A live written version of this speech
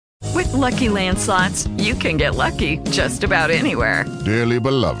With Lucky Land Slots, you can get lucky just about anywhere. Dearly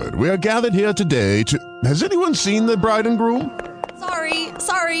beloved, we are gathered here today to... Has anyone seen the bride and groom?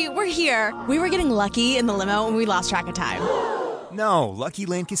 Sorry, we're here. We were getting lucky in the limo and we lost track of time. No, Lucky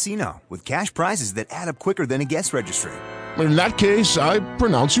Land Casino, with cash prizes that add up quicker than a guest registry. In that case, I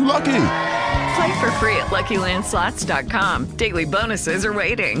pronounce you lucky. Play for free at LuckyLandSlots.com. Daily bonuses are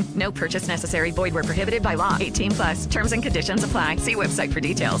waiting. No purchase necessary. Void where prohibited by law. 18+. Terms and conditions apply. See website for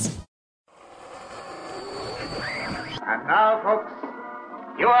details. And now, folks,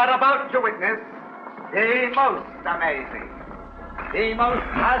 you are about to witness the most amazing, the most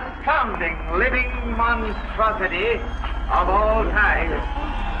astounding living monstrosity of all time.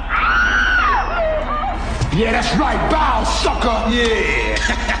 Yeah, that's right. Bow, sucker. Yeah.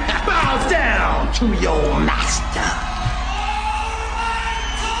 Bow down to your master.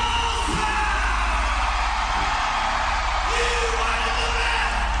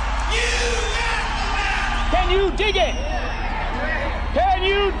 Can you dig it? Can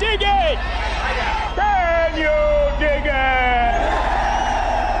you dig it? Can you dig it?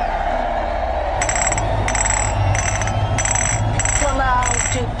 Come out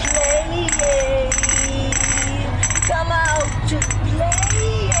to play. Come out to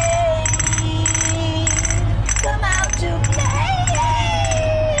play. Come out to play.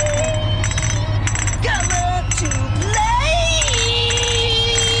 Come out to play.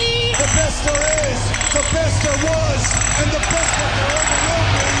 The best there is, the best there was, and the best that there ever will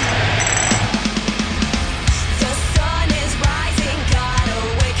be. The sun is rising, gotta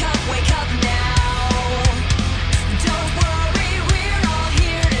wake up now. Don't worry, we're all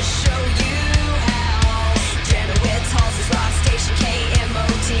here to show you how. Janowitz, Halsey's Rock Station,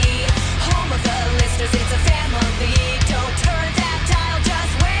 KMOD. Home of the listeners, it's a family. Don't turn that dial,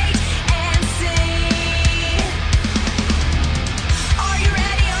 just wait and see. Are you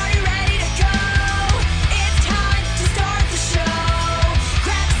ready? Are you ready to go? It's time to start the show.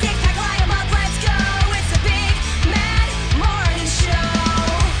 Grab a six pack, line 'em up, let's go. It's a big, mad morning show.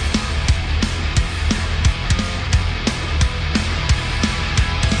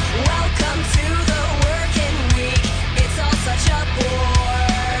 Welcome to the working week. It's all such a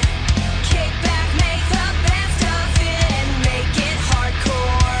bore. Kick back, make the best of it, and make it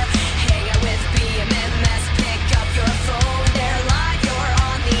hardcore. Hang out with BMMS, pick up your phone. They're live, you're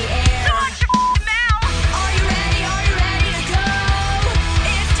on the air. Watch your mouth. Are you ready? Are you ready to go?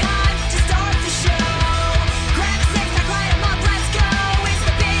 It's time to start the show. Grab a six pack, line 'em up, let's go. It's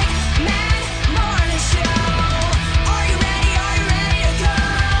the big, mad morning show. Are you ready? Are you ready to go?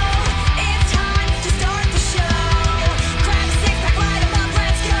 It's time to start the show. Grab a six pack, line 'em up,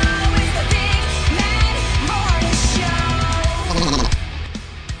 let's go. It's the big, mad morning show.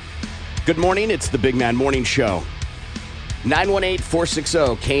 Good morning. It's the Big Man Morning Show.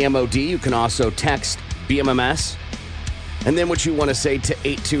 918-460-KMOD. You can also text BMMS. And then what you want to say to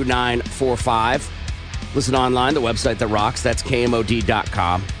 82945. Listen online, the website that rocks. That's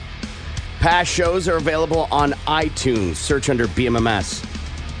KMOD.com. Past shows are available on iTunes. Search under BMMS.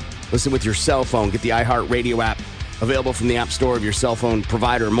 Listen with your cell phone. Get the iHeartRadio app available from the App Store of your cell phone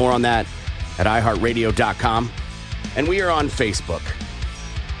provider. More on that at iHeartRadio.com. And we are on Facebook.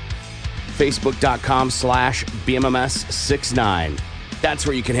 Facebook.com/BMMS69. That's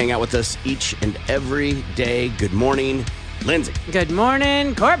where you can hang out with us each and every day. Good morning, Lindsay. Good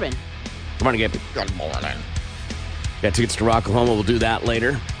morning, Corbin. Good morning, Gimpy. Good morning. Got tickets to Rocklahoma. We'll do that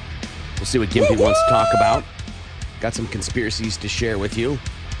later. We'll see what Gimpy wants to talk about. Got some conspiracies to share with you.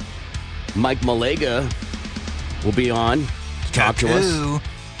 Mike Malega will be on to talk to us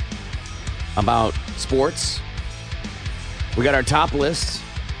about sports. We got our top list.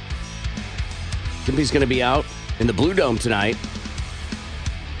 Gimpy's going to be out in the Blue Dome tonight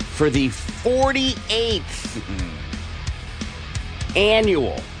for the 48th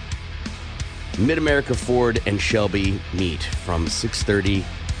annual Mid-America Ford and Shelby meet from 6:30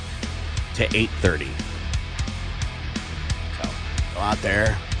 to 8:30. So go out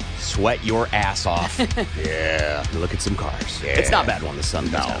there, sweat your ass off. Yeah. And look at some cars. Yeah. It's not bad when the sun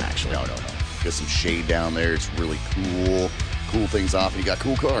goes down, actually. No. Got some shade down there. It's really cool. Cool things off, and you got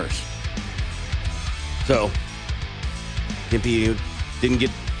cool cars. So, Gimpy didn't get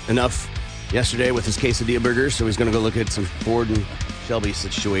enough yesterday with his quesadilla burgers, so he's going to go look at some Ford and Shelby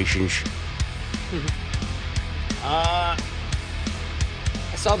situations. I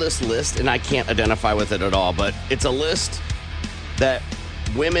saw this list, and I can't identify with it at all, but it's a list that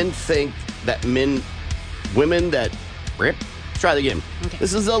women think that women that, let's try that again. Okay.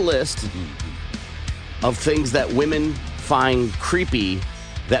 This is a list of things that women find creepy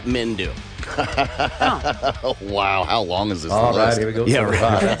that men do. Wow, how long is this All right, list? here we go. Yeah,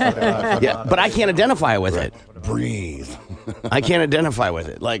 right. Yeah, but I can't identify with it. Breathe. I can't identify with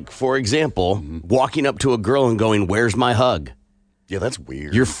it. Like, for example, walking up to a girl and going, "Where's my hug?" Yeah, that's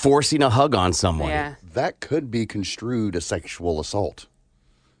weird. You're forcing a hug on someone. Yeah. That could be construed as sexual assault.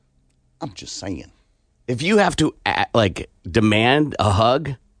 I'm just saying. If you have to, demand a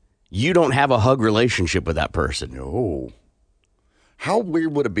hug, you don't have a hug relationship with that person. No. How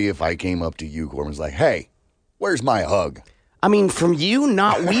weird would it be if I came up to you, Corbin, and was like, hey, where's my hug? I mean, from you,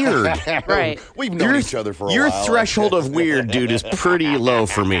 not weird. Right. We've known each other for a Your while. threshold of weird, dude, is pretty low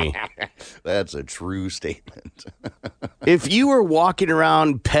for me. That's a true statement. If you were walking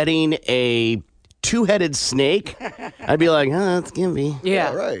around petting a two-headed snake, I'd be like, that's gimpy.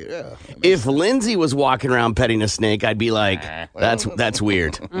 Yeah. Right, yeah. If Lindsay was walking around petting a snake, I'd be like, that's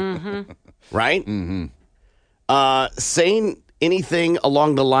weird. Right? Saying anything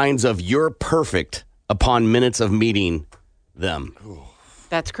along the lines of "you're perfect" upon minutes of meeting them.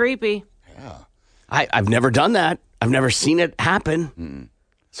 That's creepy. I've never done that. I've never seen it happen.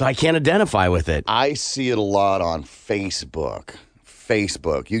 So I can't identify with it. I see it a lot on Facebook.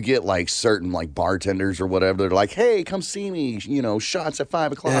 You get like certain like bartenders or whatever. They're like, "Hey, come see me. You know, shots at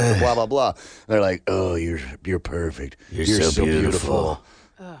 5 o'clock." Or blah blah blah. They're like, "Oh, you're perfect. You're so beautiful."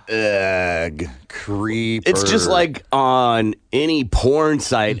 Ugh, creeper. It's just like on any porn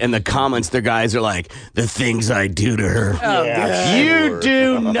site, and the comments, the guys are like, "the things I do to her." Oh, Yeah, You sure.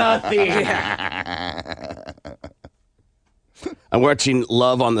 do nothing. I'm watching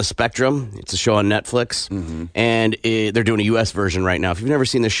Love on the Spectrum. It's a show on Netflix, and they're doing a U.S. version right now. If you've never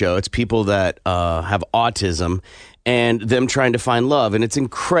seen the show, it's people that have autism and them trying to find love, and it's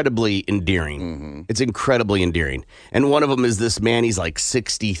incredibly endearing. It's incredibly endearing. And one of them is this man. He's like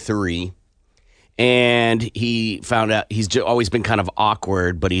 63, and he found out he's always been kind of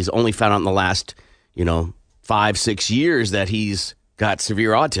awkward, but he's only found out in the last, 5-6 years that he's got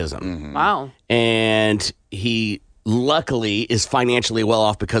severe autism. Wow. And he luckily is financially well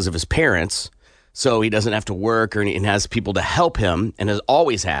off because of his parents, so he doesn't have to work and has people to help him, and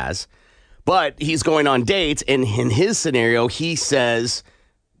always has. But he's going on dates, and in his scenario, he says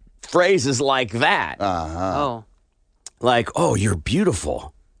phrases like that. Oh. Like, "Oh, you're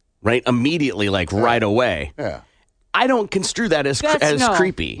beautiful," right? Immediately, like right away. Yeah. I don't construe that as No.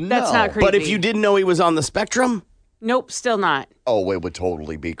 creepy. That's not creepy. But if you didn't know he was on the spectrum, Nope, still not. Oh, it would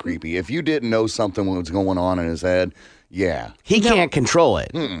totally be creepy. If you didn't know something was going on in his head, yeah. he can't control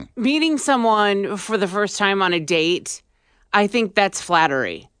it. Meeting someone for the first time on a date, I think that's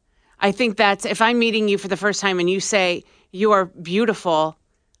flattery. I think that's, if I'm meeting you for the first time and you say you are beautiful,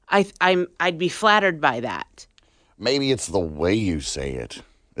 I'd be flattered by that. Maybe it's the way you say it.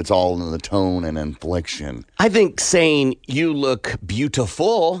 It's all in the tone and inflection. I think saying you look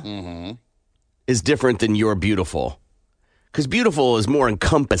beautiful is different than you're beautiful. Because beautiful is more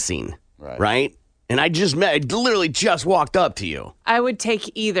encompassing, right? And I literally just walked up to you. I would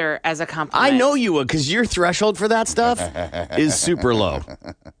take either as a compliment. I know you would, because your threshold for that stuff is super low.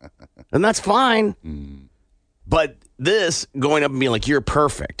 And that's fine. But this, going up and being like, "you're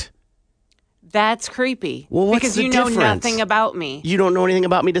perfect." That's creepy. Well, what's because the you know difference? nothing about me. You don't know anything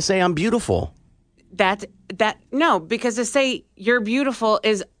about me to say I'm beautiful. No, because to say you're beautiful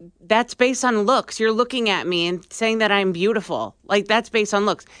that's based on looks. You're looking at me and saying that I'm beautiful. Like, that's based on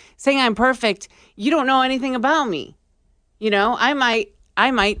looks. Saying I'm perfect, you don't know anything about me. I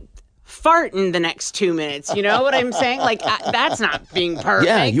might fart in the next 2 minutes. You know what I'm saying? Like, that's not being perfect.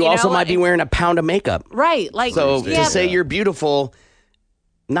 Yeah, you also might be wearing a pound of makeup. Right. Like, So yeah, to say you're beautiful,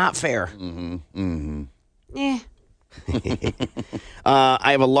 not fair. eh.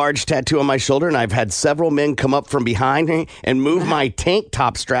 I have a large tattoo on my shoulder, and I've had several men come up from behind me and move my tank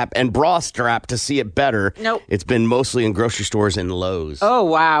top strap and bra strap to see it better. Nope. It's been mostly in grocery stores and Lowe's. Oh,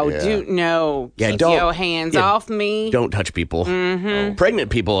 wow. Yeah. No. Yeah, Keep don't- your hands yeah, off me. Don't touch people.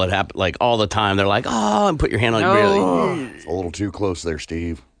 Pregnant people, it happens like all the time. They're like, "Oh," and put your hand on your belly. It's a little too close there,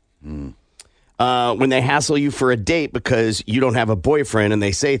 Steve. When they hassle you for a date because you don't have a boyfriend, and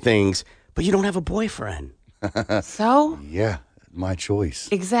they say things, but you don't have a boyfriend. So? Yeah, my choice.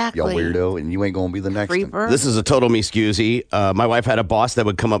 Exactly. Y'all weirdo, and you ain't going to be the next one. Creeper. This is a total me excusey. My wife had a boss that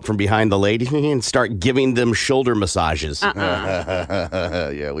would come up from behind the lady and start giving them shoulder massages.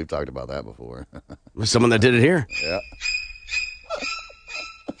 Yeah, we've talked about that before. Someone that did it here. Yeah.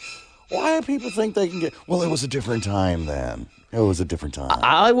 Why do people think they can get... Well, it was a different time then. It was a different time.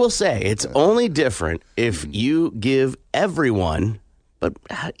 I will say it's only different if you give everyone, but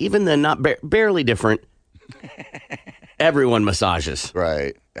even then not barely different, everyone massages.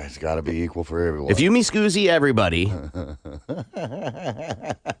 Right. It's got to be equal for everyone. If you me-scoozy everybody,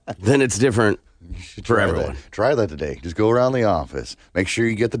 then it's different for everyone. Try that today. Just go around the office. Make sure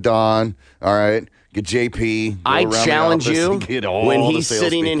you get the Don. All right. Get JP. I challenge you, when he's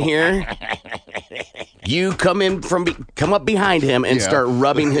sitting in here, you come up behind him and start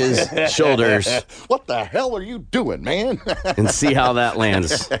rubbing his shoulders. What the hell are you doing, man? And see how that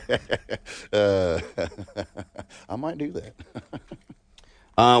lands. I might do that.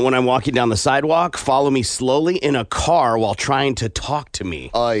 When I'm walking down the sidewalk, follow me slowly in a car while trying to talk to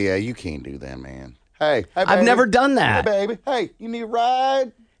me. Oh, yeah, you can't do that, man. Hey, baby. I've never done that. Hey, baby. Hey, you need a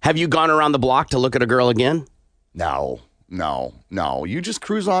ride? Have you gone around the block to look at a girl again? No. You just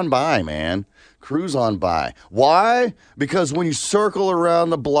cruise on by, man. Cruise on by. Why? Because when you circle around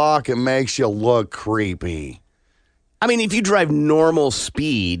the block, it makes you look creepy. I mean, if you drive normal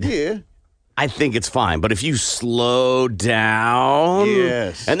speed, yeah, I think it's fine. But if you slow down,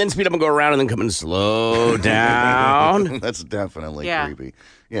 yes, and then speed up and go around and then come and slow down, that's definitely creepy.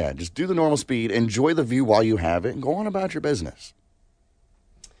 Yeah, just do the normal speed, enjoy the view while you have it, and go on about your business.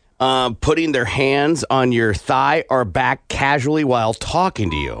 Putting their hands on your thigh or back casually while talking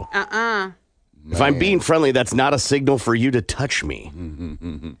to you. If I'm being friendly, that's not a signal for you to touch me.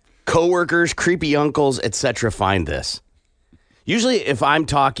 Coworkers, creepy uncles, etc. find this. Usually if I'm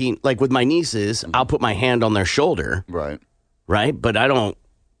talking, like with my nieces, I'll put my hand on their shoulder. Right. But I don't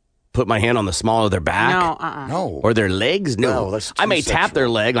put my hand on the small of their back. No. Or their legs. No. That's too I may sexual. tap their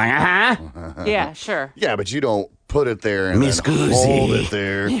leg like, Yeah, sure. Yeah, but you don't put it there and Miss then Goosey. hold it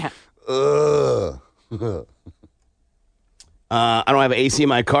there. Yeah. I don't have AC in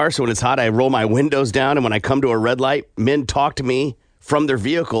my car, so when it's hot, I roll my windows down, and when I come to a red light, men talk to me from their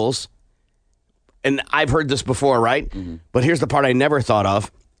vehicles. And I've heard this before, right? Mm-hmm. But here's the part I never thought of.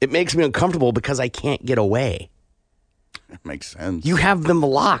 It makes me uncomfortable because I can't get away. That makes sense. You have them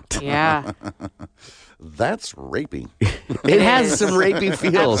locked. Yeah. That's rapey. It has some rapey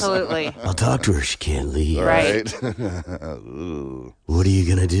feels. Absolutely. I'll talk to her. She can't leave. Right. What are you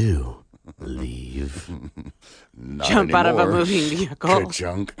going to do? Leave. Not Jump out of a anymore. moving vehicle.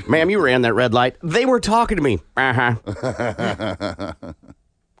 Junk. Ma'am, you ran that red light. They were talking to me.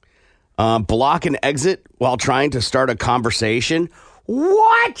 Block and exit while trying to start a conversation.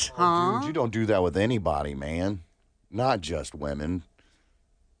 What? Dude, you don't do that with anybody, man. Not just women.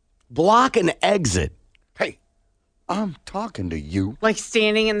 Block and exit. Hey, I'm talking to you. Like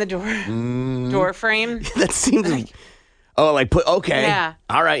standing in the door frame. That seems like... Oh, like put... Okay. Yeah.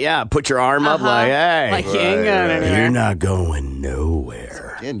 All right, yeah. Put your arm up like, hey. Like you ain't going anywhere. You're not going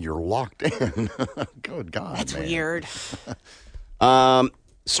nowhere. Again, you're locked in. Good God, That's man. weird.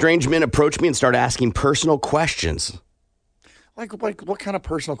 Strange men approach me and start asking personal questions. Like what kind of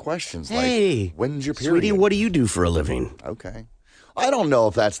personal questions? Hey, like, when's your period? Sweetie, what do you do for a living? Okay. I don't know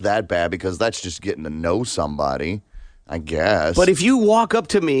if that's that bad because that's just getting to know somebody, I guess. But if you walk up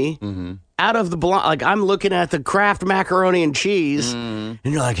to me out of the block, like I'm looking at the Kraft macaroni and cheese, and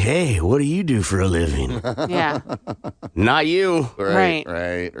you're like, hey, what do you do for a living? Yeah. Not you.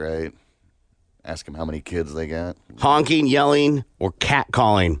 Right. Ask them how many kids they got. Honking, yelling, or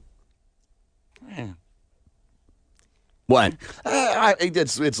catcalling. What?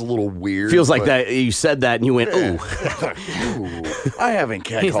 It's a little weird. Feels like that. You said that and you went, ooh. Ooh, I haven't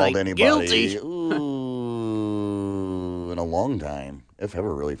catcalled like, anybody. guilty. Ooh, in a long time, if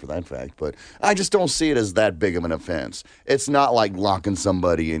ever, really, for that fact. But I just don't see it as that big of an offense. It's not like locking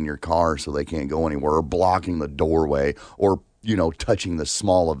somebody in your car so they can't go anywhere, or blocking the doorway, or touching the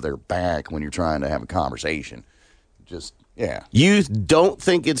small of their back when you're trying to have a conversation. Just. Yeah. You don't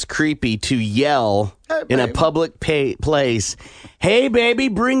think it's creepy to yell in a public place, hey, baby,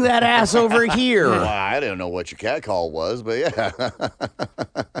 bring that ass over here. Well, I didn't know what your cat call was, but yeah.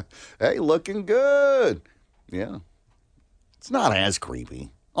 Hey, looking good. Yeah. It's not as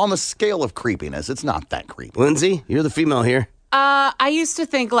creepy. On the scale of creepiness, it's not that creepy. Lindsay, you're the female here. I used to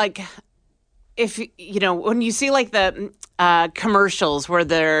think like if, when you see like the commercials where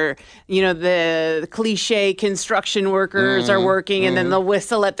they're, the cliche construction workers are working and then they'll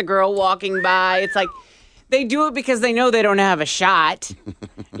whistle at the girl walking by. It's like they do it because they know they don't have a shot,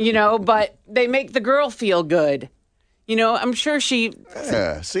 but they make the girl feel good. I'm sure she...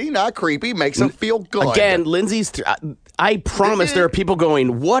 Yeah, see, not creepy, makes them feel good. Again, Lindsay's... I promise there are people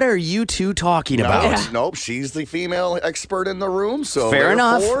going, what are you two talking about? Nope, she's the female expert in the room, so fair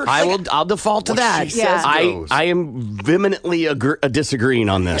enough. therefore- I'll default to that. she says goes. I am vehemently disagreeing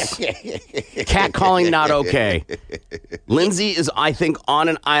on this. Catcalling, not okay. Lindsay is, I think, on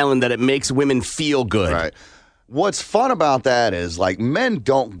an island that it makes women feel good. Right. What's fun about that is, like, men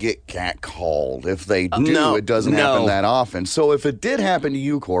don't get catcalled. If they do, it doesn't happen that often. So if it did happen to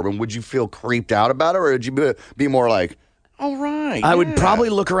you, Corbin, would you feel creeped out about it, or would you be more like, all right? I would probably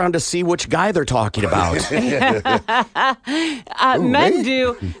look around to see which guy they're talking about. Men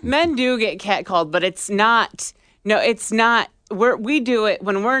do get catcalled, but it's not. No, it's not. We do it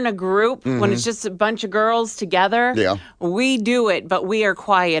when we're in a group, when it's just a bunch of girls together. Yeah. We do it, but we are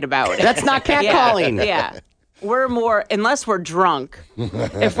quiet about it. That's not catcalling. Yeah. We're more, unless we're drunk.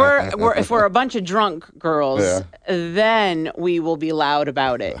 If we're a bunch of drunk girls, then we will be loud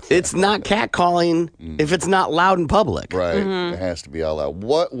about it. It's not catcalling if it's not loud in public. Right. It has to be all out.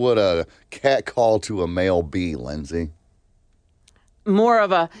 What would a catcall to a male be, Lindsay? More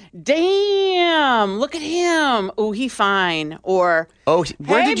of a, damn, look at him. Oh, he fine. Or,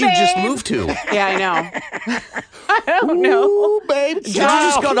 where hey, did you just move to? Yeah, I know. I don't know. Ooh, babe. Did you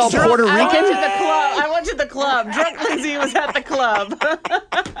just go to Puerto Rican? I went to the club. Drunk Lindsay was at the club.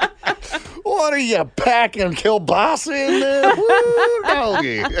 What are you packing kielbasa in there? Woo,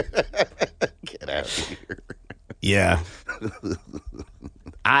 doggy. Get out of here. Yeah.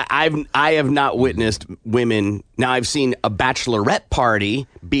 I have not witnessed women. Now, I've seen a bachelorette party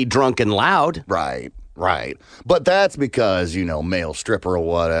be drunk and loud. Right. But that's because, male stripper or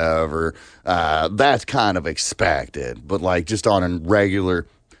whatever, that's kind of expected. But, like, just on a regular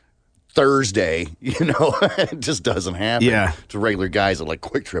Thursday, it just doesn't happen. Yeah. To regular guys at, like,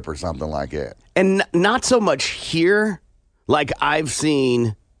 Quick Trip or something like that. And not so much here. Like, I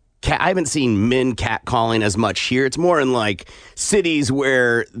haven't seen men catcalling as much here. It's more in like cities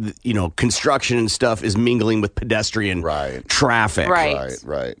where construction and stuff is mingling with pedestrian traffic.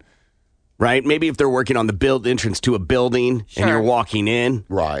 Right. Maybe if they're working on the entrance to a building and you're walking in.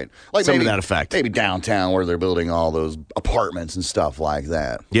 Right. Like some maybe, of that effect. Maybe downtown where they're building all those apartments and stuff like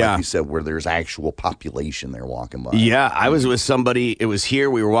that. Yeah. Like you said, where there's actual population they're walking by. Yeah. I was with somebody. It was here.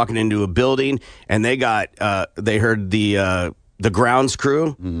 We were walking into a building and they heard the grounds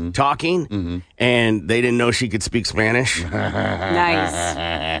crew talking, and they didn't know she could speak Spanish. Nice.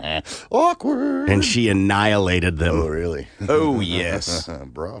 Awkward. And she annihilated them. Oh, really? Oh, yes.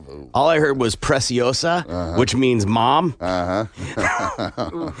 Bravo. All I heard was preciosa, which means mom.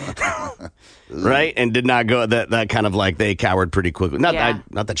 Right? And did not go that kind of like they cowered pretty quickly. Not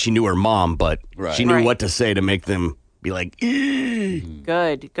that she knew her mom, but she knew what to say to make them be like,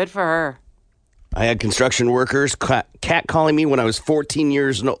 Good for her. I had construction workers catcalling me when I was 14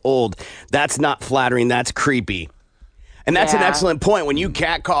 years old. That's not flattering. That's creepy. And that's an excellent point. When you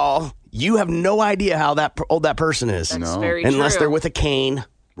catcall, you have no idea how old that person is. That's very Unless true. they're with a cane.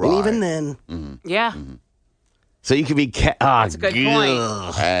 Right. And even then. Yeah. So you could be That's a good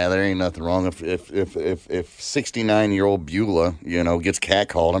point. There ain't nothing wrong if 69-year-old Beulah, gets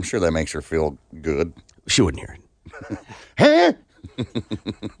catcalled. I'm sure that makes her feel good. She wouldn't hear it. Huh?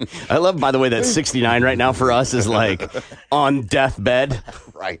 I love, by the way, that 69 right now for us is like on deathbed.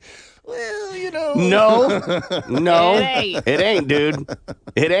 Right. Well, No. It ain't, dude.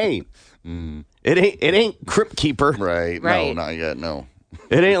 It ain't. It ain't Crypt Keeper. Right. No, not yet. No.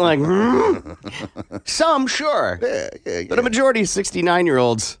 It ain't like, some, sure. Yeah. But a majority of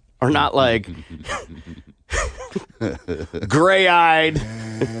 69-year-olds are not like gray-eyed,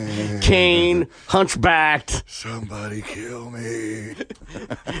 cane, hunchbacked. Somebody kill me.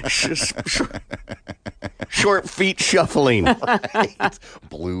 Short feet shuffling. Right.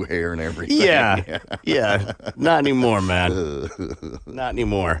 Blue hair and everything. Yeah. Not anymore, man. Not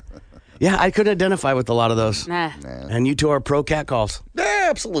anymore. Yeah, I could identify with a lot of those. Nah. And you two are pro catcalls. Yeah,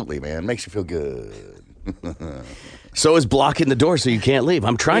 absolutely, man. Makes you feel good. So is blocking the door so you can't leave.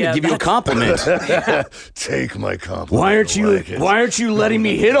 I'm trying to give you a compliment. Take my compliment. Why aren't you letting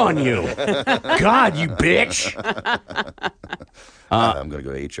me hit on you? God, you bitch. I'm going to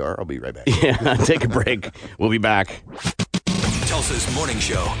go to HR. I'll be right back. Yeah, take a break. We'll be back. Tulsa's Morning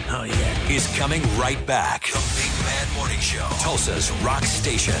Show is coming right back. The Big Mad Morning Show. Tulsa's Rock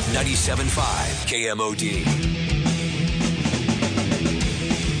Station 97.5 KMOD.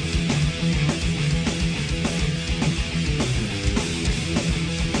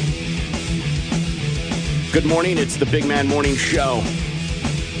 Good morning. It's the Big Man Morning Show.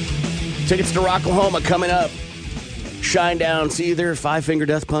 Tickets to Rocklahoma coming up. Shinedown, Seether, Five Finger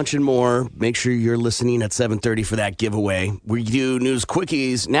Death Punch, and more. Make sure you're listening at 7:30 for that giveaway. We do news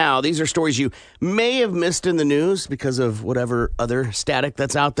quickies. Now, these are stories you may have missed in the news because of whatever other static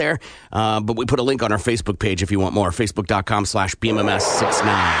that's out there. But we put a link on our Facebook page if you want more.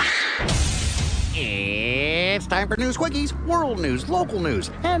 Facebook.com/BMMS69. It's time for news quickies, world news, local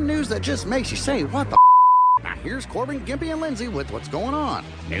news, and news that just makes you say, what the Now here's Corbin, Gimpy, and Lindsay with what's going on.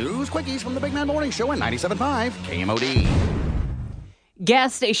 News quickies from the Big Man Morning Show at 97.5 KMOD.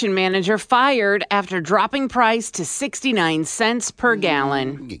 Gas station manager fired after dropping price to 69 cents per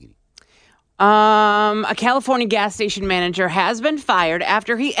gallon. A California gas station manager has been fired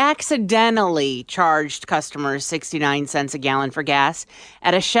after he accidentally charged customers 69 cents a gallon for gas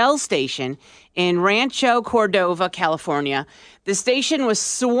at a Shell station in Rancho Cordova, California. The station was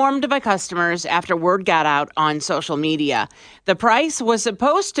swarmed by customers after word got out on social media. The price was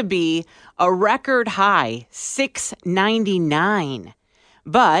supposed to be a record high, $6.99.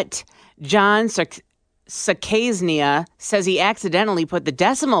 But John Sakaznia says he accidentally put the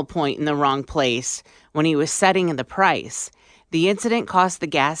decimal point in the wrong place when he was setting the price. The incident cost the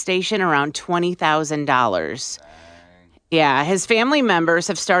gas station around $20,000. Yeah, his family members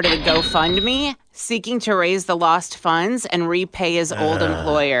have started a GoFundMe seeking to raise the lost funds and repay his old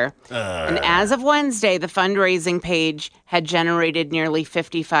employer. And as of Wednesday, the fundraising page had generated nearly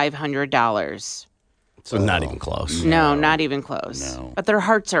 $5,500. So not even close. No, not even close. No. But their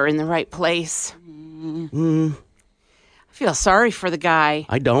hearts are in the right place. I feel sorry for the guy.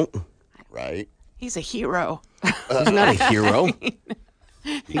 I don't. Right? He's a hero. He's not a hero.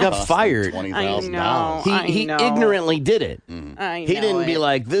 He got fired. $20,000. He ignorantly did it. I He know didn't it. be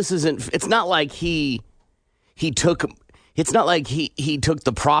like, this isn't. It's not like he took. It's not like he took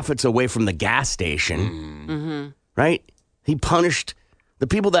the profits away from the gas station, right? He punished the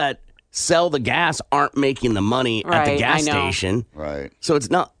people that sell the gas aren't making the money at the Right, gas I know. station. Right. So it's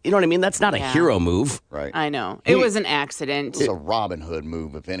not, you know what I mean? That's not a Yeah. hero move. Right. I know. It was an accident. It's a Robin Hood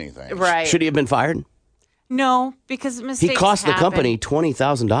move, if anything. Right. Should he have been fired? No, because mistakes He cost the happen. company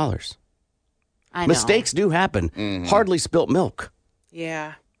 $20,000. I know. Mistakes do happen. Hardly spilt milk.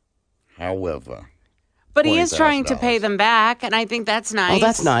 Yeah. However. But he is trying to $20,000. pay them back, and I think that's nice. Oh,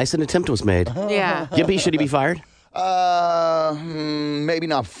 that's nice. An attempt was made. Yeah. Gimpy, should he be fired? Maybe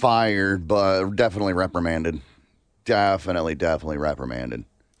not fired, but definitely reprimanded. Definitely reprimanded.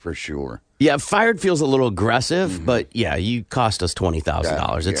 For sure. Yeah, fired feels a little aggressive, but yeah, you cost us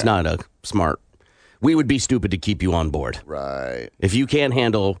 $20,000. It's Yeah. not a smart. We would be stupid to keep you on board. Right. If you can't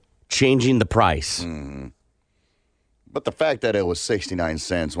handle changing the price. But the fact that it was 69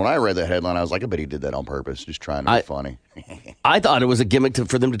 cents, when I read that headline, I was like, I bet he did that on purpose, just trying to be funny. I thought it was a gimmick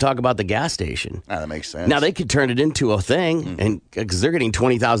for them to talk about the gas station. That makes sense. Now, they could turn it into a thing, and because they're getting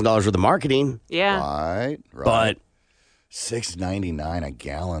 $20,000 worth of marketing. Yeah. Right. But $6.99 a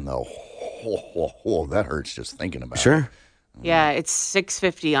gallon, though. That hurts just thinking about it. sure. Yeah, it's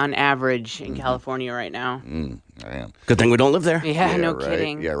 $6.50 on average in California right now. Man. Good thing we don't live there. Yeah, no right.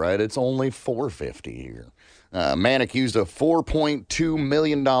 kidding. Yeah, right. It's only $4.50 here. Man accused of $4.2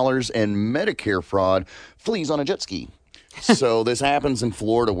 million in Medicare fraud flees on a jet ski. So this happens in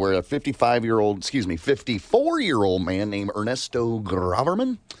Florida where a 54-year-old man named Ernesto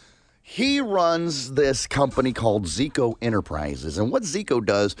Graverman, he runs this company called Zico Enterprises. And what Zico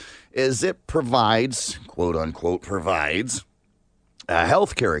does is it provides, quote unquote,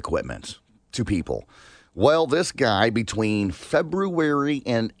 healthcare equipment to people. Well, this guy, between February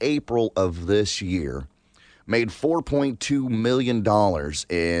and April of this year, made $4.2 million in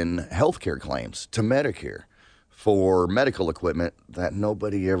healthcare claims to Medicare for medical equipment that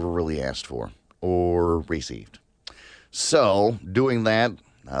nobody ever really asked for or received. So, doing that,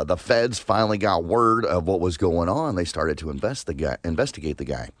 the feds finally got word of what was going on. They started to investigate the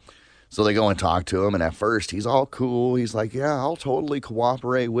guy. So they go and talk to him, and at first he's all cool. He's like, yeah, I'll totally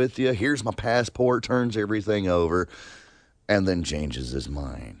cooperate with you. Here's my passport, turns everything over, and then changes his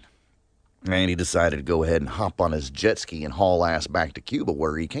mind. And he decided to go ahead and hop on his jet ski and haul ass back to Cuba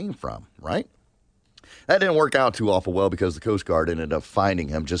where he came from, right? That didn't work out too awful well because the Coast Guard ended up finding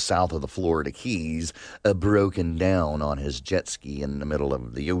him just south of the Florida Keys, broken down on his jet ski in the middle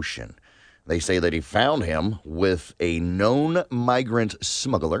of the ocean. They say that he found him with a known migrant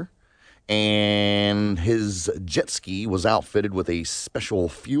smuggler, and his jet ski was outfitted with a special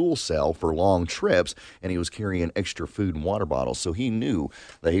fuel cell for long trips, and he was carrying extra food and water bottles, so he knew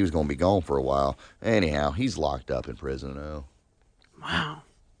that he was going to be gone for a while. Anyhow, he's locked up in prison now. Wow.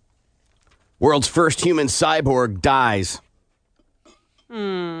 World's first human cyborg dies.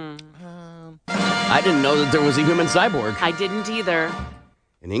 I didn't know that there was a human cyborg. I didn't either.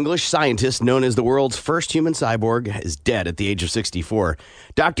 An English scientist known as the world's first human cyborg is dead at the age of 64.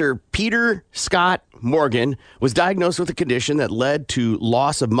 Dr. Peter Scott Morgan was diagnosed with a condition that led to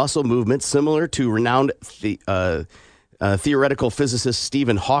loss of muscle movement similar to renowned theoretical physicist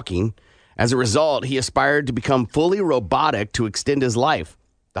Stephen Hawking. As a result, he aspired to become fully robotic to extend his life.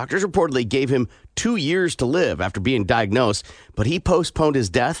 Doctors reportedly gave him 2 years to live after being diagnosed, but he postponed his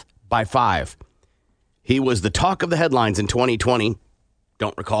death by 5. He was the talk of the headlines in 2020.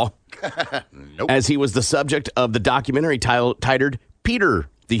 Don't recall. Nope. As he was the subject of the documentary titled Peter,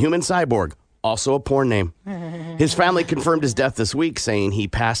 the Human Cyborg, also a porn name. His family confirmed his death this week, saying he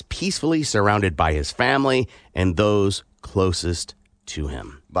passed peacefully surrounded by his family and those closest to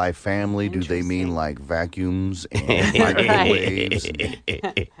him. By family, do they mean like vacuums and microwaves?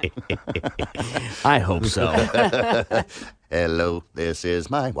 I hope so. Hello, this is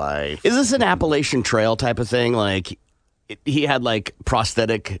my wife. Is this an Appalachian Trail type of thing? Like, he had like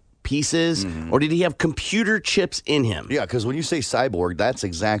prosthetic pieces, or did he have computer chips in him? Yeah, because when you say cyborg, that's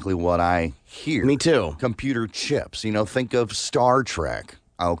exactly what I hear. Me too. Computer chips. Think of Star Trek.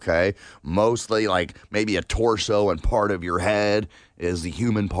 Okay, mostly like maybe a torso and part of your head is the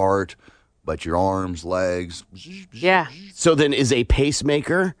human part, but your arms, legs. Yeah. So then is a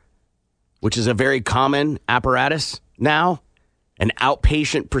pacemaker, which is a very common apparatus now, an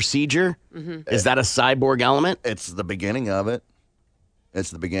outpatient procedure, is that a cyborg element? It's the beginning of it.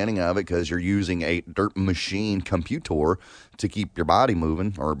 It's the beginning of it because you're using a dirt machine computer to keep your body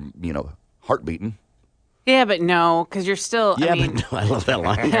moving or, heart beating. Yeah, but no, because you're still. Yeah, I mean, but no, I love that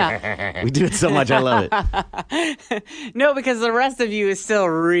line. Yeah. We do it so much, I love it. No, because the rest of you is still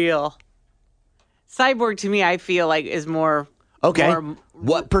real. Cyborg to me, I feel like is more. Okay. more-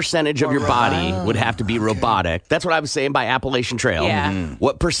 What percentage of your body would have to be robotic? That's what I was saying by Appalachian Trail. Yeah.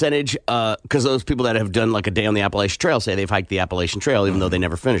 What percentage, because those people that have done like a day on the Appalachian Trail say they've hiked the Appalachian Trail even though they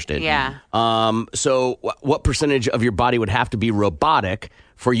never finished it. Yeah. So what percentage of your body would have to be robotic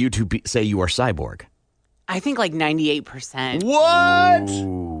for you to say you are cyborg? I think like 98%. What?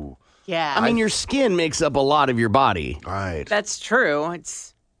 Ooh. Yeah. I mean, your skin makes up a lot of your body. Right. That's true.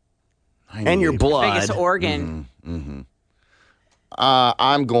 It's And your blood. biggest organ.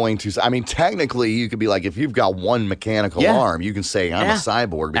 I'm going to, technically you could be like, if you've got one mechanical Yeah. arm, you can say I'm Yeah. a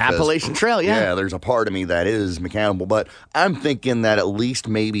cyborg. Because, Appalachian Trail, yeah. Yeah, there's a part of me that is mechanical, but I'm thinking that at least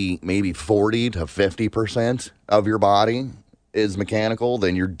maybe 40 to 50% of your body is mechanical,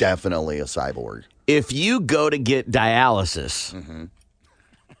 then you're definitely a cyborg. If you go to get dialysis,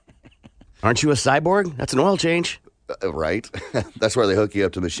 aren't you a cyborg? That's an oil change. Right? That's where they hook you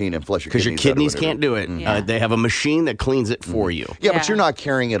up to the machine and flush your Because kidneys. your kidneys can't do it. Yeah. They have a machine that cleans it for you. Yeah, Yeah. but you're not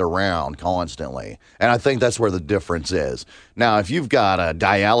carrying it around constantly. And I think that's where the difference is. Now, if you've got a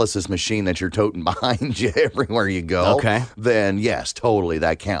dialysis machine that you're toting behind you everywhere you go, Okay. then yes, totally,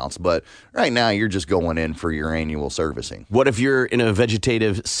 that counts. But right now, you're just going in for your annual servicing. What if you're in a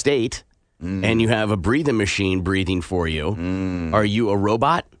vegetative state and you have a breathing machine breathing for you? Are you a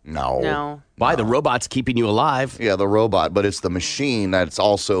robot? No. Why? The robot's keeping you alive. Yeah, the robot, but it's the machine that's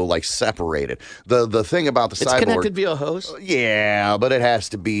also like separated. The thing about the It's cyborg, connected via a hose. yeah, but it has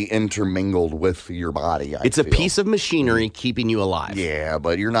to be intermingled with your body. It's a piece of machinery keeping you alive. Yeah,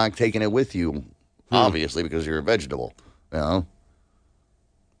 but you're not taking it with you, obviously, because you're a vegetable.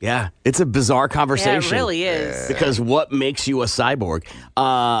 Yeah, it's a bizarre Yeah, conversation. it really is. Because what makes you a cyborg?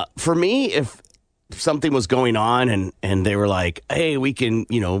 For me, if something was going on and they were like, hey, we can,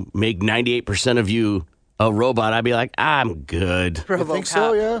 make 98% of you a robot, I'd be like, I'm good. I think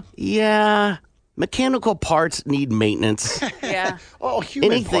so, yeah. Yeah. Mechanical parts need maintenance. Yeah. Oh,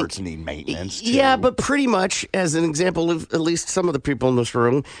 human Anything- parts need maintenance, too. Yeah, but pretty much, as an example of at least some of the people in this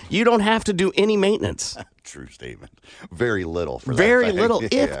room, you don't have to do any maintenance. True statement. Very little for that Very thing. little, Yeah.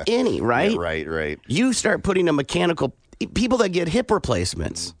 if any, right? Yeah, right. You start putting a mechanical, people that get hip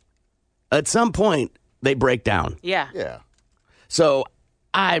replacements, at some point, they break down. Yeah. Yeah. So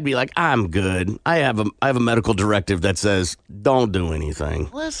I'd be like, I'm good. I have a medical directive that says, don't do anything.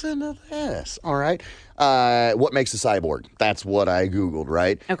 Listen to this. All right. What makes a cyborg? That's what I Googled,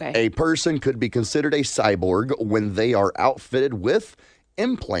 right? Okay. A person could be considered a cyborg when they are outfitted with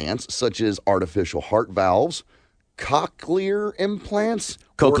implants such as artificial heart valves, cochlear implants,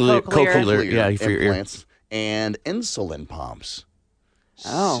 or Cochlear, yeah, for your ear. implants, and insulin pumps.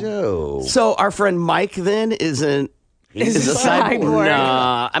 Oh. So our friend Mike then is a cyborg.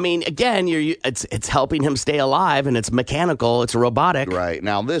 Nah, I mean, again, it's helping him stay alive, and it's mechanical, it's robotic. Right.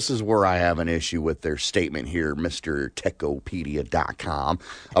 Now, this is where I have an issue with their statement here, Mr. Techopedia.com.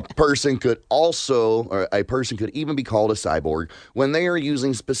 A person could even be called a cyborg when they are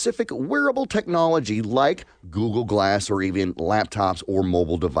using specific wearable technology like Google Glass or even laptops or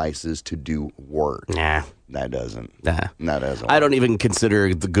mobile devices to do work. Nah. That doesn't. Nah. That doesn't. I don't even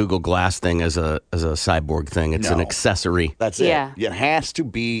consider the Google Glass thing as a cyborg thing. It's an No. accessory. That's Yeah. it. It has to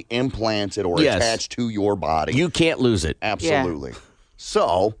be implanted or Yes. attached to your body. You can't lose it. Absolutely.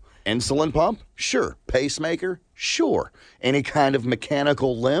 So, insulin pump? Sure. Pacemaker? Sure. Any kind of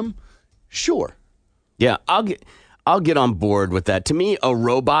mechanical limb? Sure. Yeah, I'll get on board with that. To me, a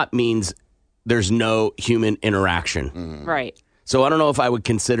robot means there's no human interaction. Right. So I don't know if I would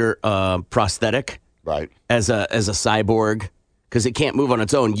consider a prosthetic as a cyborg because it can't move on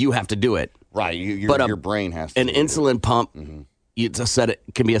its own. You have to do it. Right. Your brain has to. An insulin pump, it's a set it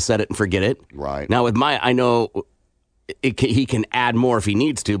can be a set it and forget it. Right. Now with I know he can add more if he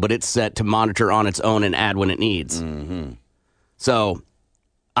needs to, but it's set to monitor on its own and add when it needs. Mm-hmm. So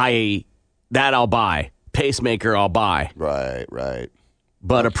I'll buy. Pacemaker, I'll buy. Right.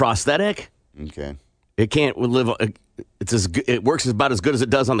 But a prosthetic, okay, it can't live. It works about as good as it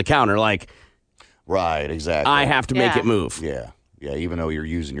does on the counter. Like, right, exactly. I have to make it move. Yeah. Even though you're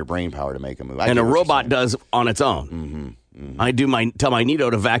using your brain power to make it move, and a robot does on its own. I tell my Nito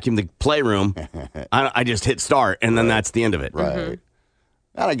to vacuum the playroom. I just hit start, and then that's the end of it. Right.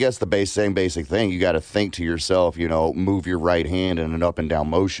 And I guess the same basic thing. You got to think to yourself, move your right hand in an up and down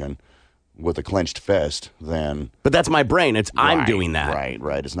motion with a clenched fist. But that's my brain. I'm doing that.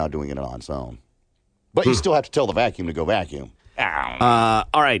 Right. It's not doing it on its own. But you still have to tell the vacuum to go vacuum. All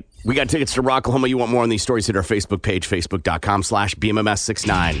right. We got tickets to Rocklahoma. You want more on these stories? Hit our Facebook page,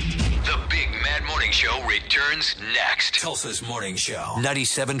 facebook.com/BMMS69. The Big Mad Morning Show returns next. Tulsa's Morning Show.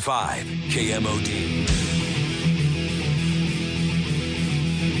 97.5 KMOD.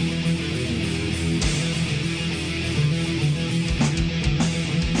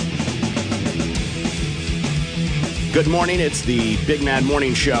 Good morning. It's the Big Mad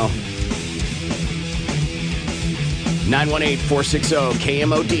Morning Show.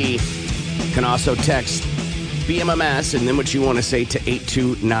 918-460-KMOD. Can also text BMMS and then what you want to say to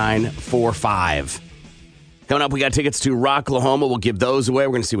 82945. Coming up, we got tickets to Rocklahoma. We'll give those away.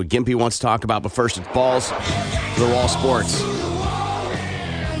 We're going to see what Gimpy wants to talk about. But first, it's balls to the wall sports.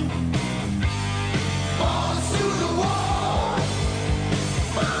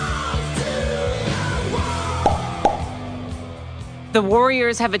 The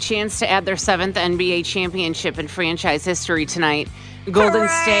Warriors have a chance to add their 7th NBA championship in franchise history tonight. Golden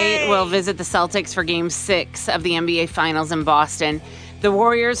State will visit the Celtics for Game 6 of the NBA Finals in Boston. The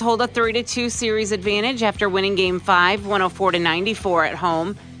Warriors hold a 3-2 series advantage after winning Game 5, 104-94 at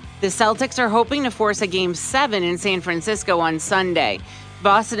home. The Celtics are hoping to force a Game 7 in San Francisco on Sunday.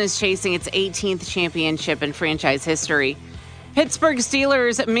 Boston is chasing its 18th championship in franchise history. Pittsburgh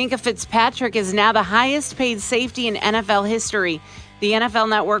Steelers' Minkah Fitzpatrick is now the highest paid safety in NFL history. The NFL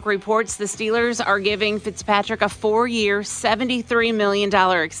Network reports the Steelers are giving Fitzpatrick a 4-year, $73 million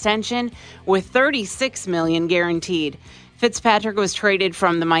extension with $36 million guaranteed. Fitzpatrick was traded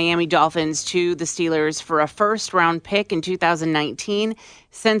from the Miami Dolphins to the Steelers for a first-round pick in 2019.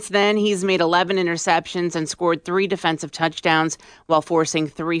 Since then, he's made 11 interceptions and scored 3 defensive touchdowns while forcing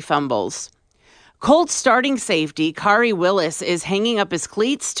 3 fumbles. Colts starting safety Khari Willis is hanging up his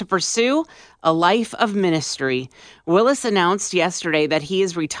cleats to pursue a life of ministry. Willis announced yesterday that he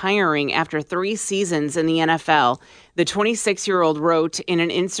is retiring after 3 seasons in the NFL. The 26-year-old wrote in an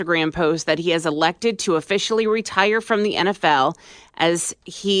Instagram post that he has elected to officially retire from the NFL as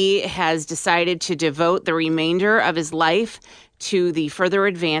he has decided to devote the remainder of his life to the further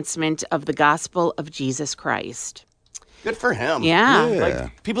advancement of the gospel of Jesus Christ. Good for him. Yeah.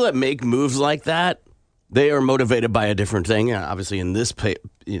 Like, people that make moves like that, they are motivated by a different thing. Yeah, obviously, in this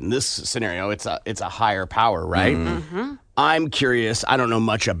scenario, it's a higher power, right? Mm-hmm. I'm curious. I don't know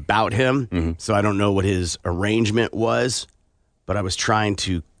much about him, so I don't know what his arrangement was. But I was trying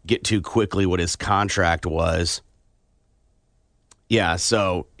to get to quickly what his contract was. Yeah,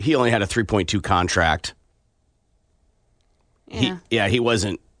 so he only had a 3.2 contract. Yeah. He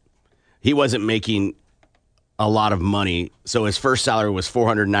wasn't making a lot of money. So his first salary was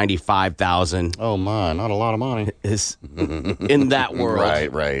 $495,000. Oh my, not a lot of money. In that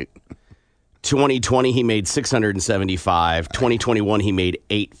world. Right. 2020 he made $675. 2021 he made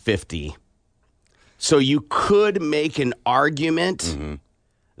 $850. So you could make an argument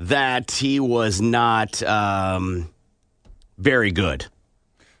that he was not very good.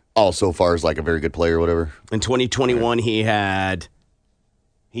 Oh, so far as like a very good player or whatever. In 2021 he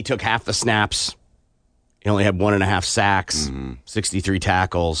took half the snaps. He only had 1.5 sacks, 63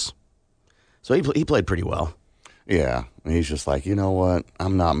 tackles. So he played pretty well. Yeah. And he's just like, you know what?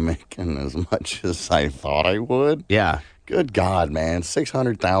 I'm not making as much as I thought I would. Yeah. Good God, man.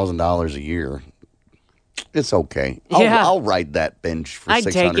 $600,000 a year. It's okay. Yeah. I'll ride that bench for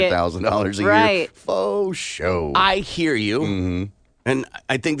 $600,000 a year. Faux show. I hear you. Mm-hmm. And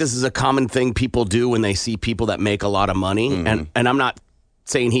I think this is a common thing people do when they see people that make a lot of money. And I'm not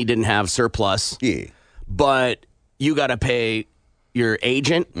saying he didn't have surplus. Yeah. But you got to pay your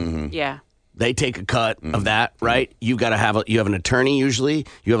agent. Yeah. They take a cut of that, right? You got to you have an attorney usually.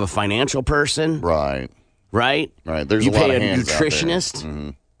 You have a financial person. Right. Right? Right. There's you a lot pay of a hands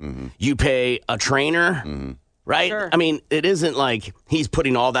nutritionist. You pay a trainer, right? Sure. I mean, it isn't like he's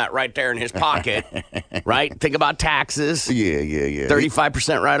putting all that right there in his pocket, right? Think about taxes. Yeah.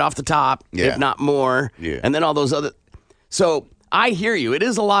 35% right off the top, if not more. Yeah. And then all those other. So I hear you. It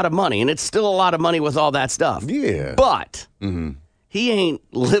is a lot of money, and it's still a lot of money with all that stuff. Yeah. But he ain't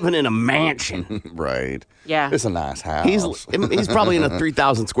living in a mansion. Right. Yeah. It's a nice house. He's probably in a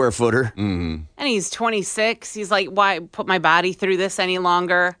 3,000 square footer. And he's 26. He's like, why put my body through this any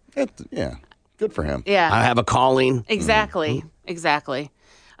longer? Yeah. Good for him. Yeah. I have a calling. Exactly. Exactly.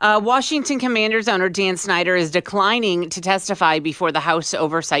 Washington Commanders owner Dan Snyder is declining to testify before the House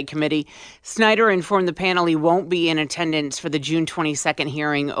Oversight Committee. Snyder informed the panel he won't be in attendance for the June 22nd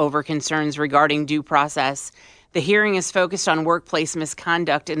hearing over concerns regarding due process. The hearing is focused on workplace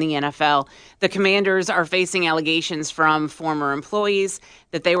misconduct in the NFL. The Commanders are facing allegations from former employees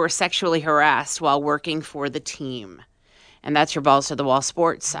that they were sexually harassed while working for the team. And that's your Balls to the Wall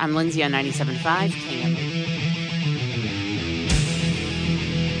Sports. I'm Lindsay on 97.5 KMOD.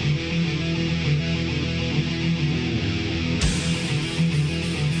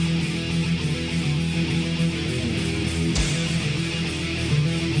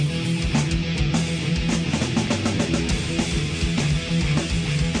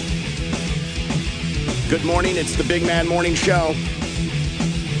 Good morning. It's the Big Man Morning Show.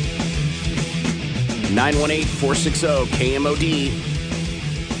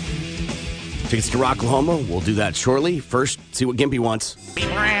 918-460-KMOD. Tickets to Rocklahoma. We'll do that shortly. First, see what Gimpy wants.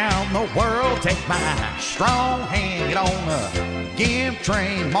 Around the world, take my strong hand, get on the Gimp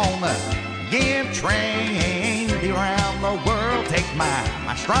train, I'm on the Gimp train. Be around the world, take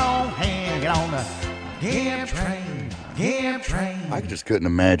my strong hand, get on the Gimp train, Gimp train. I just couldn't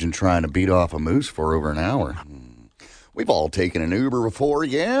imagine trying to beat off a moose for over an hour. We've all taken an Uber before,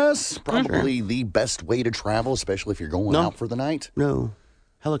 yes. Probably the best way to travel, especially if you're going out for the night. No.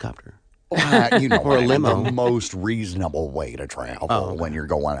 Helicopter. You know, or a limo. The most reasonable way to travel when you're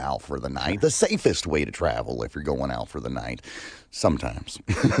going out for the night. The safest way to travel if you're going out for the night. Sometimes.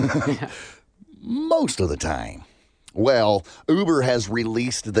 Most of the time. Well, Uber has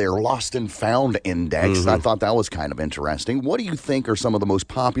released their Lost and Found Index. I thought that was kind of interesting. What do you think are some of the most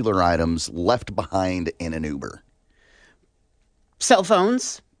popular items left behind in an Uber? Cell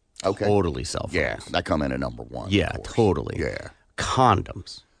phones. Okay. Totally cell phones. Yeah, that come in at number one. Yeah, totally. Yeah.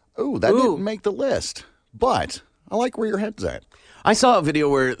 Condoms. Oh, that didn't make the list. But I like where your head's at. I saw a video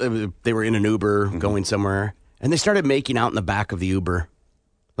where they were in an Uber going somewhere, and they started making out in the back of the Uber.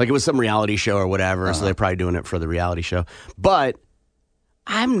 Like it was some reality show or whatever, so they're probably doing it for the reality show. But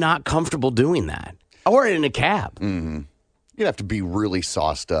I'm not comfortable doing that. Or in a cab. You'd have to be really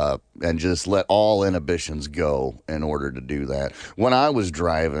sauced up and just let all inhibitions go in order to do that. When I was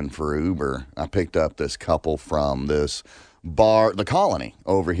driving for Uber, I picked up this couple from this bar, the Colony,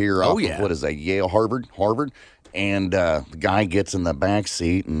 over here. Off of, what is that, Yale, Harvard? And the guy gets in the back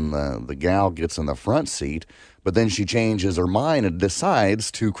seat and the gal gets in the front seat. But then she changes her mind and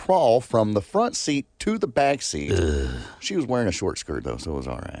decides to crawl from the front seat to the back seat. She was wearing a short skirt, though, so it was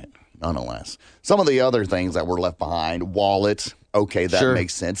all right, nonetheless. Some of the other things that were left behind, wallet, okay, that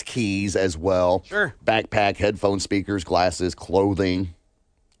makes sense. Keys as well. Sure. Backpack, headphone speakers, glasses, clothing,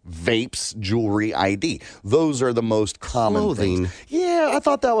 vapes, jewelry, ID. Those are the most common things. Yeah, I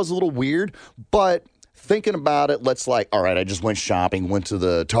thought that was a little weird, but thinking about it, all right, I just went shopping, went to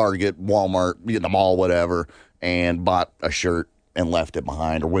the Target, Walmart, the mall, whatever, and bought a shirt and left it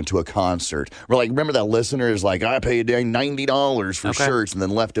behind, or went to a concert. We're like, remember that listener is like, I paid $90 for shirts and then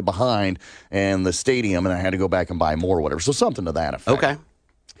left it behind in the stadium, and I had to go back and buy more or whatever. So something to that effect. Okay.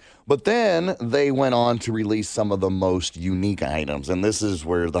 But then they went on to release some of the most unique items, and this is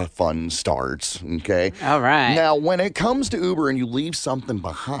where the fun starts, okay? All right. Now, when it comes to Uber and you leave something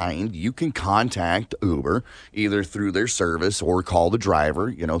behind, you can contact Uber either through their service or call the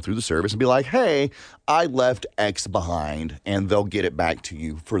driver, through the service and be like, hey, I left X behind, and they'll get it back to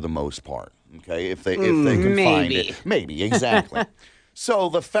you for the most part, okay? If they can find it. Maybe, exactly. So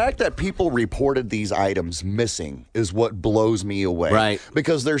the fact that people reported these items missing is what blows me away. Right.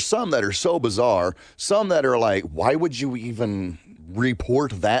 Because there's some that are so bizarre, some that are like, why would you even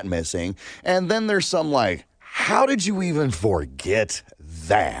report that missing? And then there's some like, how did you even forget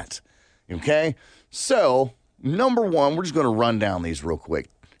that? Okay? So, number one, we're just going to run down these real quick.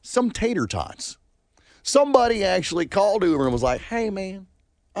 Some tater tots. Somebody actually called Uber and was like, hey, man,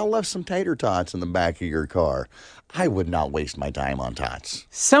 I left some tater tots in the back of your car. I would not waste my time on tots.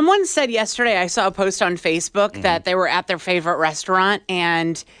 Someone said yesterday, I saw a post on Facebook that they were at their favorite restaurant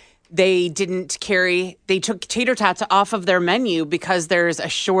and they took tater tots off of their menu because there's a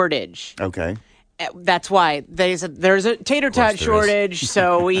shortage. Okay. That's why there's a tater tot shortage,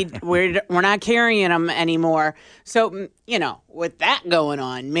 so we're not carrying them anymore. So with that going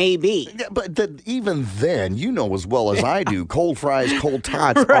on, maybe. Yeah, but even then, you know as well as I do, cold fries, cold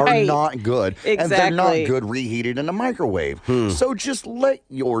tots Right. are not good. Exactly. And they're not good reheated in a microwave. So just let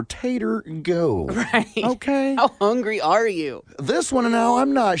your tater go. Right. Okay. How hungry are you? This one now,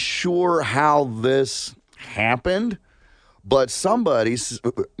 I'm not sure how this happened, but somebody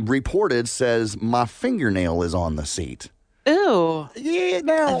reported says my fingernail is on the seat. Ooh. Yeah,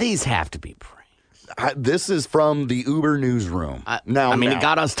 now. These have to be pranked. This is from the Uber newsroom. It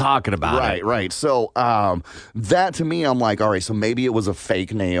got us talking about it. Right. So that to me, I'm like, all right, so maybe it was a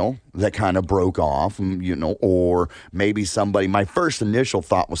fake nail that kind of broke off, or maybe somebody, my first initial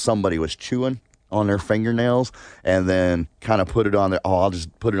thought was somebody was chewing on their fingernails and then kind of put it on I'll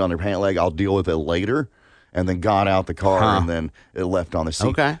just put it on their pant leg, I'll deal with it later, and then got out the car and then it left on the seat.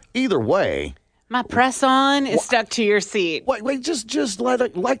 Okay. Either way. My press-on is stuck to your seat. Wait, just let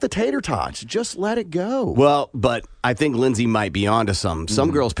it, like the tater tots, just let it go. Well, but I think Lindsay might be onto some.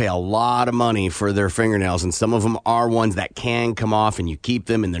 Some girls pay a lot of money for their fingernails, and some of them are ones that can come off, and you keep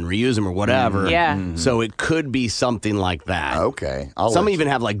them and then reuse them or whatever. Yeah. So it could be something like that. Okay. Some even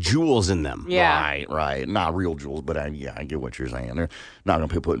have like jewels in them. Yeah. Right. Not real jewels, but I get what you're saying. They're not going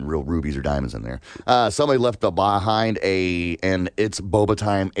to be putting real rubies or diamonds in there. Somebody left behind and it's boba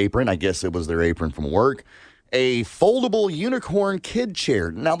time apron. I guess it was their apron from work. A foldable unicorn kid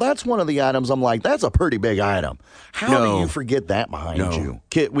chair. Now, that's one of the items I'm like, that's a pretty big item. How do you forget that behind you?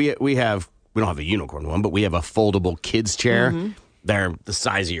 We don't have a unicorn one, but we have a foldable kids chair. They're the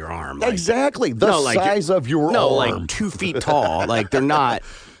size of your arm. Exactly. The size of your arm. No, like 2 feet tall. Like they're not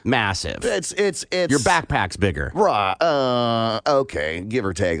massive. It's your backpack's bigger. Right. Okay. Give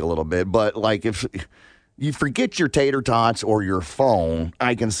or take a little bit. But like if you forget your tater tots or your phone,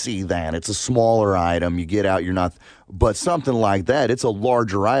 I can see that. It's a smaller item. You get out, you're not. But something like that, it's a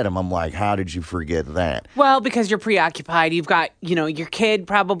larger item. I'm like, how did you forget that? Well, because you're preoccupied. You've got, your kid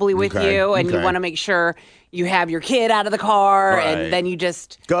probably with you, and you want to make sure you have your kid out of the car, and then you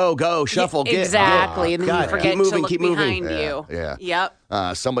just go, shuffle, get. Exactly, and then you forget to look keep behind moving. you. Yeah.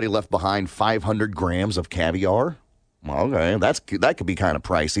 Yep. Somebody left behind 500 grams of caviar. Well, okay, that could be kind of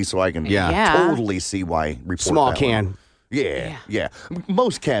pricey, so I can totally see why. Small can. One. Yeah.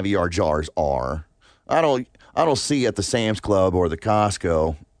 Most caviar jars are. I don't see at the Sam's Club or the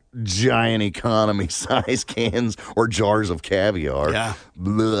Costco giant economy size cans or jars of caviar. Yeah.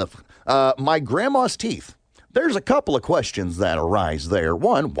 My grandma's teeth. There's a couple of questions that arise there.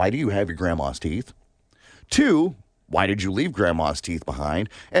 One, why do you have your grandma's teeth? Two, why did you leave grandma's teeth behind?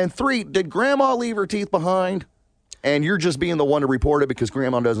 And three, did grandma leave her teeth behind? And you're just being the one to report it because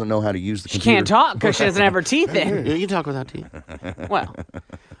grandma doesn't know how to use the computer. She can't talk because she doesn't have her teeth in. You can talk without teeth. Well,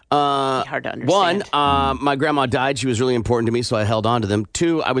 hard to understand. One, my grandma died. She was really important to me, so I held on to them.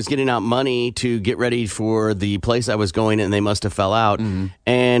 Two, I was getting out money to get ready for the place I was going, and they must have fell out.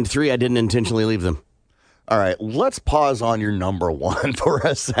 And three, I didn't intentionally leave them. All right, let's pause on your number one for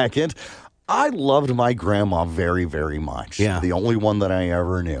a second. I loved my grandma very, very much. Yeah. The only one that I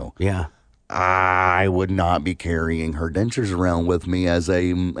ever knew. Yeah. I would not be carrying her dentures around with me as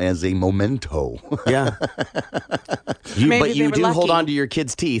a memento. Yeah. But you do hold on to your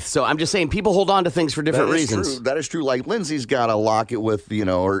kids' teeth. So I'm just saying people hold on to things for different reasons. True. That is true. Like Lindsay's got a locket with,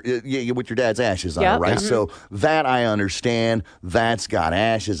 with your dad's ashes on it, right? Mm-hmm. So that I understand. That's got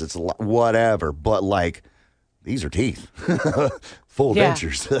ashes. It's whatever. But like, these are teeth. Full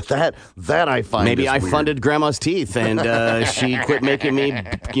dentures. That I find maybe I weird. funded grandma's teeth and she quit making me,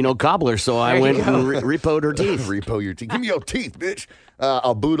 cobbler. So I went and repoed her teeth. Repo your teeth. Give me your teeth, bitch.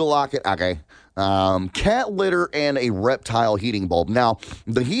 A Buddha locket. Okay. Cat litter and a reptile heating bulb. Now,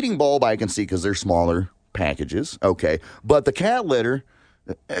 the heating bulb I can see because they're smaller packages. Okay. But the cat litter,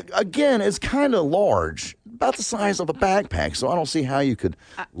 again, is kind of large. About the size of a backpack, so I don't see how you could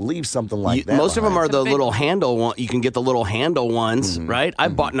leave something like that. Most of them are the big little handle one. You can get the little handle ones, right? I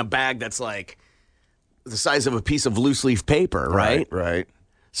bought in a bag that's like the size of a piece of loose leaf paper, right? Right.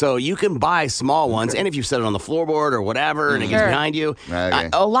 So you can buy small ones, and if you set it on the floorboard or whatever, and it gets behind you, Okay.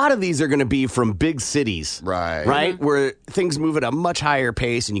 a lot of these are going to be from big cities, Right. Right, where things move at a much higher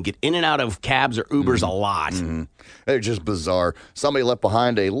pace, and you get in and out of cabs or Ubers a lot. They're just bizarre. Somebody left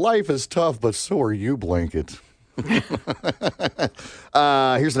behind a "life is tough, but so are you" blanket. Here's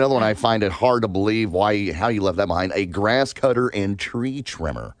another one I find it hard to believe how you left that behind. A grass cutter and tree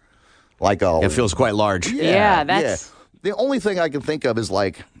trimmer. It feels quite large. Yeah, that's... The only thing I can think of is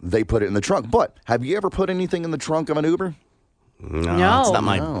like they put it in the trunk. But have you ever put anything in the trunk of an Uber? No, it's not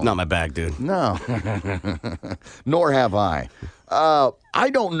my bag, dude. No. Nor have I. I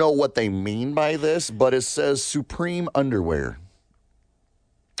don't know what they mean by this, but it says Supreme underwear.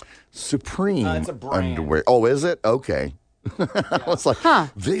 Supreme it's a brand. underwear. Oh, is it? Okay. I was like,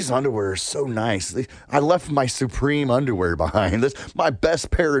 these underwear are so nice. I left my Supreme underwear behind. This my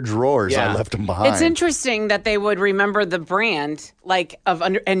best pair of drawers. I left them behind. It's interesting that they would remember the brand, like of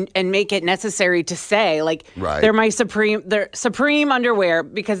and make it necessary to say, like, they're my Supreme underwear,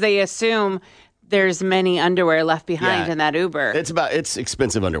 because they assume there's many underwear left behind in that Uber. It's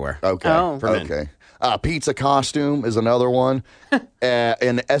expensive underwear. Okay. Okay. Pizza costume is another one.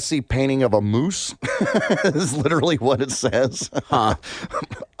 An Essie painting of a moose is literally what it says.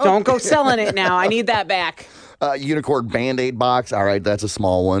 Don't go selling it now. I need that back. Unicorn Band-Aid box. All right, that's a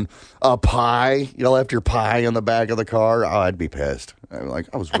small one. A pie. You left your pie in the back of the car. Oh, I'd be pissed.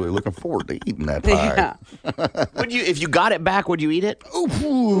 I was really looking forward to eating that pie. Would you, if you got it back, would you eat it?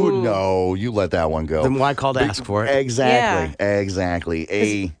 Ooh, no, you let that one go. Then why call to ask for it?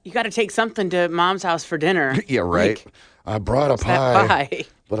 Exactly. You got to take something to Mom's house for dinner. Yeah, right. Like, I brought a pie,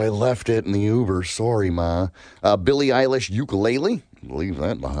 but I left it in the Uber. Sorry, Ma. Billie Eilish ukulele. Leave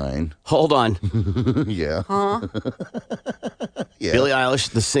that behind. Hold on. Yeah. Huh? Yeah. Billie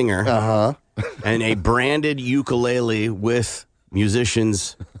Eilish, the singer. And a branded ukulele with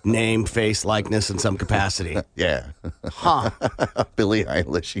musician's name, face, likeness in some capacity. Yeah. Billie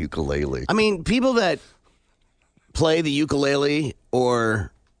Eilish ukulele. I mean, people that play the ukulele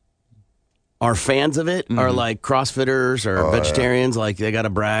or are fans of it are like CrossFitters or vegetarians. Like they got to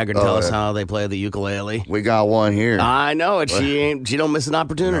brag and tell us how they play the ukulele. We got one here. I know it. She don't miss an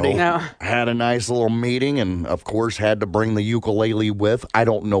opportunity. No. Had a nice little meeting and, of course, had to bring the ukulele with. I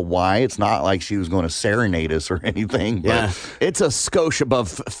don't know why. It's not like she was going to serenade us or anything. But Yeah. It's a skosh above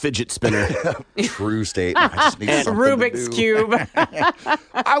fidget spinner. True statement. I just need something to Rubik's do. Cube.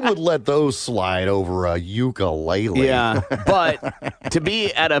 I would let those slide over a ukulele. Yeah. But to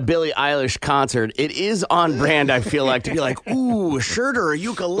be at a Billie Eilish concert, it is on brand, I feel like, to be like, ooh, a shirt or a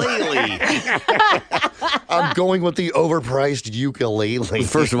ukulele. I'm going with the overpriced ukulele.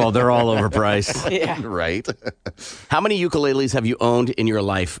 First of all, they're all overpriced. Yeah. Right. How many ukuleles have you owned in your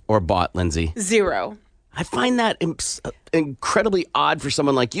life or bought, Lindsay? 0. I find that incredibly odd for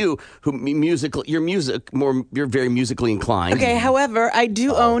someone like you, who you're very musically inclined. Okay, however, I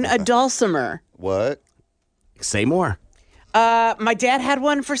do own a dulcimer. What? Say more. My dad had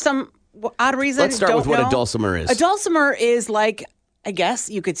one for some odd reason. Let's start with what a dulcimer is. A dulcimer is like, I guess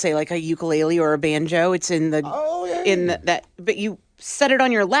you could say like a ukulele or a banjo. It's in the that, but you set it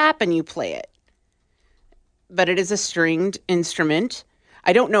on your lap and you play it. But it is a stringed instrument.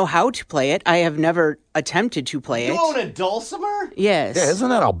 I don't know how to play it. I have never attempted to play it. You own a dulcimer? Yes. Yeah, isn't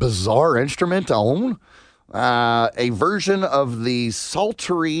that a bizarre instrument to own? A version of the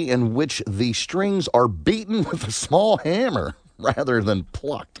psaltery in which the strings are beaten with a small hammer rather than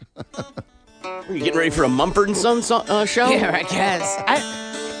plucked. Are you getting ready for a Mumford & Sons show? Yeah, I guess.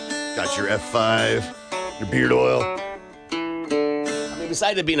 Got your F5, your beard oil. I mean,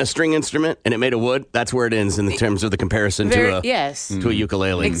 besides it being a string instrument and it made of wood, that's where it ends in the terms of the comparison to a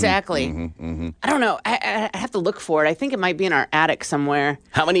ukulele. Exactly. I don't know. I have to look for it. I think it might be in our attic somewhere.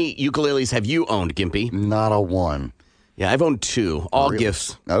 How many ukuleles have you owned, Gimpy? Not a one. Yeah, I've owned 2. All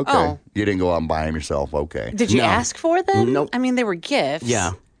gifts. Okay. Oh. You didn't go out and buy them yourself. Okay. Did you No. ask for them? Nope. I mean, they were gifts.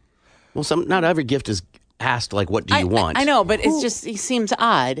 Yeah. Well, not every gift is asked, like, what do you want? I know, but it seems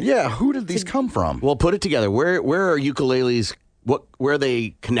odd. Yeah, who did these come from? Well, put it together. Where are ukuleles, where are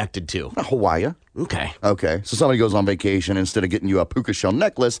they connected to? Hawaii. Okay. Okay. So somebody goes on vacation, instead of getting you a puka shell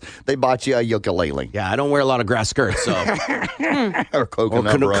necklace, they bought you a ukulele. Yeah, I don't wear a lot of grass skirts, so. Or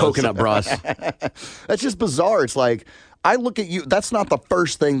coconut bras. Bras. That's just bizarre. It's like, I look at you. That's not the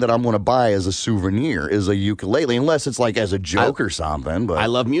first thing that I'm going to buy as a souvenir is a ukulele, unless it's like as a joke or something. But I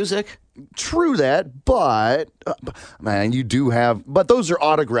love music. True that, but man, you do have. But those are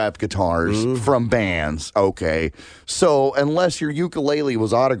autographed guitars from bands. Okay, so unless your ukulele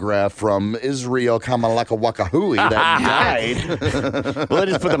was autographed from Israel Kamalaka-Wakahui that died, Well, I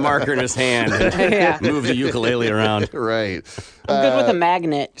just put the marker in his hand and move the ukulele around. Right. I'm good with a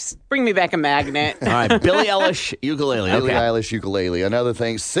magnet. Just bring me back a magnet. All right, Billie Eilish ukulele. Billie Okay. Eilish ukulele. Another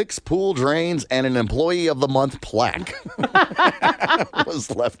thing, 6 pool drains and an Employee of the Month plaque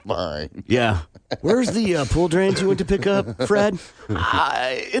was left behind. Yeah. Where's the pool drains you went to pick up, Fred?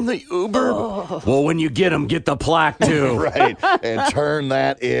 In the Uber. Well, when you get them, get the plaque too. Right, and turn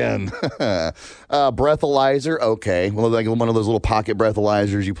that in. Breathalyzer, okay. Well, like one of those little pocket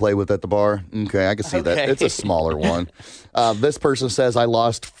breathalyzers you play with at the bar. Okay, I can see that. It's a smaller one. This person says, I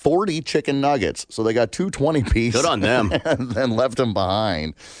lost 40 chicken nuggets. So they got 2 20-piece. Good on them. And then left them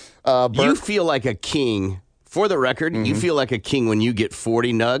behind. You feel like a king For the record, you feel like a king when you get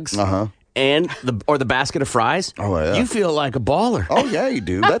 40 nugs. And the basket of fries. Oh, yeah. You feel like a baller. Oh, yeah, you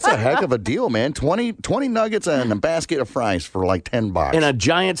do. That's a heck of a deal, man. 20 nuggets and a basket of fries for like $10. And a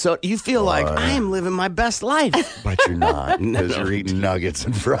giant soda. You feel like I am living my best life. But you're not, because you're eating nuggets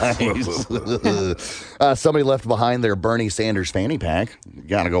and fries. Somebody left behind their Bernie Sanders fanny pack. You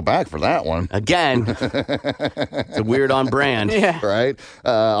got to go back for that one. Again. It's a weird on brand. Yeah. Right?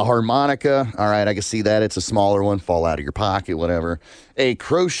 A harmonica. All right, I can see that. It's a smaller one. Fall out of your pocket, whatever. A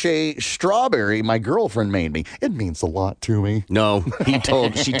crochet strawberry my girlfriend made me. It means a lot to me. No, she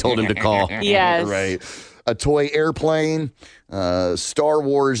told him to call. Yes. Right. A toy airplane, Star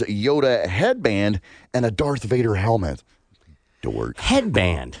Wars Yoda headband, and a Darth Vader helmet. Dork.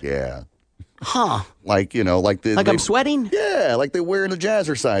 Headband. Yeah. Huh. Like, like I'm sweating? Yeah, like they wear in the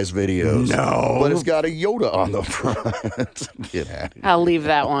Jazzercise videos. No. But it's got a Yoda on the front. Get out of here. I'll leave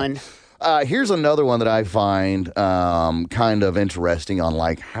that one. Here's another one that I find kind of interesting on,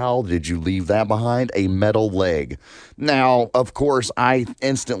 like, how did you leave that behind? A metal leg. Now, of course, I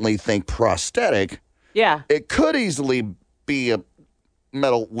instantly think prosthetic. Yeah. It could easily be a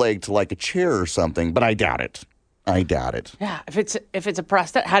metal leg to, like, a chair or something, but I doubt it. Yeah. If it's a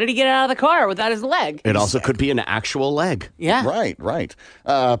prosthetic, how did he get out of the car without his leg? It also could be an actual leg. Yeah. Right.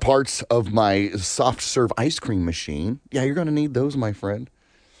 Parts of my soft serve ice cream machine. Yeah, you're going to need those, my friend.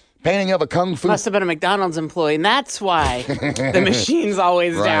 Painting of a kung fu. Must have been a McDonald's employee, and that's why the machine's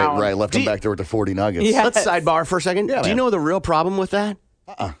always down. Right. Left him back there with the 40 nuggets. Yeah. Let's sidebar for a second. Yeah, Do you man. know the real problem with that?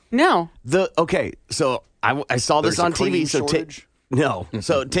 No. Okay, so I saw this There's a on cream TV. So shortage?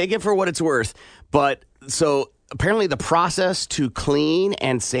 so take it for what it's worth. But so apparently the process to clean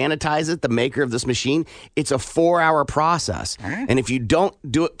and sanitize it, the maker of this machine, it's a 4-hour process. And if you don't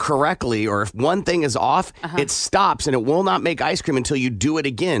do it correctly, or if one thing is off, it stops and it will not make ice cream until you do it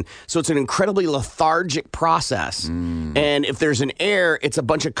again. So it's an incredibly lethargic process. And if there's an error, it's a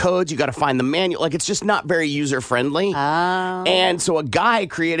bunch of codes. You got to find the manual. Like, it's just not very user friendly. And so a guy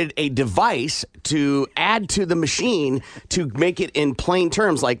created a device to add to the machine to make it in plain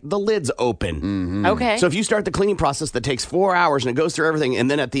terms, like the lid's open. Okay. So if you start the cleaning process that takes 4 hours and it goes through everything, and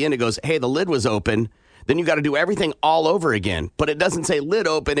then at the end it goes, hey, the lid was open, then you got to do everything all over again. But it doesn't say lid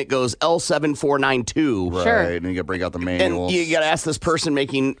open, it goes L7492. Right. Sure. And you got to bring out the manual. And you got to ask this person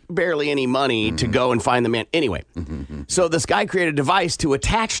making barely any money to go and find the man. Anyway, so this guy created a device to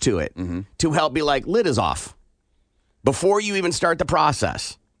attach to it to help be like, lid is off before you even start the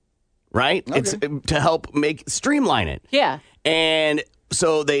process. Right? Okay. It's to help streamline it. Yeah. And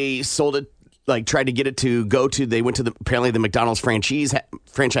so they sold it, like tried to get it to go to, they went to apparently the McDonald's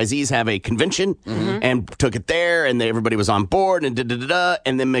franchisees have a convention and took it there, and everybody was on board and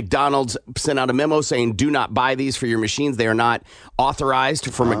and then McDonald's sent out a memo saying, do not buy these for your machines. They are not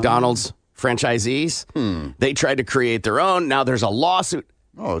authorized for McDonald's franchisees. They tried to create their own. Now there's a lawsuit.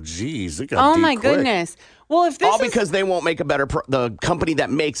 Oh, geez. Oh, my goodness. Well, if this All because they won't make a better, the company that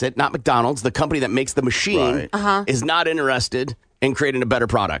makes it, not McDonald's, the company that makes the machine is not interested in creating a better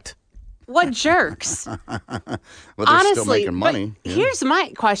product. What jerks. But they're Honestly, still making money. but here's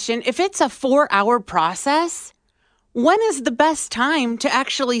my question. If it's a 4-hour process, when is the best time to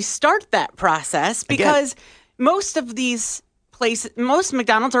actually start that process? Because most of these places, most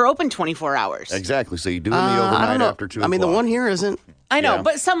McDonald's are open 24 hours. Exactly. So you do it in the overnight after 2 o'clock. I mean, the one here isn't. I know, Yeah.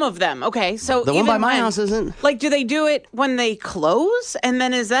 but some of them. Okay, so The one even by my when- house isn't. Like, do they do it when they close? And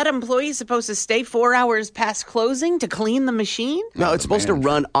then is that employee supposed to stay 4 hours past closing to clean the machine? No, it's supposed to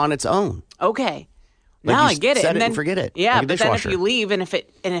run on its own. Okay. Like Now you I get it. set And it then and forget it, Yeah, like a but then if dishwasher. you leave and if it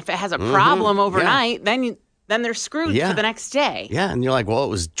has a problem overnight, then they're screwed Yeah. for the next day. Yeah, and you're like, well, it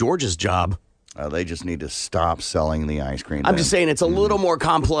was George's job. They just need to stop selling the ice cream. I'm just saying it's a little more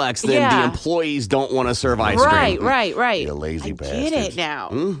complex than Yeah. the employees don't want to serve ice Right, cream. right. You lazy I bastards. get it now.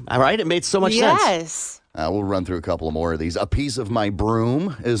 All right, it made so much sense. Yes. We'll run through a couple of more of these. A piece of my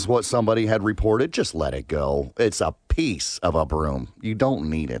broom is what somebody had reported. Just let it go. It's a piece of a broom. You don't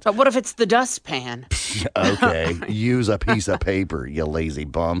need it. But what if it's the dustpan? Okay, use a piece of paper, you lazy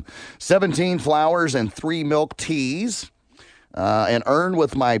bum. 17 flowers and 3 milk teas. An urn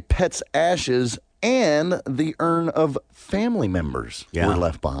with my pet's ashes and the urn of family members Yeah. were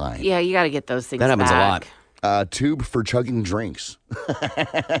left behind. Yeah, you got to get those things That happens a back. lot. Tube for chugging drinks.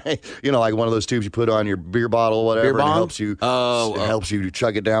 You know, like one of those tubes you put on your beer bottle or whatever. Beer and it bong? helps you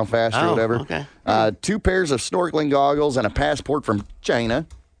chug it down faster or Oh, whatever. okay. 2 pairs of snorkeling goggles and a passport from China.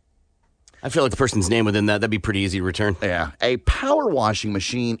 I feel like the person's name within that, that'd be pretty easy to return. Yeah. A power washing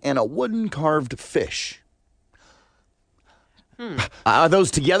machine and a wooden carved fish. Are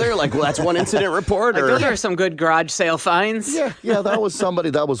those together? Like, well, that's one incident report? Like, Or those are some good garage sale finds. Yeah, that was somebody.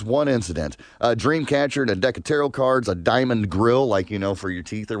 That was one incident. A dream catcher and a deck of tarot cards, a diamond grill, like, for your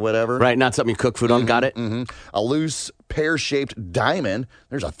teeth or whatever. Right, not something you cook food on. Got it? Mm-hmm. A loose pear-shaped diamond.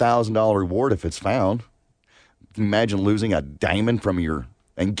 There's a $1,000 reward if it's found. Imagine losing a diamond from your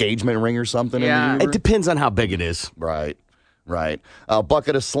engagement ring or something. Yeah. In the It depends on how big it is. Right. A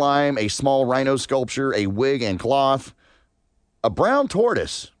bucket of slime, a small rhino sculpture, a wig and cloth, a brown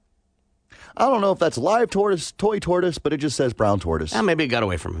tortoise. I don't know if that's live tortoise, toy tortoise, but it just says brown tortoise. Maybe it got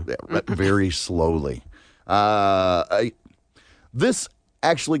away from him. Very slowly. This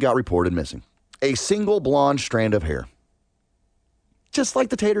actually got reported missing. A single blonde strand of hair. Just like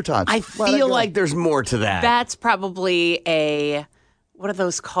the tater tots. I feel like there's more to that. That's probably what are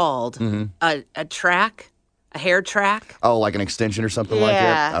those called? Mm-hmm. A track? A hair track? Oh, like an extension or something like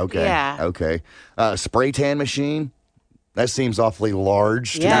that? Yeah, Okay. yeah. Okay. Spray tan machine. That seems awfully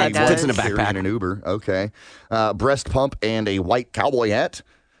large. Yeah, it be fits in a carrying backpack. an Uber. Okay. Breast pump and a white cowboy hat.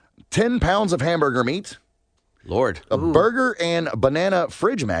 10 pounds of hamburger meat. Lord. A burger and banana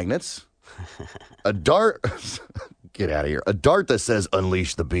fridge magnets. A dart. Get out of here. A dart that says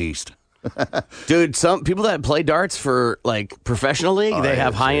unleash the beast. Dude, some people that play darts for, like, professional league, they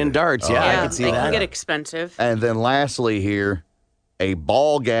have high-end darts. I can see they that. can get expensive. And then lastly here, a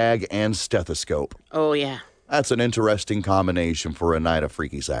ball gag and stethoscope. Oh, yeah. That's an interesting combination for a night of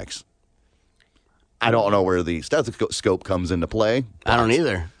freaky sex. I don't know where the stethoscope comes into play. I don't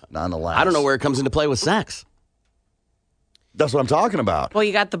either. Nonetheless. I don't know where it comes into play with sex. That's what I'm talking about. Well,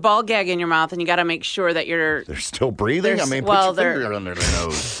 you got the ball gag in your mouth, and you got to make sure that They're still breathing? There's- I mean, well, put your they're- finger under their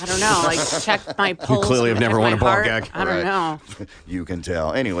nose. I don't know, like check my pulse. clearly have never check won my a ball heart. gag. I don't Right. know. You can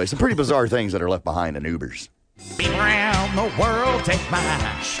tell. Anyway, some pretty bizarre things that are left behind in Ubers. Be around the world, take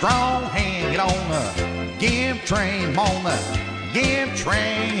my strong hand, get on the give train, on the give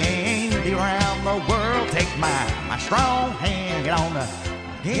train. Be around the world, take my strong hand, get on the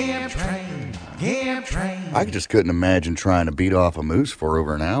give train, give train. I just couldn't imagine trying to beat off a moose for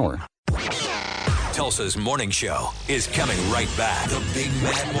over an hour. Tulsa's Morning Show is coming right back. The Big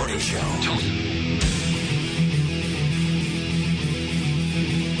Mad Morning Show.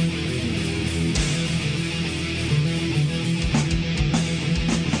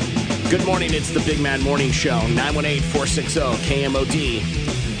 Good morning. It's the Big Mad Morning Show.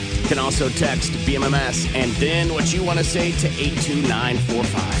 918-460-KMOD. You can also text BMMS and then what you want to say to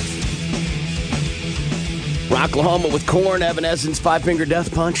 82945. Rocklahoma with Korn, Evanescence, Five Finger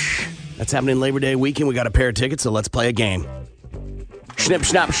Death Punch. That's happening Labor Day weekend. We got a pair of tickets, so let's play a game. Schnipp,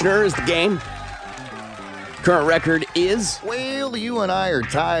 Schnapp, Schnurr is the game. Current record is? Well, you and I are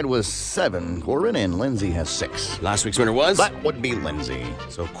tied with 7, Corbin, and Lindsay has 6. Last week's winner was? That would be Lindsay.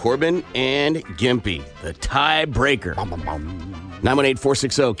 So Corbin and Gimpy, the tiebreaker.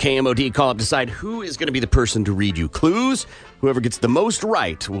 918-460-KMOD. Call up, decide who is going to be the person to read you clues. Whoever gets the most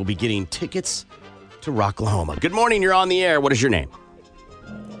right will be getting tickets to Rocklahoma. Good morning. You're on the air. What is your name?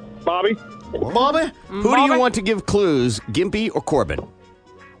 Bobby. Bobby? Who do you want to give clues, Gimpy or Corbin?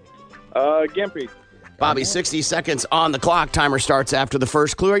 Gimpy. Bobby, 60 seconds on the clock. Timer starts after the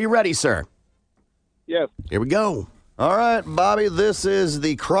first clue. Are you ready, sir? Yes. Here we go. All right, Bobby, this is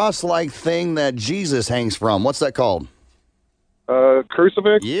the cross-like thing that Jesus hangs from. What's that called?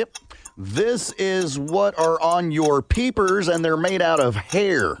 Crucifix. Yep. This is what are on your peepers, and they're made out of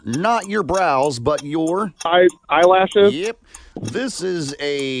hair. Not your brows, but your... eyelashes. Yep. This is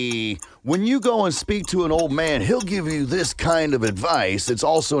when you go and speak to an old man, he'll give you this kind of advice. It's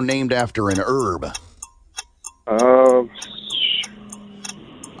also named after an herb.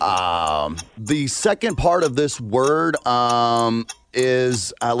 The second part of this word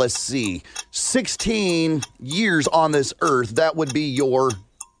is, let's see, 16 years on this earth. That would be your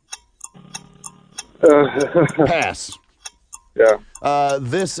pass. Yeah.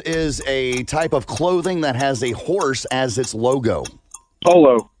 This is a type of clothing that has a horse as its logo.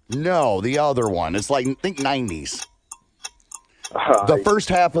 Polo. No, the other one. It's like, think 90s. The first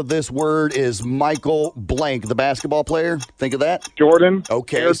half of this word is Michael Blank, the basketball player. Think of that. Jordan.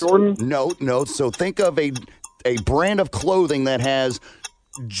 Okay. Air Jordan. No. So think of a brand of clothing that has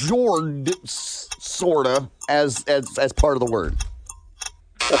Jord sorta as part of the word.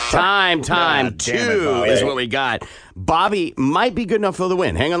 Time. God damn it, 2 Bobby. is what we got. Bobby might be good enough for the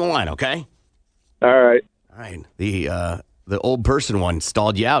win. Hang on the line, okay? All right. All right. The old person one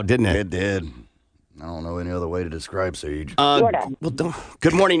stalled you out, didn't it? It did. I don't know any other way to describe Sage.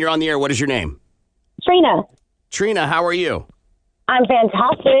 Good morning. You're on the air. What is your name? Trina. Trina, how are you? I'm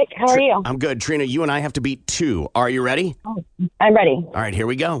fantastic. How are you? I'm good. Trina, you and I have to beat 2. Are you ready? I'm ready. All right, here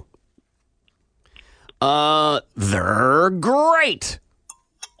we go. They're great.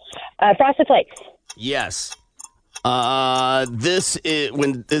 Frosted Flakes. Yes. This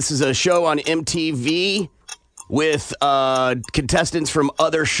is a show on MTV with contestants from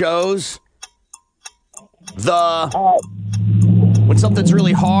other shows. When something's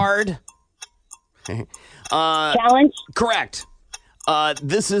really hard. Challenge. Correct.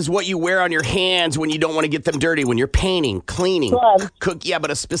 This is what you wear on your hands when you don't want to get them dirty, when you're painting, cleaning. Gloves. Yeah,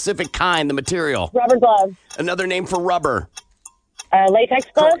 but a specific kind, the material. Rubber gloves. Another name for rubber. Latex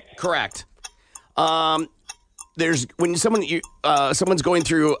gloves. Correct. There's when someone's going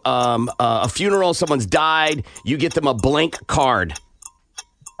through a funeral, someone's died, you get them a blank card.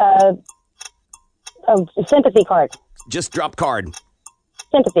 A sympathy card. Just drop card.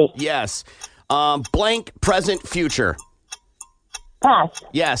 Sympathy. Yes. Blank, present, future. Pass.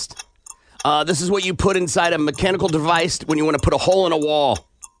 Yes. This is what you put inside a mechanical device when you want to put a hole in a wall.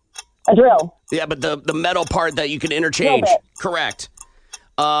 A drill. Yeah, but the metal part that you can interchange. Correct.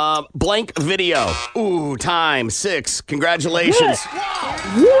 Blank video. Ooh, time 6. Congratulations.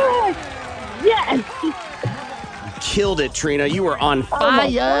 Yes. Yes. Killed it, Trina. You were on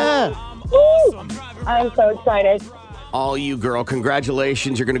fire. I'm so excited. All you, girl.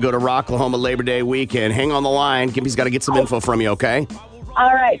 Congratulations. You're going to go to Rocklahoma Labor Day weekend. Hang on the line. Gimpy's got to get some info from you, okay?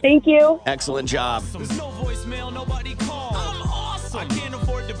 All right. Thank you. Excellent job.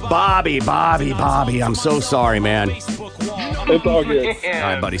 Bobby. I'm so sorry, man. It's all good. All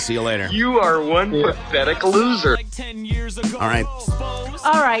right, buddy. See you later. You are one pathetic loser. All right.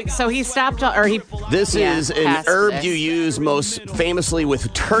 All right. So he stopped, or he. This is an passed herb this. you use most famously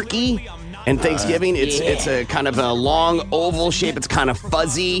with turkey and Thanksgiving. It's a kind of a long oval shape. It's kind of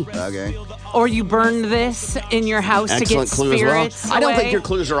fuzzy. Okay. Or you burn this in your house Excellent to clue get as well. spirits I don't think away. your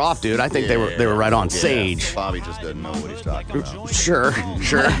clues are off, dude. I think they were right on. Yeah. Sage. Bobby just doesn't know what he's talking about. Sure.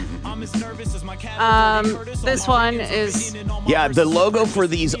 This one is. Yeah, the logo for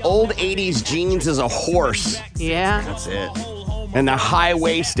these old 80s jeans is a horse. Yeah. That's it. And they're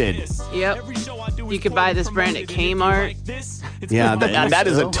high-waisted. Yep. You could buy this brand at Kmart. Yeah, that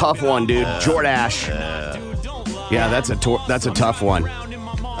is a tough one, dude. Jordache. Yeah, that's a tough one.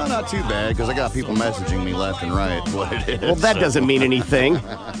 Oh, not too bad, because I got people messaging me left and right what it is. Well, that doesn't mean anything.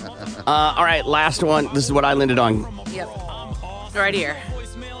 All right, last one. This is what I landed on. Yep. Right here.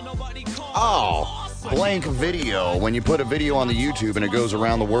 Oh, blank video. When you put a video on the YouTube and it goes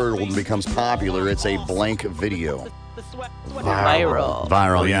around the world and becomes popular, it's a blank video. Viral.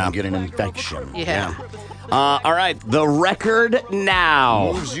 Or you Yeah. can get an infection. Yeah. All right, the record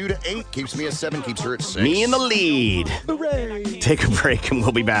now. Moves you to 8, keeps me at 7, keeps her at 6. Me in the lead. Hooray. Take a break and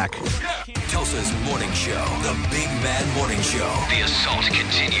we'll be back. Tulsa's Morning Show, the Big Mad Morning Show. The assault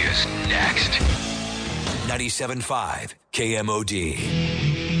continues next. 97.5 KMOD.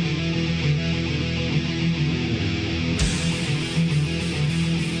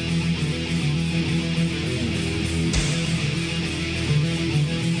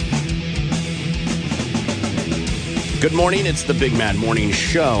 Good morning. It's the Big Mad Morning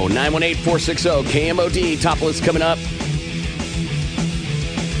Show. 918-460 KMOD. Top list coming up.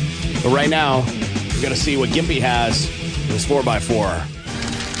 But right now, we're going to see what Gimpy has in his 4x4.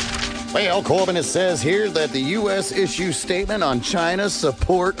 Well, Corbin, it says here that the U.S. issues statement on China's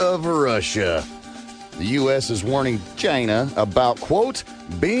support of Russia. The U.S. is warning China about, quote,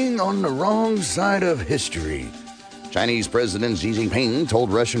 being on the wrong side of history. Chinese President Xi Jinping told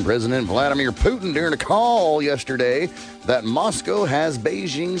Russian President Vladimir Putin during a call yesterday that Moscow has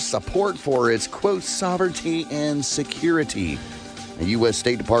Beijing's support for its, quote, sovereignty and security. A U.S.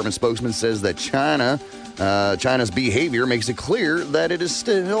 State Department spokesman says that China's behavior makes it clear that it is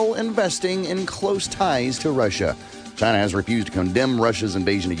still investing in close ties to Russia. China has refused to condemn Russia's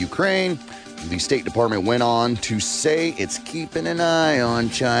invasion of Ukraine. The State Department went on to say it's keeping an eye on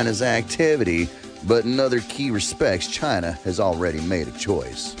China's activity, but in other key respects, China has already made a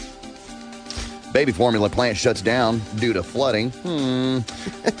choice. Baby formula plant shuts down due to flooding.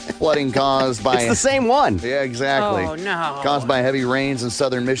 Flooding caused by... It's the same one. Yeah, exactly. Oh, no. Caused by heavy rains in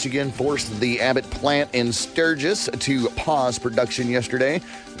southern Michigan forced the Abbott plant in Sturgis to pause production yesterday.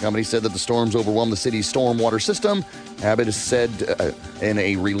 The company said that the storms overwhelmed the city's stormwater system. Abbott has said in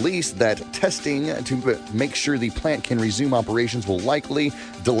a release that testing to make sure the plant can resume operations will likely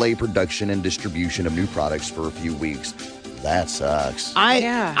delay production and distribution of new products for a few weeks. That sucks.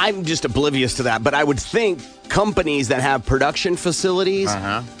 I'm just oblivious to that, but I would think companies that have production facilities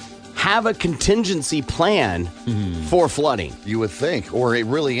have a contingency plan for flooding. You would think, or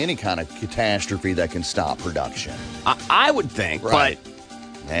really any kind of catastrophe that can stop production. I would think, right. But...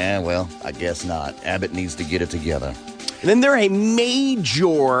 Yeah, well, I guess not. Abbott needs to get it together. And then they're a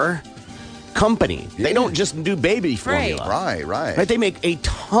major company. They don't just do baby formula. Right. They make a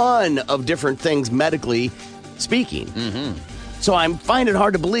ton of different things medically speaking. Mm-hmm. So I find it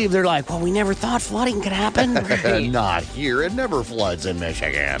hard to believe they're like, well, we never thought flooding could happen. Right. Not here. It never floods in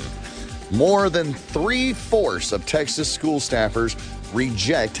Michigan. More than 3/4 of Texas school staffers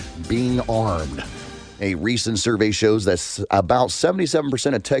reject being armed. A recent survey shows that about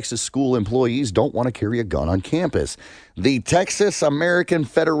 77% of Texas school employees don't want to carry a gun on campus. The Texas American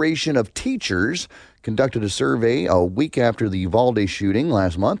Federation of Teachers conducted a survey a week after the Uvalde shooting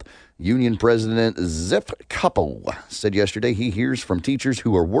last month. Union President Zip Capo said yesterday he hears from teachers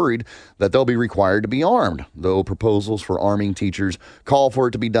who are worried that they'll be required to be armed, though proposals for arming teachers call for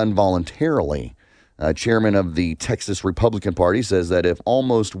it to be done voluntarily. Chairman of the Texas Republican Party says that if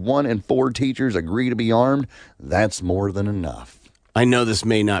almost 1 in 4 teachers agree to be armed, that's more than enough. I know this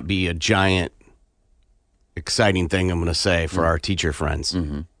may not be a giant, exciting thing I'm going to say for our teacher friends.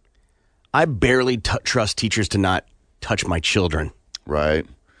 Mm-hmm. I barely trust teachers to not touch my children. Right.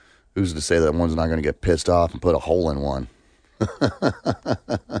 Who's to say that one's not going to get pissed off and put a hole in one?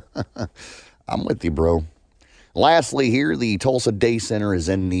 I'm with you, bro. Lastly here, the Tulsa Day Center is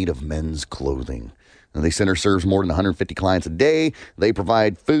in need of men's clothing. The center serves more than 150 clients a day. They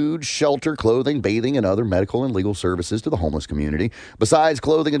provide food, shelter, clothing, bathing, and other medical and legal services to the homeless community. Besides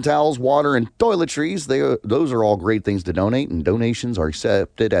clothing and towels, water, and toiletries, those are all great things to donate, and donations are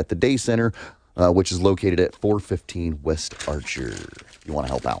accepted at the Day Center, which is located at 415 West Archer. If you want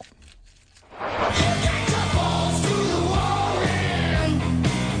to help out.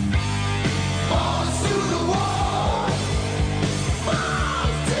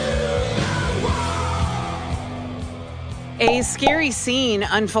 A scary scene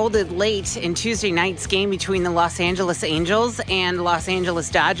unfolded late in Tuesday night's game between the Los Angeles Angels and Los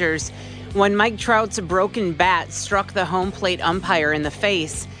Angeles Dodgers when Mike Trout's broken bat struck the home plate umpire in the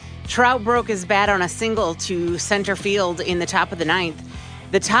face. Trout broke his bat on a single to center field in the top of the ninth.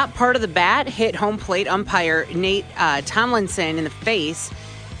 The top part of the bat hit home plate umpire Nate Tomlinson in the face.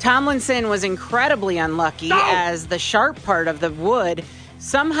 Tomlinson was incredibly unlucky as the sharp part of the wood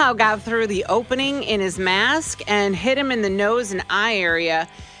somehow got through the opening in his mask and hit him in the nose and eye area.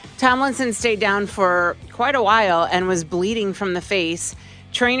 Tomlinson stayed down for quite a while and was bleeding from the face.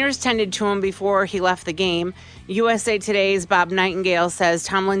 Trainers tended to him before he left the game. USA Today's Bob Nightingale says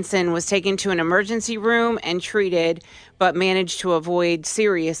Tomlinson was taken to an emergency room and treated, but managed to avoid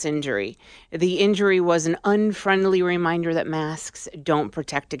serious injury. The injury was an unfriendly reminder that masks don't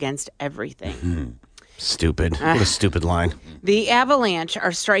protect against everything. Stupid. What a stupid line. The Avalanche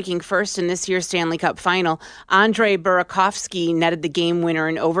are striking first in this year's Stanley Cup final. Andrei Burakovsky netted the game winner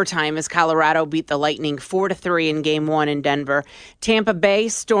in overtime as Colorado beat the Lightning 4-3 in Game 1 in Denver. Tampa Bay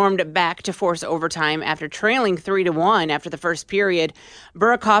stormed back to force overtime after trailing 3-1 after the first period.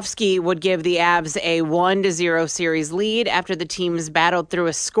 Burakovsky would give the Avs a 1-0 series lead after the teams battled through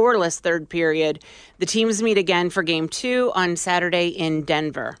a scoreless third period. The teams meet again for Game 2 on Saturday in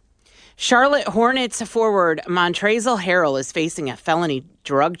Denver. Charlotte Hornets forward Montrezl Harrell is facing a felony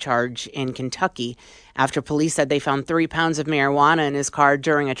drug charge in Kentucky after police said they found 3 pounds of marijuana in his car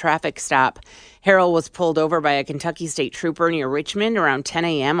during a traffic stop. Harrell was pulled over by a Kentucky state trooper near Richmond around 10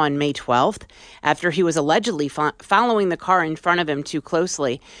 a.m. on May 12th after he was allegedly following the car in front of him too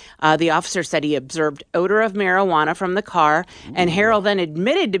closely. The officer said he observed odor of marijuana from the car, and Harrell then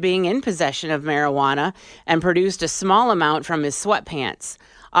admitted to being in possession of marijuana and produced a small amount from his sweatpants.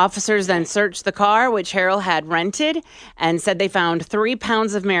 Officers then searched the car, which Harrell had rented, and said they found 3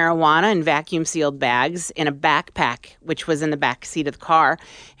 pounds of marijuana in vacuum-sealed bags in a backpack, which was in the back seat of the car.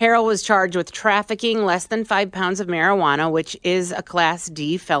 Harrell was charged with trafficking less than 5 pounds of marijuana, which is a Class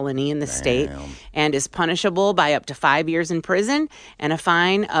D felony in the state, and is punishable by up to 5 years in prison and a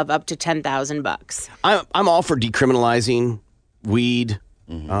fine of up to $10,000. I'm all for decriminalizing weed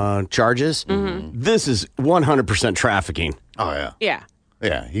charges. This is 100% trafficking. Oh, yeah. Yeah.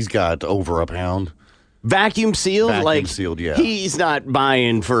 Yeah, he's got over a pound. Vacuum sealed? Vacuum sealed, yeah. He's not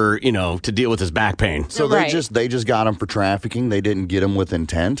buying for, to deal with his back pain. So they just got him for trafficking. They didn't get him with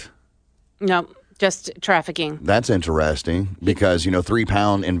intent? No, just trafficking. That's interesting because, 3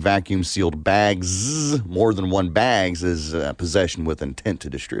 pound in vacuum sealed bags, more than one bags is possession with intent to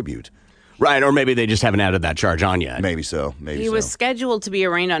distribute. Right, or maybe they just haven't added that charge on yet. Maybe so. He was scheduled to be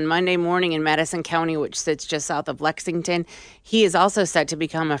arraigned on Monday morning in Madison County, which sits just south of Lexington. He is also set to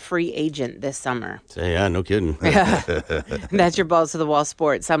become a free agent this summer. Yeah, no kidding. That's your Balls to the Wall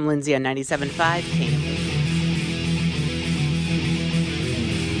Sports. I'm Lindsay on 97.5 KMOD.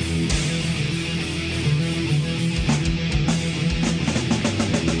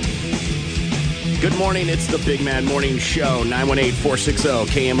 Good morning. It's the Big Mad Morning Show,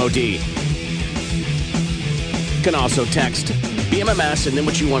 918-460-KMOD. You can also text BMMS and then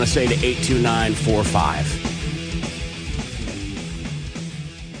what you want to say to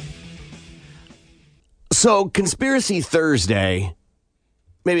 82945. So, Conspiracy Thursday,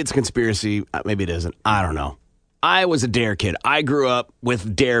 maybe it's a conspiracy, maybe it isn't. I don't know. I was a DARE kid. I grew up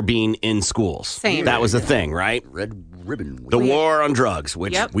with DARE being in schools. Same. That was a thing, right? Red ribbon week. The war on drugs,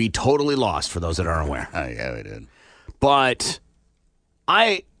 which we totally lost for those that aren't aware. Yeah, we did. But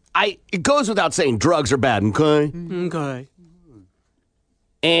it goes without saying, drugs are bad, okay?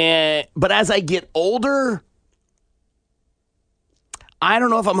 Okay. But as I get older, I don't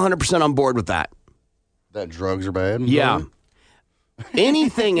know if I'm 100% on board with that. That drugs are bad? Yeah.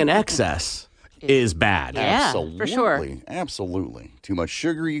 Anything in excess is bad. Yeah, Absolutely. for sure. Absolutely. Too much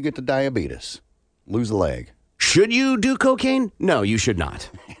sugar, you get the diabetes. Lose a leg. Should you do cocaine? No, you should not.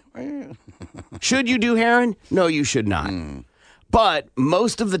 Should you do heroin? No, you should not. But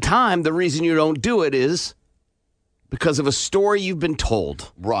most of the time, the reason you don't do it is because of a story you've been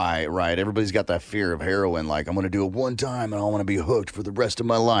told. Right. Everybody's got that fear of heroin. Like, I'm going to do it one time and I want to be hooked for the rest of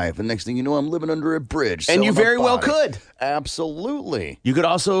my life. And next thing you know, I'm living under a bridge. And you selling my very well body. could. Absolutely. You could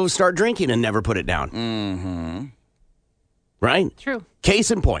also start drinking and never put it down. Mm-hmm. Right? True.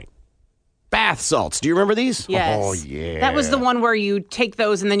 Case in point. Bath salts. Do you remember these? Yes. Oh, yeah. That was the one where you take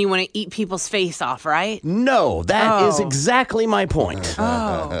those and then you want to eat people's face off, right? No, that is exactly my point.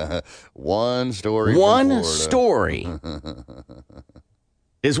 One story. One story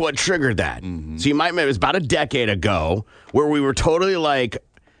is what triggered that. So you might remember it was about a decade ago where we were totally like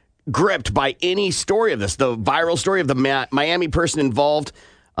gripped by any story of this. The viral story of the Miami person involved,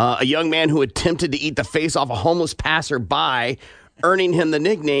 a young man who attempted to eat the face off a homeless passerby, earning him the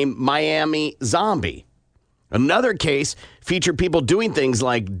nickname Miami Zombie. Another case featured people doing things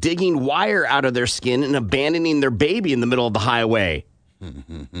like digging wire out of their skin and abandoning their baby in the middle of the highway.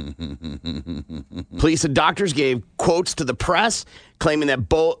 Police and doctors gave quotes to the press claiming that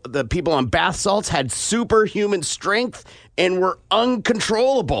both the people on bath salts had superhuman strength and were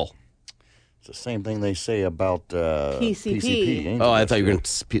uncontrollable. It's the same thing they say about PCP. ain't Oh, it? I thought you were going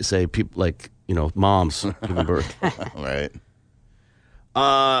to say people like, moms giving birth. Right.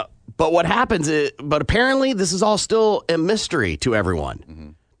 But what happens is, but apparently this is all still a mystery to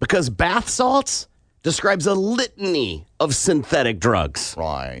everyone because bath salts describes a litany of synthetic drugs.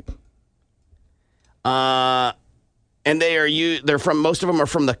 Right. And they're from, most of them are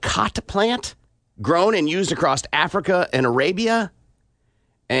from the khat plant, grown and used across Africa and Arabia.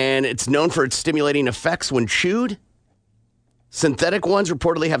 And it's known for its stimulating effects when chewed. Synthetic ones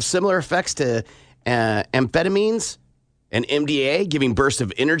reportedly have similar effects to amphetamines and MDA, giving bursts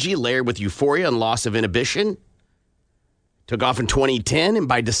of energy layered with euphoria and loss of inhibition. Took off in 2010, and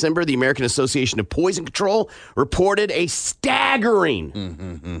by December, the American Association of Poison Control reported a staggering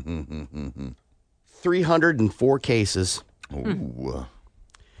 304 cases. Ooh.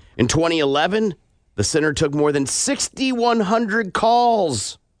 In 2011, the center took more than 6,100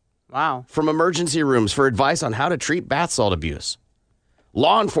 calls from emergency rooms for advice on how to treat bath salt abuse.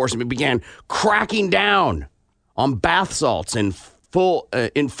 Law enforcement began cracking down on bath salts in full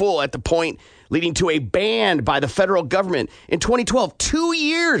at the point leading to a ban by the federal government in 2012, 2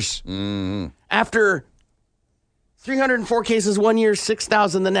 years after 304 cases one year,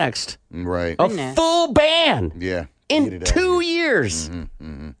 6,000 the next. Right. A full ban. Yeah. In 2 years.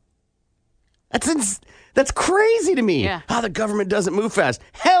 That's crazy to me. Yeah. How the government doesn't move fast.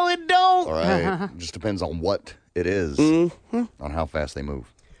 Hell, it don't. All right. It just depends on what it is, on how fast they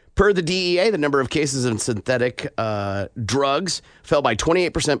move. Per the DEA, the number of cases of synthetic drugs fell by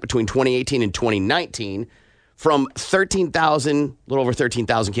 28% between 2018 and 2019, from 13,000, a little over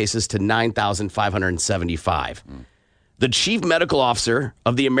 13,000 cases to 9,575. The chief medical officer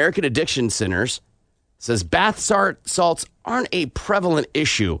of the American Addiction Centers says bath salts aren't a prevalent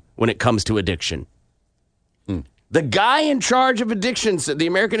issue when it comes to addiction. The guy in charge of addictions, the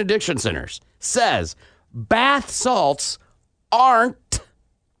American Addiction Centers, says bath salts aren't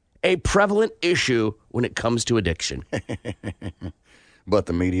a prevalent issue when it comes to addiction. But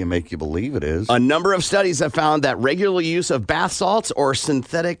the media make you believe it is. A number of studies have found that regular use of bath salts or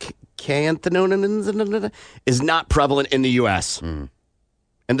synthetic cannabinoids is not prevalent in the U.S. And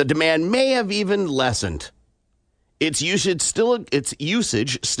the demand may have even lessened. Its usage still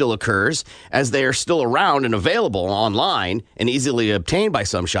occurs as they are still around and available online and easily obtained by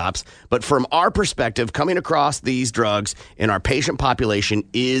some shops. But from our perspective, coming across these drugs in our patient population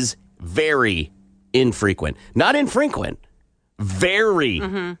is very infrequent. Not infrequent, very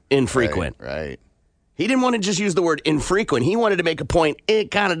infrequent. Right. He didn't want to just use the word infrequent. He wanted to make a point.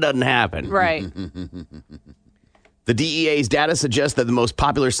 It kind of doesn't happen. Right. The DEA's data suggests that the most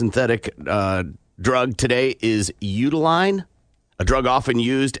popular synthetic drug today is Eutyline, a drug often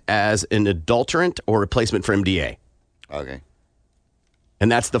used as an adulterant or replacement for MDA. Okay.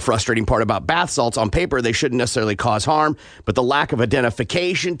 And that's the frustrating part about bath salts. On paper, they shouldn't necessarily cause harm, but the lack of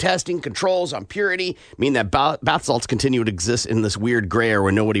identification, testing, controls on purity mean that bath salts continue to exist in this weird gray area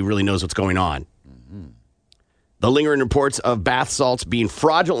where nobody really knows what's going on. Mm-hmm. The lingering reports of bath salts being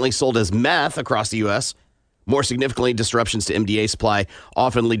fraudulently sold as meth across the U.S., more significantly, disruptions to MDA supply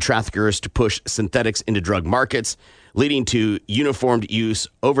often lead traffickers to push synthetics into drug markets, leading to uniformed use,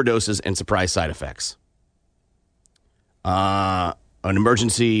 overdoses, and surprise side effects. An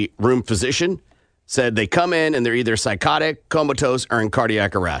emergency room physician said they come in and they're either psychotic, comatose, or in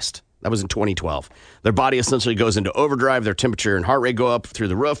cardiac arrest. That was in 2012. Their body essentially goes into overdrive. Their temperature and heart rate go up through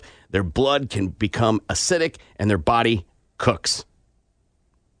the roof. Their blood can become acidic, and their body cooks.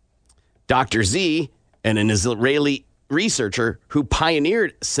 Dr. Z, and an Israeli researcher who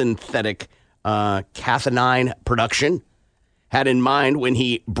pioneered synthetic cathepsin production, had in mind when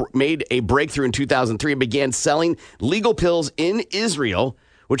he made a breakthrough in 2003 and began selling legal pills in Israel,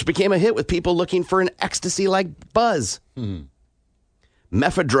 which became a hit with people looking for an ecstasy-like buzz.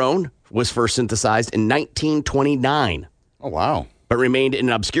 Mephedrone was first synthesized in 1929. Oh, wow. But remained in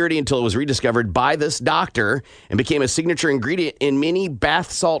obscurity until it was rediscovered by this doctor and became a signature ingredient in many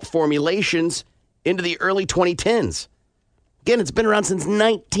bath salt formulations into the early 2010s. Again, it's been around since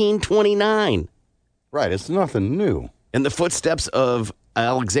 1929. Right, it's nothing new. In the footsteps of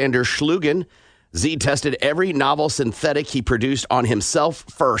Alexander Schlugen, Z tested every novel synthetic he produced on himself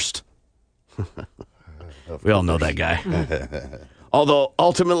first. We all know that guy. Although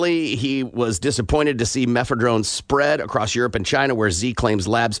ultimately he was disappointed to see mephedrone spread across Europe and China, where Z claims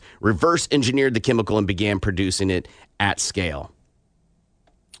labs reverse engineered the chemical and began producing it at scale.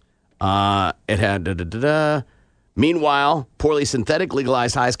 It had Meanwhile, poorly synthetic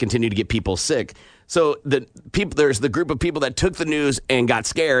legalized highs continue to get people sick. So there's the group of people that took the news and got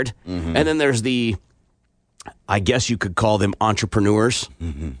scared, and then there's the, I guess you could call them entrepreneurs,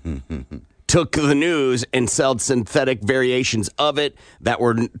 took the news and sold synthetic variations of it that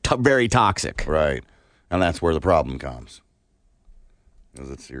were very toxic. Right, and that's where the problem comes,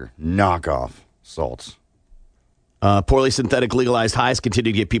 because it's your knockoff salts. Poorly synthetic legalized highs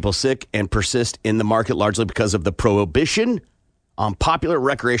continue to get people sick and persist in the market largely because of the prohibition on popular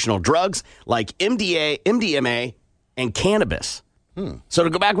recreational drugs like MDA, MDMA, and cannabis. So to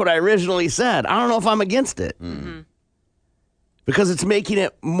go back to what I originally said, I don't know if I'm against it. Because it's making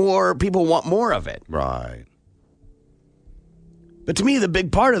it more, people want more of it. Right. But to me, the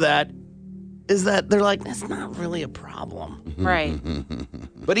big part of that is that they're like, that's not really a problem. Right.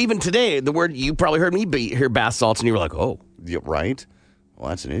 But even today, the word, you probably heard me hear bath salts, and you were like, oh. Yeah, right? Well,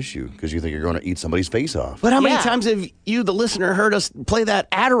 that's an issue, because you think you're going to eat somebody's face off. But how many times have you, the listener, heard us play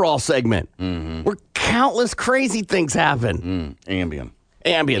that Adderall segment? Where countless crazy things happen. Ambien,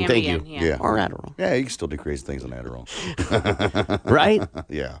 thank you. Yeah. Or Adderall. Yeah, you can still do crazy things on Adderall. Right?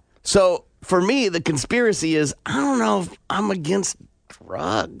 Yeah. So for me, the conspiracy is, I don't know if I'm against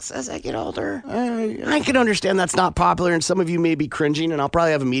drugs as I get older. I can understand that's not popular, and some of you may be cringing, and I'll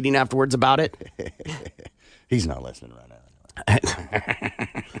probably have a meeting afterwards about it. He's not listening right now.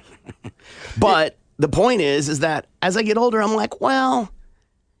 But the point is that as I get older, I'm like, well,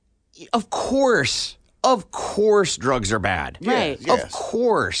 of course drugs are bad. Right. Yes. Of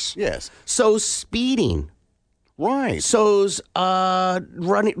course. Yes. So's speeding. Right. So's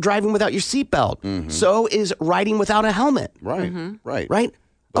driving without your seatbelt. So is riding without a helmet. Right. Right. Right?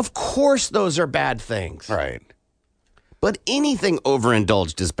 Of course those are bad things. Right. But anything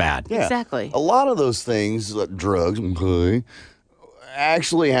overindulged is bad. Yeah. Exactly. A lot of those things, drugs,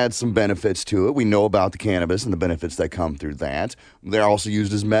 actually had some benefits to it. We know about the cannabis and the benefits that come through that. They're also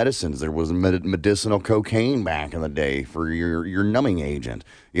used as medicines. There was medicinal cocaine back in the day for your numbing agent.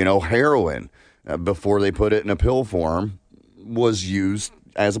 Heroin, before they put it in a pill form, was used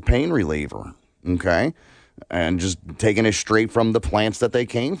as a pain reliever. Okay? And just taking it straight from the plants that they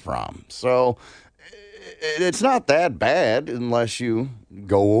came from. So it's not that bad unless you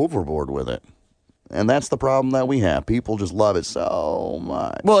go overboard with it. And that's the problem that we have. People just love it so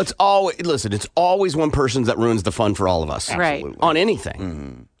much. Well, it's always one person that ruins the fun for all of us. Right. On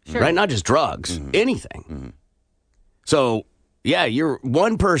anything. Sure. Right? Not just drugs. Anything. So, yeah,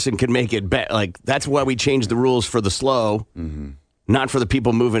 one person can make it bad. Like, that's why we changed the rules for the slow, not for the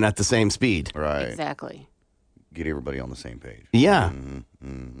people moving at the same speed. Right. Exactly. Get everybody on the same page. Yeah.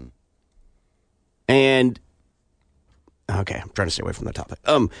 And, okay, I'm trying to stay away from the topic.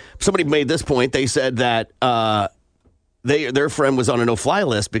 Somebody made this point. They said that their friend was on a no-fly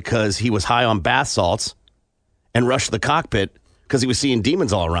list because he was high on bath salts and rushed the cockpit because he was seeing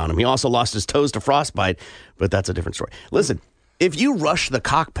demons all around him. He also lost his toes to frostbite, but that's a different story. Listen, if you rush the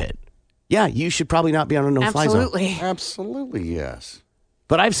cockpit, yeah, you should probably not be on a no-fly zone. Absolutely, yes.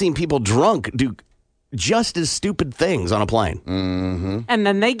 But I've seen people drunk do just as stupid things on a plane. Mm-hmm. And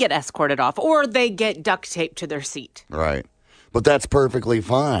then they get escorted off, or they get duct taped to their seat. Right. But that's perfectly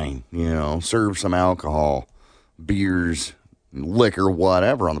fine. Serve some alcohol, beers, liquor,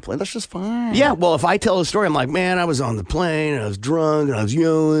 whatever on the plane. That's just fine. Yeah, well, if I tell a story, I'm like, man, I was on the plane, and I was drunk, and I was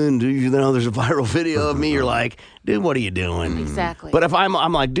yelling. There's a viral video of me. You're like, dude, what are you doing? Exactly. But if I'm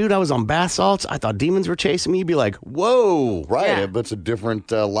like, dude, I was on bath salts. I thought demons were chasing me. You'd be like, whoa. Right. Yeah. It puts a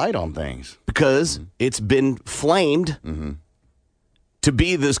different light on things. Because it's been flamed to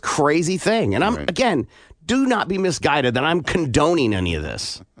be this crazy thing. And again, do not be misguided that I'm condoning any of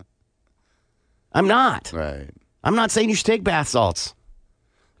this. I'm not. Right. I'm not saying you should take bath salts.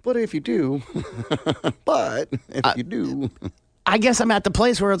 But if you do, I guess I'm at the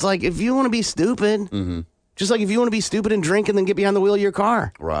place where it's like, if you want to be stupid, just like if you want to be stupid and drink and then get behind the wheel of your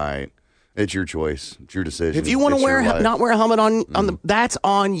car. Right. It's your choice. It's your decision. If you want to not wear a helmet on the, that's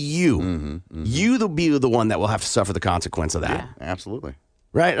on you. You will be the one that will have to suffer the consequence of that. Yeah, absolutely.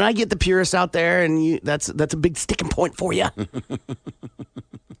 Right. And I get the purists out there, and that's a big sticking point for you.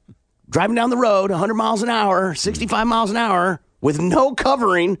 Driving down the road 100 miles an hour, 65 miles an hour with no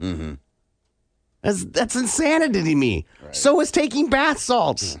covering. That's insanity to me. Right. So is taking bath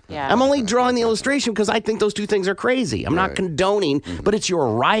salts. Yeah. I'm only drawing the illustration because I think those two things are crazy. I'm not condoning, but it's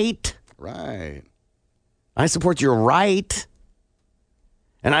your right. Right. I support your right.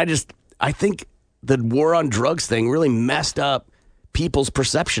 And I think the war on drugs thing really messed up people's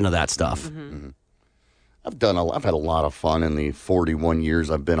perception of that stuff. I've had a lot of fun in the 41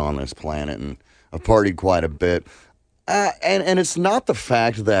 years I've been on this planet, and I've partied quite a bit. And it's not the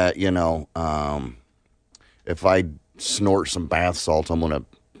fact that, if I snort some bath salts, I'm going to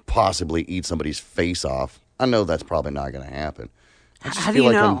possibly eat somebody's face off. I know that's probably not going to happen. I just feel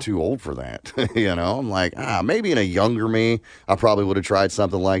like I'm too old for that. I'm like, maybe in a younger me, I probably would have tried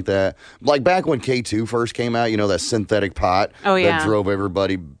something like that. Like back when K2 first came out, that synthetic pot that drove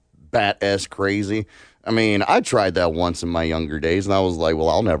everybody bat-esque crazy. I mean, I tried that once in my younger days, and I was like, well,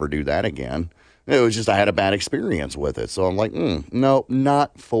 I'll never do that again. It was just I had a bad experience with it. So I'm like, no,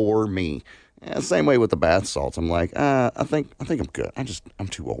 not for me. And same way with the bath salts. I'm like, I think I'm good. I'm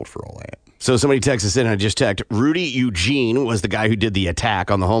too old for all that. So somebody texted us in, I just checked. Rudy Eugene was the guy who did the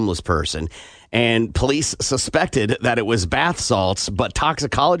attack on the homeless person. And police suspected that it was bath salts, but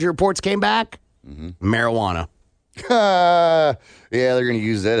toxicology reports came back. Marijuana. Yeah, they're going to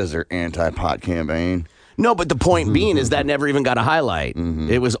use that as their anti-pot campaign. No, but the point being is that never even got a highlight.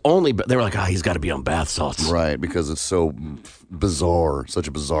 It was only, they were like, he's got to be on bath salts. Right, because it's so bizarre, such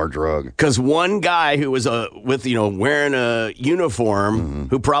a bizarre drug. Because one guy who was wearing a uniform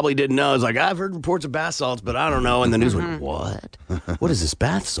who probably didn't know, was like, I've heard reports of bath salts, but I don't know. And the news went, what? What is this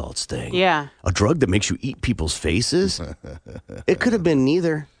bath salts thing? Yeah. A drug that makes you eat people's faces? It could have been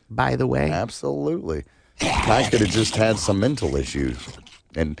neither, by the way. Absolutely. I could have just had some mental issues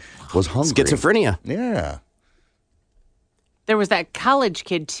and was hungry. Schizophrenia. Yeah. There was that college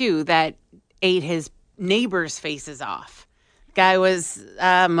kid, too, that ate his neighbor's faces off. Guy was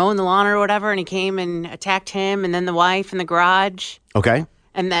mowing the lawn or whatever, and he came and attacked him and then the wife in the garage. Okay.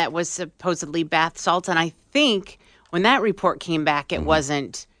 And that was supposedly bath salts. And I think when that report came back, he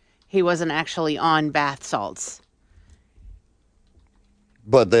wasn't actually on bath salts.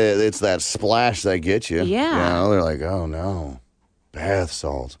 But it's that splash that gets you. Yeah. They're like, oh, no, bath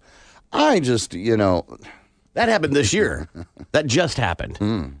salts. I just, That happened this year. That just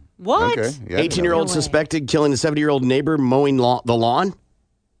happened. What? Okay. Yeah, 18-year-old suspected killing a 70-year-old neighbor mowing the lawn?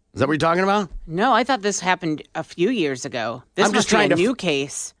 Is that what you're talking about? No, I thought this happened a few years ago. This I'm just must be trying a to new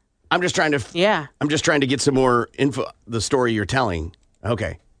case. I'm just trying to I'm just trying to get some more info, the story you're telling.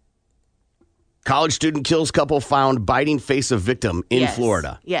 Okay. College student kills couple found biting face of victim in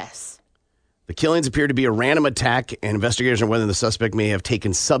Florida. Yes. The killings appear to be a random attack, and investigators are whether the suspect may have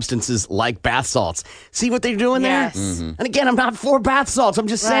taken substances like bath salts. See what they're doing there? And again, I'm not for bath salts. I'm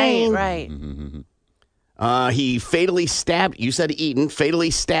just saying. Right. He fatally stabbed, you said Eaton, fatally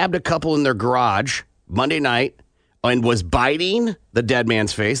stabbed a couple in their garage Monday night and was biting the dead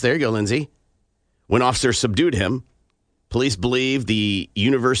man's face. There you go, Lindsay. When officers subdued him, police believe the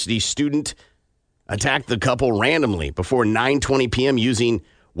university student attacked the couple randomly before 9:20 p.m. using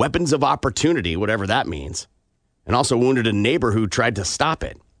weapons of opportunity, whatever that means, and also wounded a neighbor who tried to stop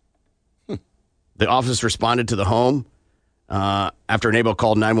it. The officers responded to the home after a neighbor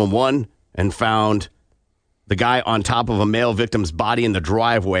called 911 and found the guy on top of a male victim's body in the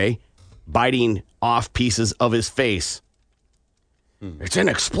driveway, biting off pieces of his face. It's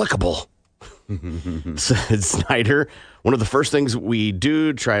inexplicable. Said Snyder. One of the first things we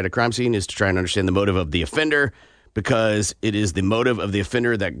do try at a crime scene is to try and understand the motive of the offender, because it is the motive of the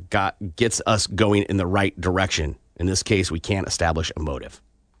offender that gets us going in the right direction. In this case, we can't establish a motive.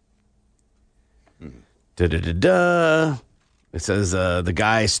 It says the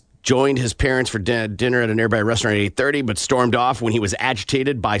guy joined his parents for dinner at a nearby restaurant at 8:30, but stormed off when he was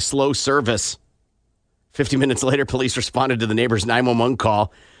agitated by slow service. 50 minutes later, police responded to the neighbor's 911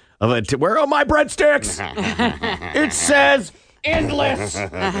 call of where are my breadsticks? It says endless.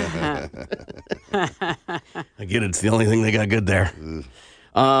 I get it. It's the only thing they got good there.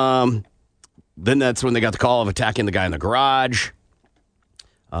 Then that's when they got the call of attacking the guy in the garage.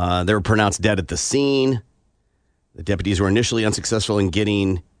 They were pronounced dead at the scene. The deputies were initially unsuccessful in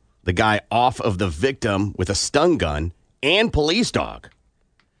getting the guy off of the victim with a stun gun and police dog.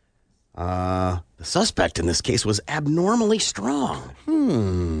 The suspect in this case was abnormally strong.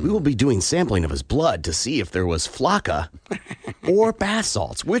 We will be doing sampling of his blood to see if there was flocka or bath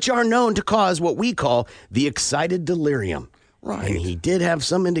salts, which are known to cause what we call the excited delirium. Right. And he did have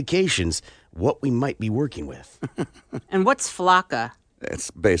some indications what we might be working with. And what's flocka?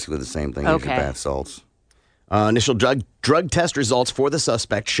 It's basically the same thing as your bath salts. Initial drug test results for the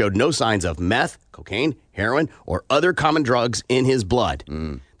suspect showed no signs of meth, cocaine, heroin, or other common drugs in his blood.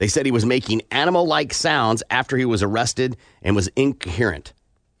 They said he was making animal-like sounds after he was arrested and was incoherent.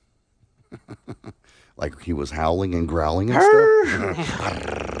 Like he was howling and growling and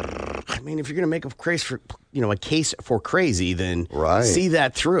stuff? I mean, if you're going to make a case for crazy, then see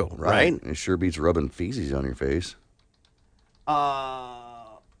that through, right? It sure beats rubbing feces on your face.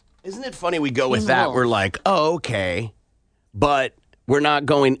 Isn't it funny we go with that? We're like, oh, okay, but we're not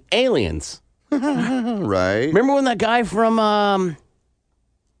going aliens. Right. Remember when that guy from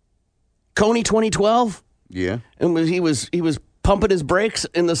Coney 2012? Yeah. And he was pumping his brakes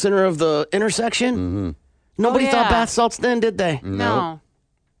in the center of the intersection? Mm-hmm. Nobody thought bath salts then, did they? No.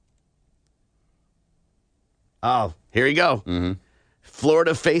 Oh, here you go. Mm-hmm.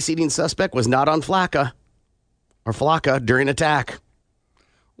 Florida face-eating suspect was not on flocka during attack.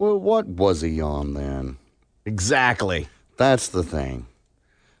 Well, what was he on then? Exactly. That's the thing.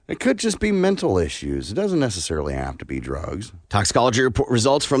 It could just be mental issues. It doesn't necessarily have to be drugs. Toxicology report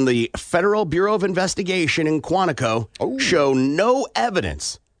results from the Federal Bureau of Investigation in Quantico show no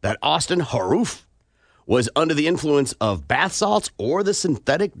evidence that Austin Haroof was under the influence of bath salts or the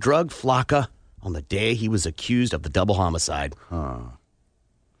synthetic drug flocka on the day he was accused of the double homicide.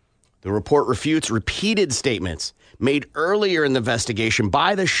 The report refutes repeated statements made earlier in the investigation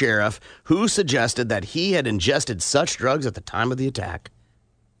by the sheriff, who suggested that he had ingested such drugs at the time of the attack.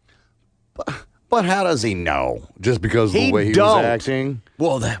 But how does he know? Just because of the way he was acting?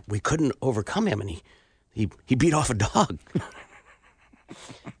 Well, we couldn't overcome him, and he beat off a dog.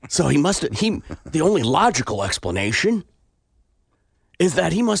 So he must have, the only logical explanation is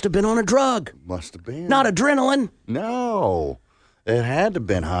that he must have been on a drug. Must have been. Not adrenaline. No. It had to have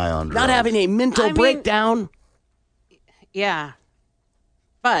been high on drugs. Not having a mental breakdown. Yeah.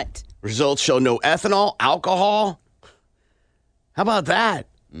 But results show no ethanol, alcohol. How about that?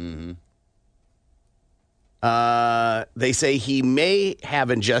 Mm-hmm. They say he may have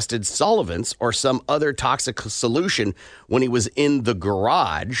ingested solvents or some other toxic solution when he was in the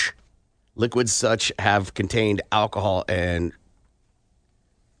garage. Liquids such have contained alcohol and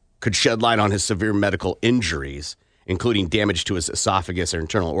could shed light on his severe medical injuries, including damage to his esophagus or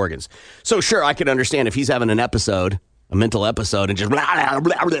internal organs. So sure, I could understand if he's having an episode, a mental episode, and just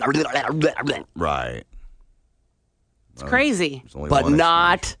right. It's crazy. But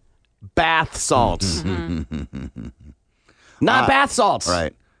not bath salts. Not bath salts.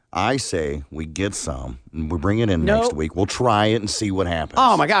 Right. I say we get some and we bring it in next week. We'll try it and see what happens.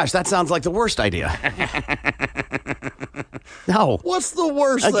 Oh my gosh, that sounds like the worst idea. No. What's the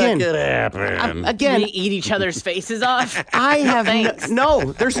worst that could happen? We eat each other's faces off. I have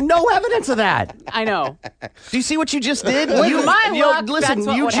no. There's no evidence of that. I know. Do you see what you just did? With my luck, listen, that's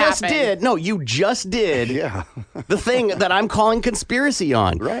what you would just happen. did. No, you just did. Yeah. The thing that I'm calling conspiracy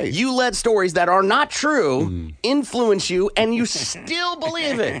on. Right. You let stories that are not true influence you, and you still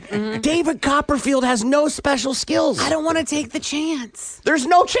believe it. Mm-hmm. David Copperfield has no special skills. I don't want to take the chance. There's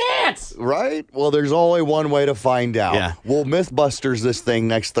no chance. Right? Well, there's only one way to find out. Yeah. Will Mythbusters this thing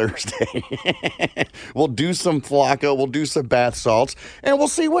next Thursday. We'll do some Flocka, we'll do some bath salts, and we'll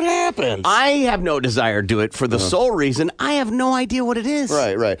see what happens. I have no desire to do it for the sole reason I have no idea what it is.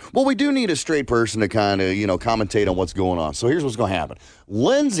 Right. Well, we do need a straight person to kind of, commentate on what's going on. So here's what's going to happen.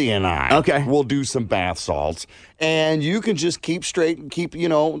 Lindsay and I will do some bath salts, and you can just keep straight and keep,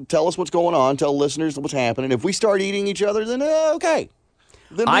 tell us what's going on, tell listeners what's happening. If we start eating each other, then okay.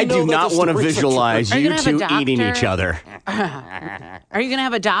 Then I do not want to visualize you two eating each other. Are you going to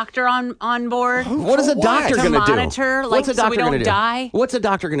have a doctor on board? What is a doctor going to do? Monitor, What's a doctor so we going to don't do? die? What's a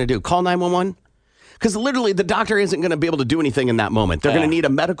doctor going to do? Call 911? Because literally, the doctor isn't going to be able to do anything in that moment. They're going to need a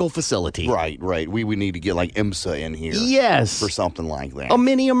medical facility. Right. We would need to get like IMSA in here. Yes. For something like that. A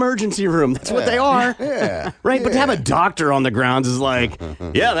mini emergency room. That's what they are. Yeah. Right? But to have a doctor on the grounds is like,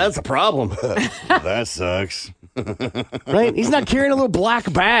 yeah, that's a problem. That sucks. Right? He's not carrying a little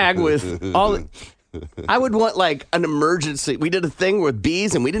black bag with all. I would want like an emergency. We did a thing with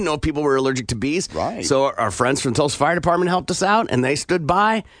bees, and we didn't know if people were allergic to bees. Right. So our friends from Tulsa Fire Department helped us out, and they stood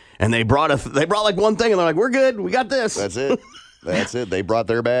by, and they brought like one thing, and they're like, "We're good. We got this." That's it. They brought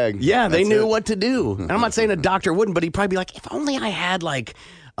their bag. Yeah, they That's knew it. what to do. And I'm not saying a doctor wouldn't, but he'd probably be like, "If only I had like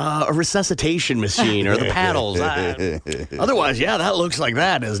a resuscitation machine or the paddles." Otherwise, yeah, that looks like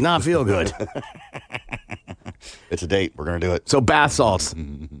that does not feel good. It's a date. We're going to do it. So bath salts,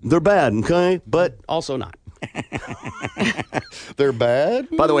 they're bad, okay? But also not. They're bad?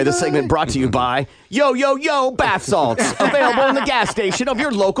 By the way, this segment brought to you by Yo bath salts, available in the gas station of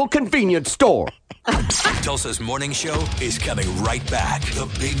your local convenience store. Tulsa's morning show is coming right back. The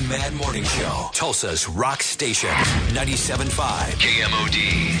Big Mad Morning Show. Tulsa's Rock Station. 97.5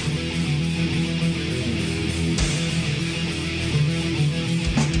 KMOD.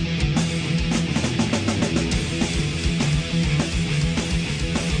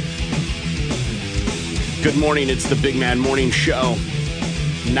 Good morning. It's the Big Man Morning Show.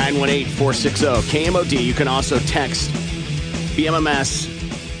 918-460-KMOD. You can also text BMMS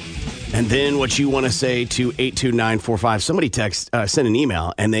and then what you want to say to 82945. Somebody sent an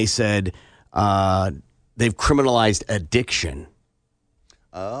email, and they said they've criminalized addiction.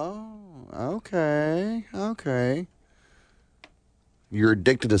 Oh, okay. You're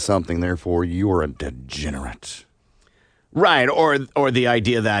addicted to something, therefore you are a degenerate. Right, or the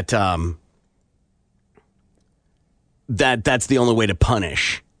idea that that's the only way to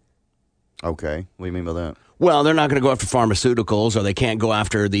punish. Okay. What do you mean by that? Well, they're not going to go after pharmaceuticals, or they can't go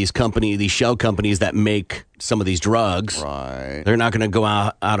after these shell companies that make some of these drugs. Right. They're not going to go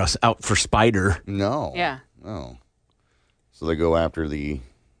out for Spider. No. Yeah. No. So they go after the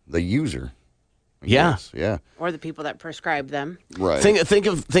user. I Yeah. guess. Yeah. Or the people that prescribe them. Right. Think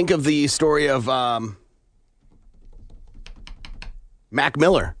of the story of Mac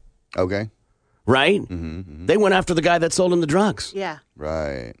Miller. Okay. Right? Mm-hmm. They went after the guy that sold him the drugs. Yeah.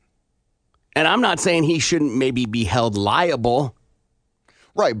 Right. And I'm not saying he shouldn't maybe be held liable.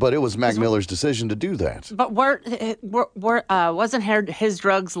 Right, but it was Mac Miller's decision to do that. But wasn't his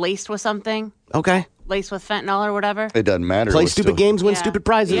drugs laced with something? Okay. Laced with fentanyl or whatever? It doesn't matter. Play stupid games, win stupid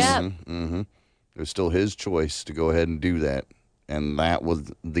prizes. Yeah. Mm-hmm. It was still his choice to go ahead and do that. And that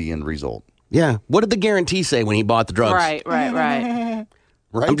was the end result. Yeah. What did the guarantee say when he bought the drugs? Right. Right?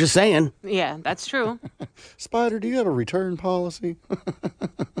 I'm just saying. Yeah, that's true. Spider, do you have a return policy?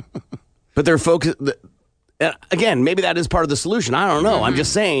 But they're focused. Again, maybe that is part of the solution. I don't know. Mm-hmm. I'm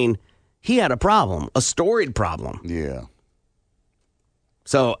just saying he had a problem, a storied problem. Yeah.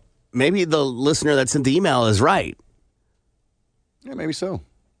 So maybe the listener that sent the email is right. Yeah, maybe so.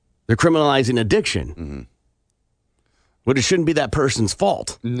 They're criminalizing addiction. Mm-hmm. But it shouldn't be that person's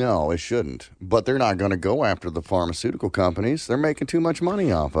fault. No, it shouldn't. But they're not going to go after the pharmaceutical companies. They're making too much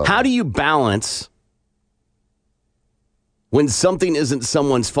money off of it. How do you balance when something isn't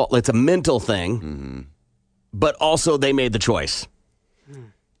someone's fault? It's a mental thing, but also they made the choice.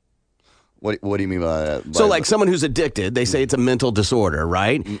 What do you mean by that? So like someone who's addicted, they say it's a mental disorder,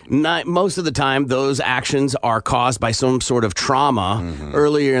 right? Not most of the time, those actions are caused by some sort of trauma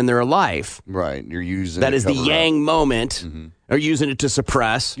earlier in their life. Right. You're using that it is the cover yang moment, or using it to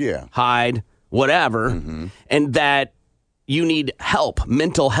suppress, hide, whatever, and that you need help,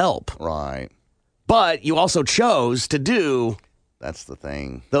 mental help. Right. But you also chose to do That's the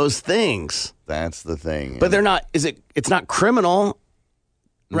thing. those things. That's the thing. But they're not, it's not criminal,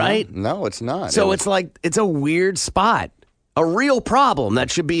 right? No, it's not. So it's like, it's a weird spot, a real problem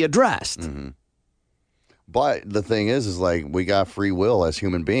that should be addressed. But the thing is like we got free will as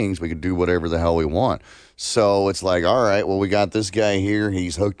human beings. We can do whatever the hell we want. So it's like, all right, well, we got this guy here.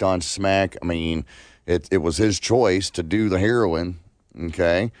 He's hooked on smack. I mean, it was his choice to do the heroin.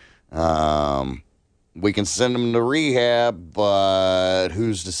 Okay. We can send them to rehab, but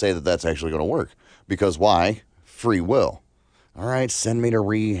who's to say that that's actually going to work? Because why? Free will. All right, send me to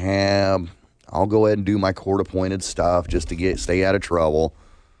rehab. I'll go ahead and do my court-appointed stuff just to stay out of trouble.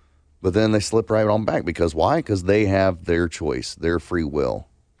 But then they slip right on back. Because why? Because they have their choice, their free will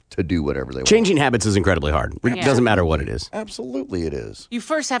to do whatever they want. Changing habits is incredibly hard. It doesn't matter what it is. Absolutely it is. You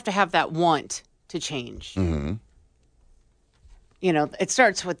first have to have that want to change. Mm-hmm. You know, it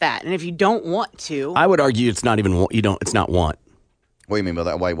starts with that. And if you don't want to... I would argue it's not even it's not want. What do you mean by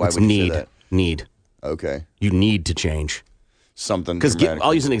that? Why it's would you need, say that? Need. Okay. You need to change. Something Because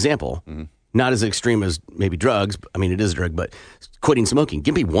I'll use an example. Mm-hmm. Not as extreme as maybe drugs. I mean, it is a drug, but quitting smoking.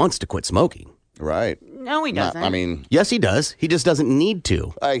 Gimpy wants to quit smoking. Right. No, he doesn't. Yes, he does. He just doesn't need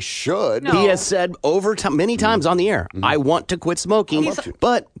to. I should. No. He has said many times on the air, Mm-hmm. I want to quit smoking,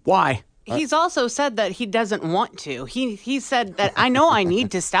 but why? He's also said that he doesn't want to. He said that I know I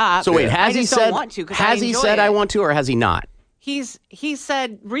need to stop. So wait, I has he just said? don't want to 'cause Has I he enjoy said it. I want to, or has he not? He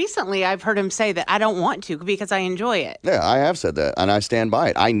said recently I've heard him say that I don't want to because I enjoy it. Yeah, I have said that, and I stand by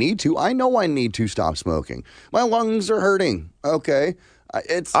it. I need to. I know I need to stop smoking. My lungs are hurting. Okay,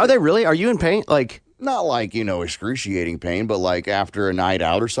 Are they really? Are you in pain? Like not like excruciating pain, but like after a night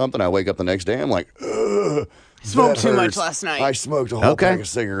out or something, I wake up the next day, I'm like, ugh. Smoked that too much hurts. last night. I smoked a whole pack of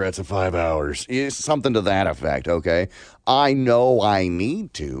cigarettes in 5 hours. It's something to that effect, okay? I know I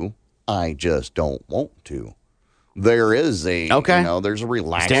need to. I just don't want to. There is there's a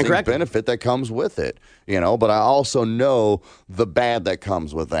relaxing benefit that comes with it, but I also know the bad that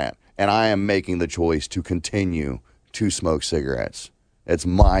comes with that. And I am making the choice to continue to smoke cigarettes. It's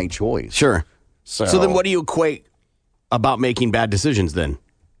my choice. Sure. So then what do you equate about making bad decisions then?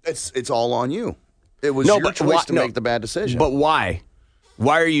 It's all on you. It was your choice to make the bad decision. But why?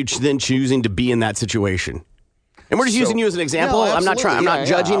 Why are you then choosing to be in that situation? And we're just using you as an example. No, I'm not trying. I'm not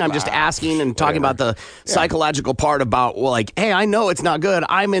judging. I'm just not asking and talking about the psychological part about, hey, I know it's not good.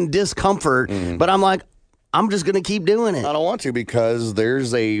 I'm in discomfort, but I'm like, I'm just going to keep doing it. I don't want to because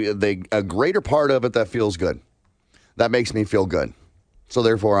there's a greater part of it that feels good. That makes me feel good. So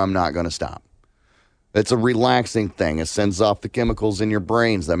therefore, I'm not going to stop. It's a relaxing thing. It sends off the chemicals in your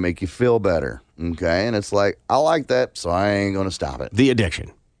brains that make you feel better. Okay? And it's like, I like that, so I ain't going to stop it. The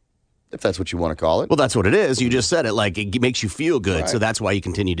addiction. If that's what you want to call it. Well, that's what it is. You just said it. Like, it makes you feel good, so that's why you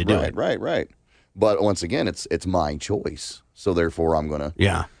continue to do it. Right. But once again, it's my choice. So therefore, I'm going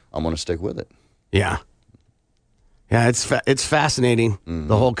to stick with it. Yeah. Yeah, it's fascinating,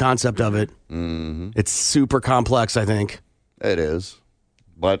 the whole concept of it. Mm-hmm. It's super complex, I think. It is.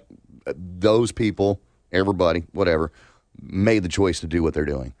 But those people, everybody, whatever, made the choice to do what they're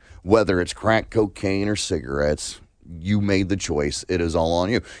doing. Whether it's crack cocaine or cigarettes, you made the choice. It is all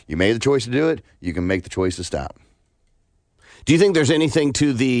on you. You made the choice to do it. You can make the choice to stop. Do you think there's anything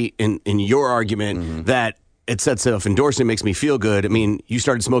to in your argument that it said so if endorsing makes me feel good? I mean, you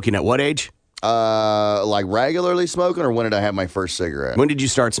started smoking at what age? Like regularly smoking, or when did I have my first cigarette? When did you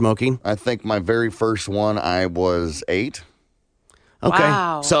start smoking? I think my very first one, I was 8. Okay.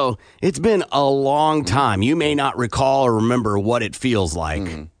 Wow. So it's been a long time. You may not recall or remember what it feels like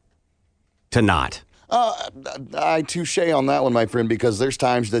to not. I touche on that one, my friend, because there's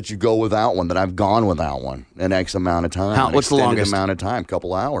times that you go without one, that I've gone without one an X amount of time. What's the longest? Amount of time?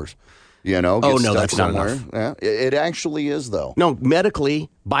 Couple hours. Oh, no, that's not somewhere. enough. Yeah, it actually is, though. No, medically,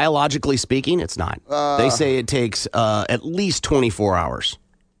 biologically speaking, it's not. They say it takes at least 24 hours.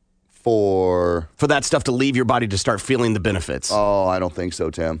 For that stuff to leave your body to start feeling the benefits. Oh, I don't think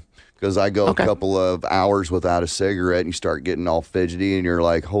so, Tim. Because I go a couple of hours without a cigarette and you start getting all fidgety and you're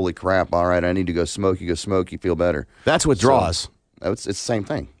like, holy crap, all right, I need to go smoke. You go smoke, you feel better. That's withdrawals. So, it's the same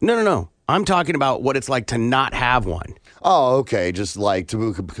thing. No. I'm talking about what it's like to not have one. Oh, okay. Just like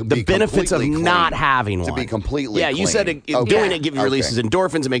to be the benefits of clean. not having one. To be completely clean. You said doing it releases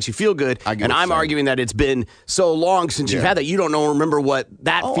endorphins. It makes you feel good. And I'm arguing that it's been so long since you've had that, you don't remember what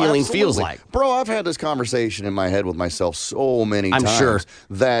that feeling feels like. Bro, I've had this conversation in my head with myself so many times. I'm sure.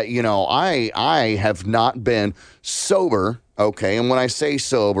 That, I have not been sober. Okay. And when I say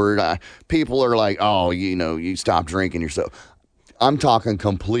sober, people are like, oh, you stop drinking, you're sober. I'm talking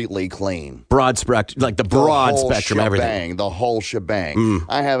completely clean. Broad spectrum, like the broad spectrum, everything. The whole shebang.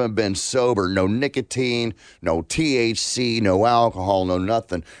 I haven't been sober. No nicotine, no THC, no alcohol, no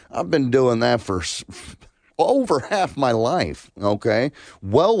nothing. I've been doing that for over half my life, okay?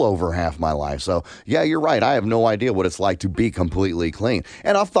 Well over half my life. So, yeah, you're right. I have no idea what it's like to be completely clean.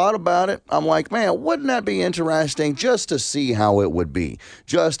 And I've thought about it. I'm like, man, wouldn't that be interesting just to see how it would be,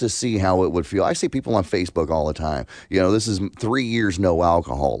 just to see how it would feel? I see people on Facebook all the time. This is 3 years no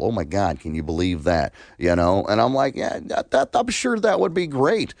alcohol. Oh, my God, can you believe that? And I'm like, yeah, I'm sure that would be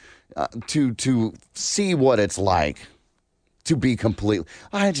great to see what it's like to be completely.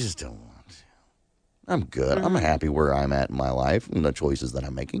 I just don't. I'm good. I'm happy where I'm at in my life and the choices that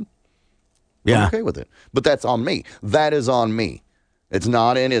I'm making. Yeah. I'm okay with it. But that's on me. That is on me. It's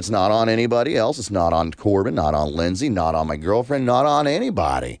not on anybody else. It's not on Corbin, not on Lindsay, not on my girlfriend, not on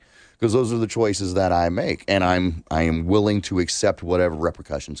anybody. Because those are the choices that I make. And I am willing to accept whatever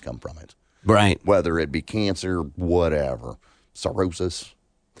repercussions come from it. Right. Whether it be cancer, whatever, cirrhosis,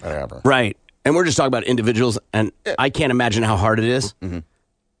 whatever. Right. And we're just talking about individuals, and I can't imagine how hard it is. Mm-hmm.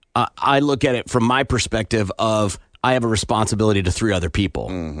 I look at it from my perspective of I have a responsibility to 3 other people.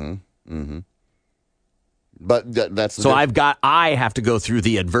 Mm-hmm. Mm-hmm. But that's so I have to go through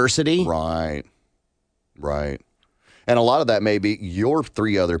the adversity. Right. Right. And a lot of that may be your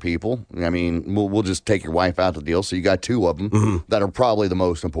 3 other people. I mean, we'll just take your wife out the deal. So you got 2 of them that are probably the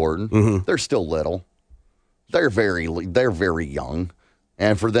most important. Mm-hmm. They're still little. They're very young.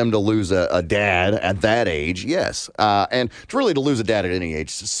 And for them to lose a dad at that age, yes. And to lose a dad at any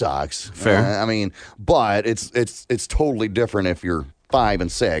age sucks. Fair. But it's totally different if you're 5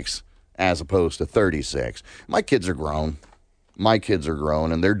 and 6 as opposed to 36. My kids are grown.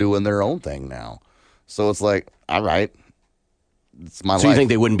 And they're doing their own thing now. So it's like, all right, it's my life. So you think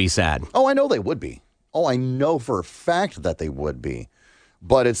they wouldn't be sad? Oh, I know they would be. Oh, I know for a fact that they would be.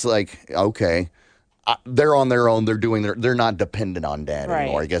 But it's like, okay. They're on their own. They're not dependent on dad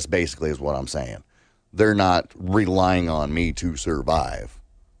anymore, I guess basically is what I'm saying. They're not relying on me to survive,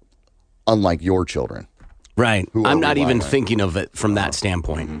 unlike your children. Right. I'm not even thinking of it from that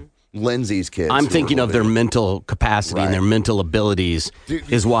standpoint. Mm-hmm. Lindsay's kids. I'm thinking of their mental capacity and their mental abilities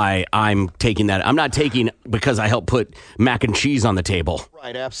is why I'm taking that. I'm not taking because I helped put mac and cheese on the table.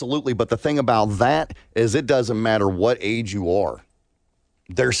 Right, absolutely. But the thing about that is it doesn't matter what age you are.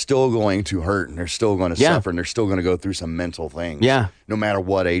 They're still going to hurt and they're still going to suffer and they're still going to go through some mental things. Yeah. No matter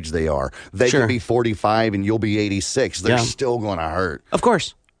what age they are. They could be 45 and you'll be 86. They're still going to hurt. Of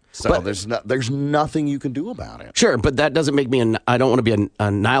course. So there's nothing you can do about it. Sure, but that doesn't make me I don't want to be a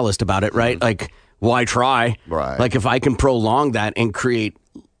nihilist about it, right? Like, why try? Right. Like, if I can prolong that and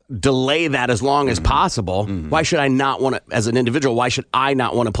delay that as long as possible, why should I not want to, as an individual, why should I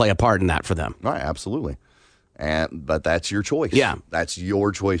not want to play a part in that for them? Right, absolutely. But that's your choice. Yeah. That's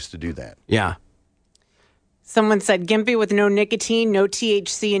your choice to do that. Yeah. Someone said, Gimpy with no nicotine, no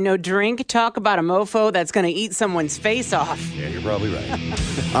THC, and no drink. Talk about a mofo that's going to eat someone's face off. Yeah, you're probably right.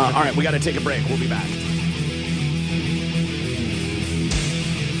 All right, we got to take a break. We'll be back.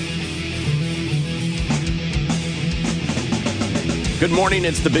 Good morning.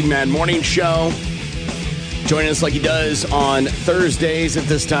 It's the Big Man Morning Show. Joining us like he does on Thursdays at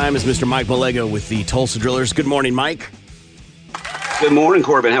this time is Mr. Mike Malego with the Tulsa Drillers. Good morning, Mike. Good morning,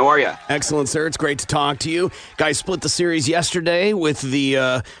 Corbin. How are you? Excellent, sir. It's great to talk to you. Guys split the series yesterday with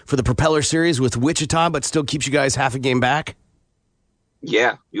the for the Propeller Series with Wichita, but still keeps you guys half a game back.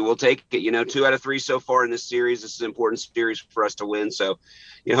 Yeah, you will take it. 2 out of 3 so far in this series. This is an important series for us to win. So,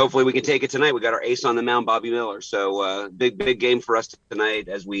 hopefully we can take it tonight. We got our ace on the mound, Bobby Miller. So, big game for us tonight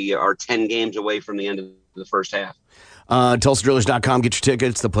as we are 10 games away from the end of the first half. TulsaDrillers.com. Get your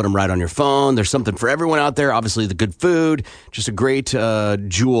tickets. They'll put them right on your phone. There's something for everyone out there. Obviously, the good food. Just a great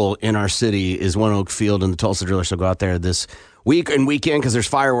jewel in our city is One Oak Field and the Tulsa Drillers. So go out there this week and weekend because there's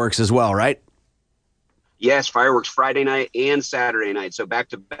fireworks as well, right? Yes, fireworks Friday night and Saturday night. So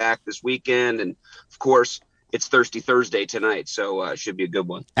back-to-back this weekend. And, of course, it's Thirsty Thursday tonight, so it should be a good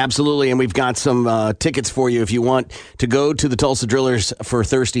one. Absolutely, and we've got some tickets for you if you want to go to the Tulsa Drillers for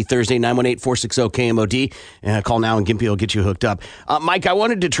Thirsty Thursday, 918-460-KMOD. Call now and Gimpy will get you hooked up. Mike, I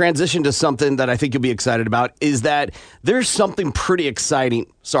wanted to transition to something that I think you'll be excited about, is that there's something pretty exciting.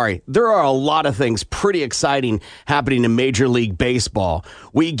 Sorry, there are a lot of things pretty exciting happening in Major League Baseball.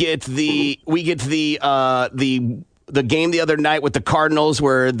 We get the game the other night with the Cardinals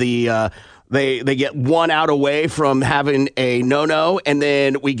where They get 1 out away from having a no-no, and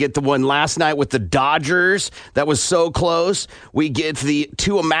then we get the one last night with the Dodgers that was so close. We get the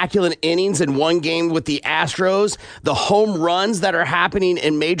 2 immaculate innings in 1 game with the Astros, the home runs that are happening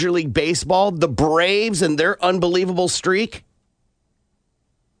in Major League Baseball, the Braves and their unbelievable streak.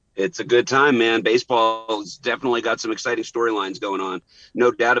 It's a good time, man. Baseball's definitely got some exciting storylines going on.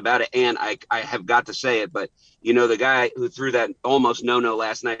 No doubt about it. And I have got to say it, but the guy who threw that almost no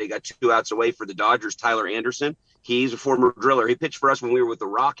last night, he got 2 outs away for the Dodgers, Tyler Anderson. He's a former driller. He pitched for us when we were with the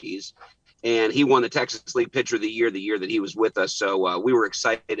Rockies, and he won the Texas League Pitcher of the Year that he was with us. So we were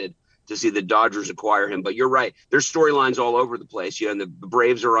excited to see the Dodgers acquire him. But you're right. There's storylines all over the place. And the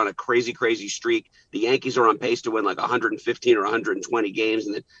Braves are on a crazy streak. The Yankees are on pace to win like 115 or 120 games,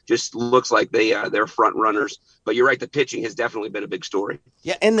 and it just looks like they're front runners. But you're right. The pitching has definitely been a big story.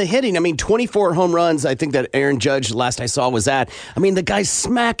 Yeah, and the hitting. 24 home runs, I think that Aaron Judge, last I saw, was at. The guy's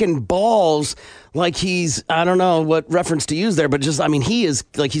smacking balls like he's, I don't know what reference to use there, but just, he is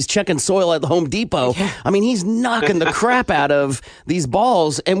like he's checking soil at the Home Depot. Yeah. He's knocking the crap out of these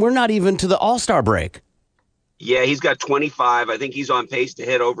balls, and we're not even to the All-Star break. Yeah, he's got 25. I think he's on pace to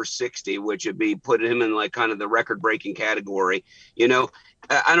hit over 60, which would be putting him in like kind of the record-breaking category.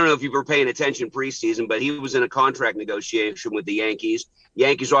 I don't know if you were paying attention preseason, but he was in a contract negotiation with the Yankees.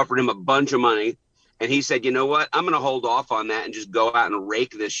 Yankees offered him a bunch of money, and he said, you know what, I'm going to hold off on that and just go out and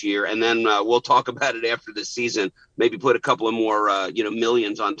rake this year, and then we'll talk about it after the season, maybe put a couple of more,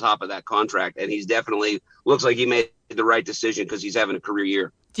 millions on top of that contract. And he's definitely looks like he made the right decision because he's having a career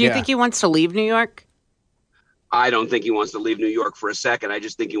year. Do you think he wants to leave New York? I don't think he wants to leave New York for a second. I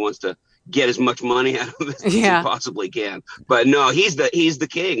just think he wants to get as much money out of it as he possibly can. But no, he's the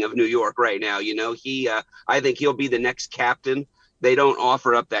king of New York right now. I think he'll be the next captain. They don't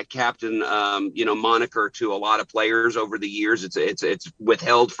offer up that captain, moniker to a lot of players over the years. It's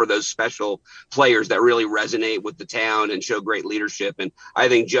withheld for those special players that really resonate with the town and show great leadership. And I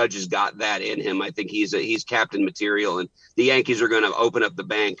think Judge has got that in him. I think he's captain material, and the Yankees are going to open up the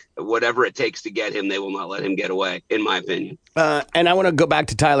bank. Whatever it takes to get him, they will not let him get away, in my opinion. And I want to go back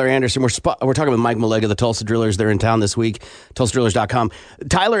to Tyler Anderson. We're talking with Mike Malega, the Tulsa Drillers. They're in town this week, TulsaDrillers.com.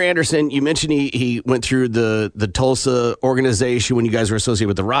 Tyler Anderson, you mentioned he went through the Tulsa organization when you guys were associated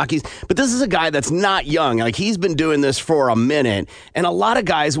with the Rockies, but this is a guy that's not young. Like, he's been doing this for a minute, and a lot of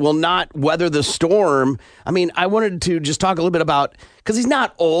guys will not weather the storm. I wanted to just talk a little bit about, because he's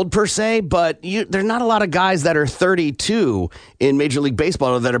not old per se, but there's not a lot of guys that are 32 in Major League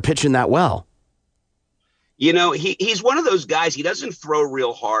Baseball that are pitching that well. He's one of those guys. He doesn't throw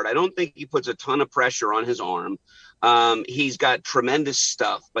real hard. I don't think he puts a ton of pressure on his arm. He's got tremendous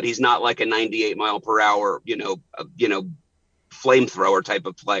stuff, but he's not like a 98 mile per hour, flamethrower type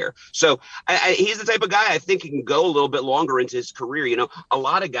of player. So he's the type of guy I think he can go a little bit longer into his career. A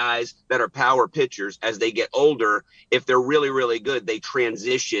lot of guys that are power pitchers, as they get older, if they're really, really good, they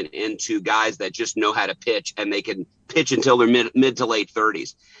transition into guys that just know how to pitch, and they can pitch until they're mid to late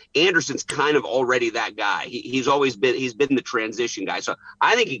 30s. Anderson's kind of already that guy. He's been the transition guy. So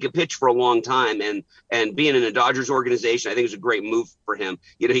I think he could pitch for a long time, and being in a Dodgers organization, I think is a great move for him.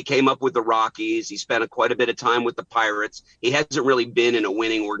 He came up with the Rockies. He spent quite a bit of time with the Pirates. He hasn't really been in a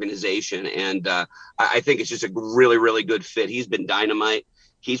winning organization, and I think it's just a really, really good fit. He's been dynamite.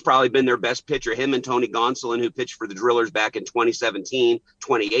 He's probably been their best pitcher, him and Tony Gonsolin, who pitched for the Drillers back in 2017,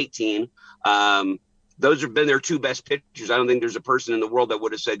 2018. Those have been their two best pitchers. I don't think there's a person in the world that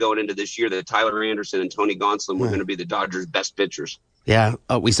would have said going into this year that Tyler Anderson and Tony Gonsolin were going to be the Dodgers' best pitchers. Yeah,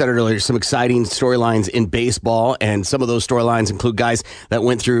 we said it earlier, some exciting storylines in baseball, and some of those storylines include guys that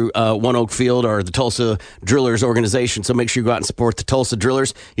went through One Oak Field or the Tulsa Drillers organization, so make sure you go out and support the Tulsa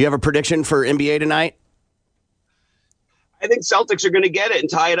Drillers. You have a prediction for NBA tonight? I think Celtics are going to get it and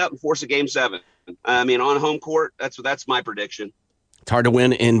tie it up and force a Game 7. On home court, that's my prediction. It's hard to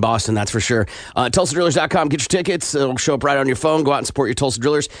win in Boston, that's for sure. TulsaDrillers.com. Get your tickets. It'll show up right on your phone. Go out and support your Tulsa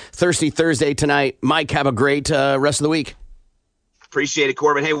Drillers. Thirsty Thursday tonight. Mike, have a great rest of the week. Appreciate it,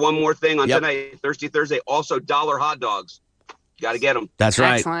 Corbin. Hey, one more thing on tonight, Thirsty Thursday, also $1 hot dogs. You got to get them. That's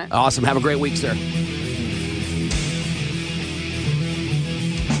right. Excellent. Awesome. Have a great week, sir.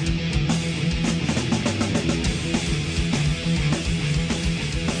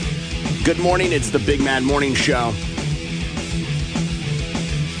 Good morning. It's the Big Mad Morning Show.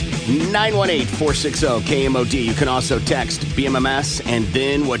 918-460-KMOD. You can also text BMMS and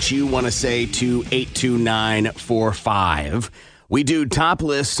then what you want to say to 82945. We do top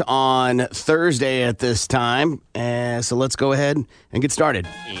list on Thursday at this time, so let's go ahead and get started.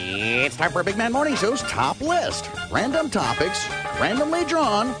 It's time for a Big Man Morning Show's top list. Random topics, randomly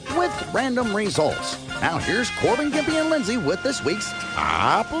drawn with random results. Now here's Corbin, Gimpy, and Lindsay with this week's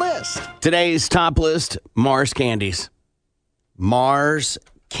top list. Today's top list, Mars candies. Mars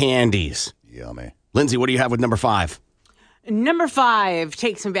candies. Yummy. Lindsay, what do you have with number 5? Number 5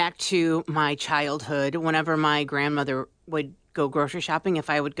 takes me back to my childhood. Whenever my grandmother would go grocery shopping, if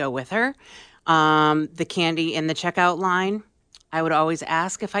I would go with her, the candy in the checkout line, I would always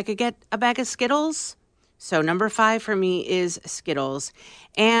ask if I could get a bag of Skittles. So number 5 for me is Skittles.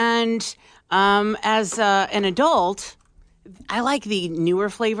 And as an adult, I like the newer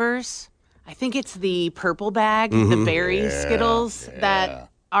flavors. I think it's the purple bag, the berry Skittles that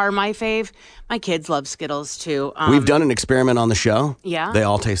are my fave. My kids love Skittles too. We've done an experiment on the show. Yeah? They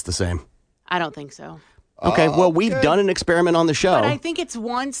all taste the same. I don't think so. Okay, well, we've done an experiment on the show. But I think it's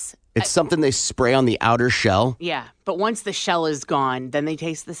once. It's something they spray on the outer shell. Yeah, but once the shell is gone, then they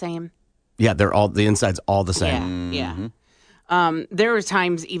taste the same. Yeah, the inside's all the same. Yeah. There were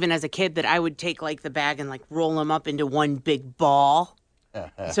times, even as a kid, that I would take like the bag and like roll them up into one big ball.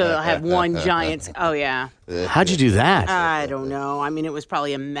 So they'll have one giant. Oh, yeah. How'd you do that? I don't know. I mean, it was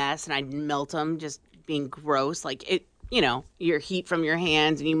probably a mess, and I'd melt them, just being gross. Like it, your heat from your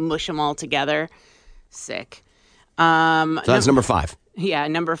hands, and you mush them all together. Sick. So that's number 5. Yeah,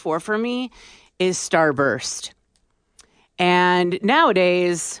 number 4 for me is Starburst. And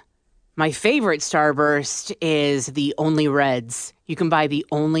nowadays, my favorite Starburst is the Only Reds. You can buy the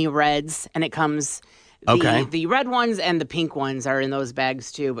Only Reds, and it comes. The red ones and the pink ones are in those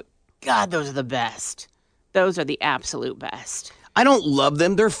bags too. But God, those are the best. Those are the absolute best. I don't love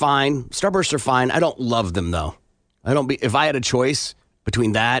them. They're fine. Starbursts are fine. I don't love them though. If I had a choice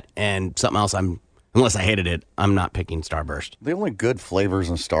between that and something else, unless I hated it, I'm not picking Starburst. The only good flavors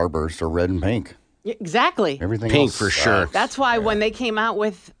in Starburst are red and pink. Exactly. Everything pink else for sucks. sure. That's why when they came out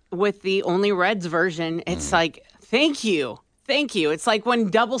with the Only Reds version, it's like, thank you. Thank you. It's like when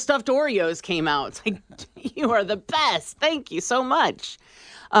double stuffed Oreos came out. It's like, you are the best. Thank you so much.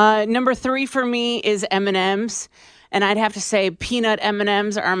 Number 3 for me is M&M's. And I'd have to say peanut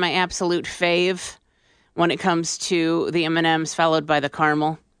M&M's are my absolute fave when it comes to the M&M's, followed by the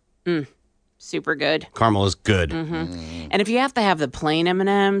caramel. Super good. Caramel is good. And if you have to have the plain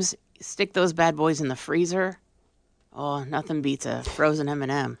M&M's, stick those bad boys in the freezer. Oh, nothing beats a frozen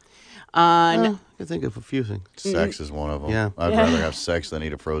M&M. I can think of a few things. Sex is one of them. Yeah. I'd rather have sex than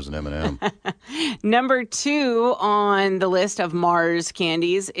eat a frozen M&M. Number 2 on the list of Mars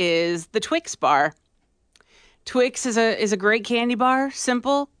candies is the Twix bar. Twix is a great candy bar.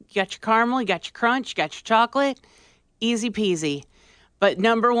 Simple. You got your caramel, you got your crunch, you got your chocolate. Easy peasy. But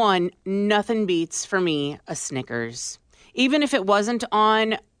number 1, nothing beats for me a Snickers. Even if it wasn't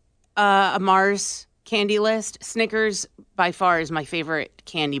on a Mars candy list, Snickers by far is my favorite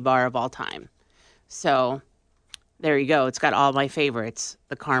candy bar of all time. So there you go. It's got all my favorites.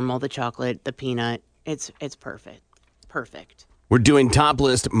 The caramel, the chocolate, the peanut. It's perfect. Perfect. We're doing top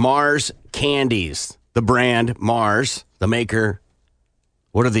list Mars candies. The brand Mars, the maker.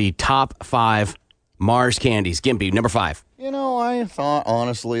 What are the top 5 Mars candies? Gimpy, number 5. I thought,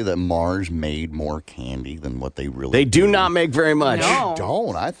 honestly, that Mars made more candy than what they really They do not make very much. No.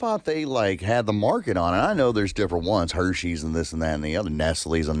 Don't. I thought they, had the market on it. I know there's different ones, Hershey's and this and that and the other.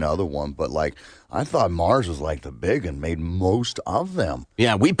 Nestle's another one. But, I thought Mars was, the big and made most of them.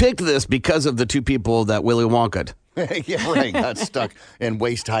 Yeah, we picked this because of the 2 people that Willy Wonka'd. Yeah, right. Got stuck in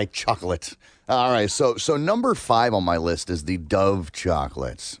waist-high chocolate. All right, so number 5 on my list is the Dove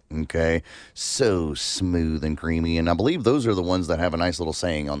chocolates, okay? So smooth and creamy, and I believe those are the ones that have a nice little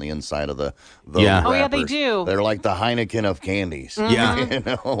saying on the inside of the Yeah. Oh, yeah, they wrappers. do. They're like the Heineken of candies.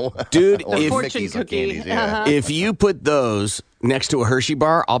 Yeah. Or Dude, The fortune Mickey's of cookie. candies, yeah. Uh-huh. If you put those next to a Hershey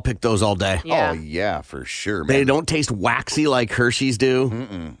bar, I'll pick those all day. Yeah. Oh, yeah, for sure, man. They don't taste waxy like Hershey's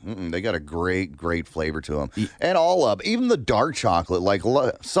do. They got a great flavor to them. And all of even the dark chocolate,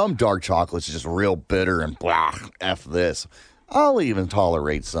 some dark chocolate's just real bitter and blah, F this. I'll even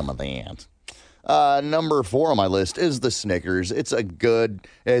tolerate some of that. Number 4 on my list is the Snickers. It's a good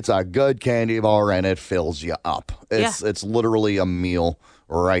candy bar, and it fills you up. It's literally a meal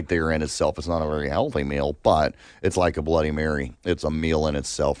right there in itself. It's not a very healthy meal, but it's like a Bloody Mary. It's a meal in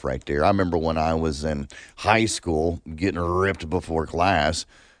itself right there. I remember when I was in high school getting ripped before class,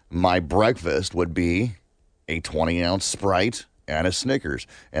 my breakfast would be a 20-ounce Sprite and a Snickers.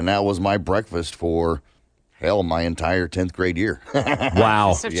 And that was my breakfast for, my entire 10th grade year.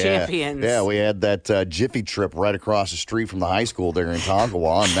 Wow. So champions. Yeah, we had that Jiffy Trip right across the street from the high school there in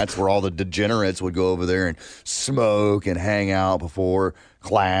Tonkawa, and that's where all the degenerates would go over there and smoke and hang out before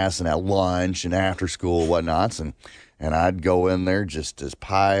class and at lunch and after school whatnots. And I'd go in there just as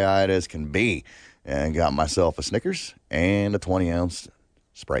pie-eyed as can be and got myself a Snickers and a 20-ounce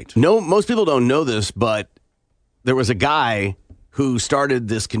Sprite. No, most people don't know this, but there was a guy who started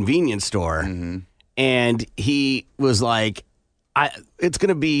this convenience store, and he was like,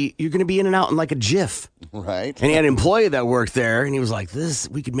 you're gonna be in and out in like a jiff. Right. And he had an employee that worked there, and he was like,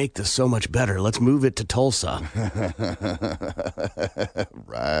 we could make this so much better. Let's move it to Tulsa.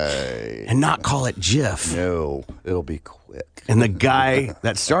 Right. And not call it Jif. No, it'll be quick. And the guy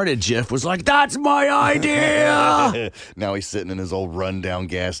that started Jif was like, that's my idea. Now he's sitting in his old rundown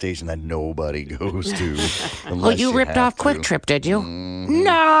gas station that nobody goes to. Oh, you ripped off Quick Trip, did you? Mm-hmm.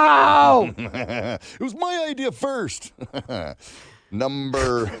 No! It was my idea first.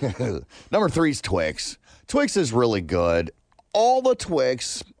 Number 3 is Twix. Twix is really good. All the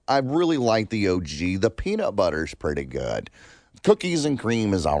Twix, I really like the OG. The peanut butter's pretty good. Cookies and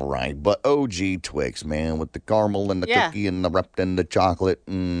cream is all right, but OG Twix, man, with the caramel and the cookie and the wrapped in the chocolate.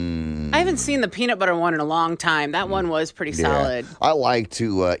 I haven't seen the peanut butter one in a long time. That one was pretty solid. I like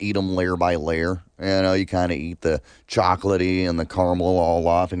to eat them layer by layer. You know, you kind of eat the chocolatey and the caramel all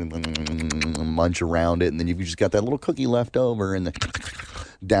off and munch around it, and then you've just got that little cookie left over, and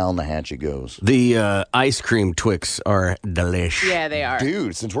down the hatch it goes. The ice cream Twix are delish. Yeah, they are.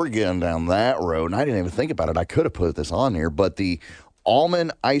 Dude, since we're getting down that road, and I didn't even think about it, I could have put this on here, but the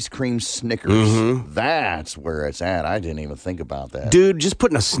almond ice cream Snickers, that's where it's at. I didn't even think about that. Dude, just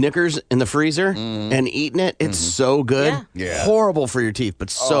putting a Snickers in the freezer and eating it, it's so good. Yeah. Horrible for your teeth, but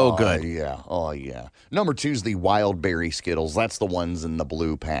so good. Yeah. Oh, yeah. Number 2 is the wild berry Skittles. That's the ones in the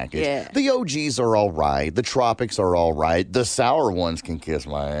blue package. Yeah. The OGs are all right. The Tropics are all right. The sour ones can kiss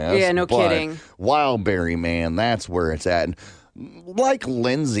my ass. Yeah, no but kidding. Wild berry, man, that's where it's at. And like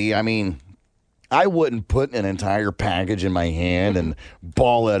Lindsay, I mean, I wouldn't put an entire package in my hand and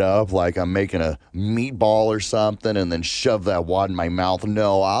ball it up like I'm making a meatball or something and then shove that wad in my mouth.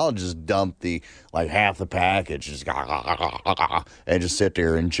 No, I'll just dump half the package just and just sit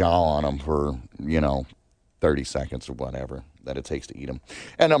there and chaw on them for, 30 seconds or whatever that it takes to eat them.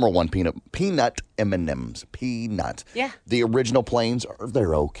 And number 1, peanut M&Ms. Peanut. Yeah. The original plains,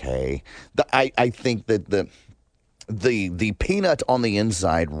 they're okay. I think that the peanut on the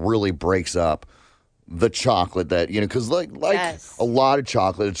inside really breaks up the chocolate that, because Yes. a lot of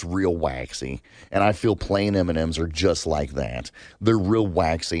chocolate, it's real waxy. And I feel plain M&Ms are just like that. They're real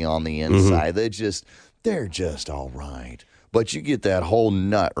waxy on the inside. They're just all right. But you get that whole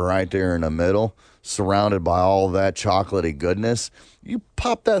nut right there in the middle, surrounded by all that chocolatey goodness. You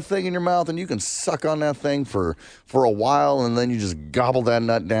pop that thing in your mouth and you can suck on that thing for a while, and then you just gobble that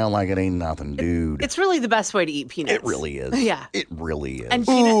nut down like it ain't nothing, dude. It's really the best way to eat peanuts. It really is. Yeah. It really is. And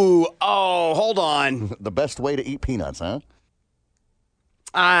hold on. The best way to eat peanuts, huh?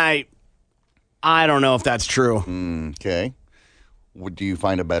 I don't know if that's true. Okay. Do you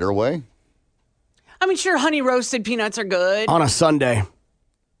find a better way? I mean, sure, honey roasted peanuts are good. On a Sunday.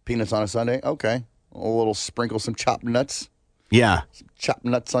 Peanuts on a Sunday? Okay. A little sprinkle some chopped nuts. Yeah. Some chopped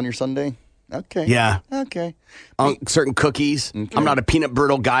nuts on your Sunday? Okay. Yeah. Okay. On certain cookies. Okay. I'm not a peanut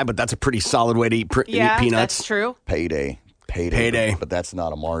brittle guy, but that's a pretty solid way to eat peanuts. That's true. Payday. But that's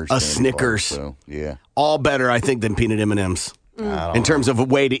not a Mars. A candy Snickers. bar, so, yeah. All better, I think, than peanut M&Ms. In terms of a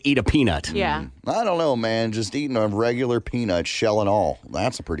way to eat a peanut. Yeah. I don't know, man. Just eating a regular peanut, shell and all.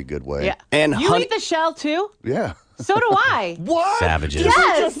 That's a pretty good way. Yeah. And you eat the shell too? Yeah. So do I. What? Savages. Did we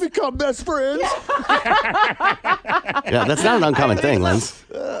Yes. just become best friends? Yeah, that's not an uncommon thing, Lens.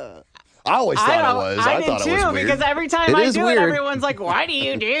 I always thought it was. I thought did it was too, weird. because every time It I is do weird. it, everyone's like, why do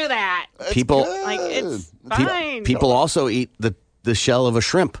you do that? People Like, it's fine. people also eat the shell of a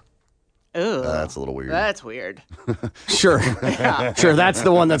shrimp. Ooh. That's a little weird. That's weird. Sure. Sure, that's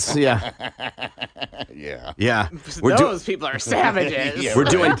the one that's, yeah. Yeah. Those people are savages. Yeah, We're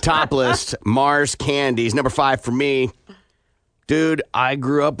doing top list Mars candies. Number 5 for me. Dude, I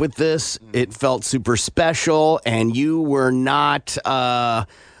grew up with this. It felt super special, and you were not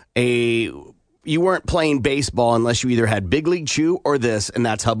you weren't playing baseball unless you either had Big League Chew or this, and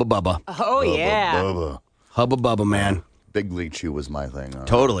that's Hubba Bubba. Oh, yeah. Bubba. Hubba Bubba, man. Big League Chew was my thing.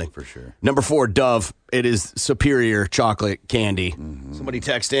 Totally. For sure. Number 4, Dove. It is superior chocolate candy. Somebody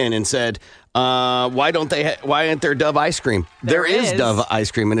texted in and said, why isn't there Dove ice cream? There is Dove ice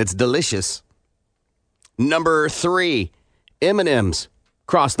cream, and it's delicious. Number 3, M&M's.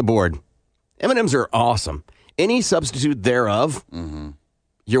 Across the board. M&M's are awesome. Any substitute thereof,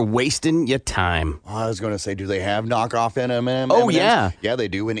 you're wasting your time. I was going to say, do they have knockoff M&Ms? Oh, yeah. Yeah, they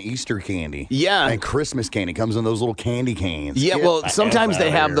do in Easter candy. Yeah. And Christmas candy comes in those little candy cans. Yeah, Get well, the sometimes F they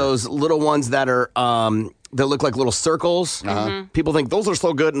outta have here. those little ones that are that look like little circles. People think those are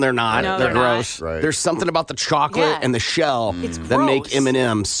so good, and they're not. No, they're they're not. gross. Right. There's something about the chocolate Yeah. and the shell It's that make gross.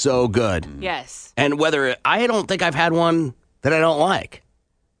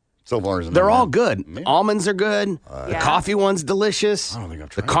 So far, isn't They're it, all man? good. Man. Almonds are good. The coffee one's delicious. I don't think I've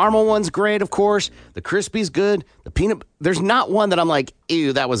The tried caramel one's great, of course. The crispy's good. The peanut. There's not one that I'm like,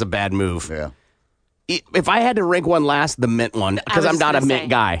 ew, that was a bad move. Yeah. If I had to rank one last, the mint one, because I'm not a mint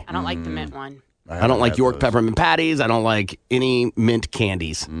guy. I don't like the mint one. I don't like York peppermint patties. I don't like any mint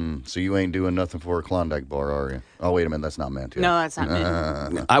candies. So you ain't doing nothing for a Klondike bar, are you? Oh, wait a minute. That's not mint. No, that's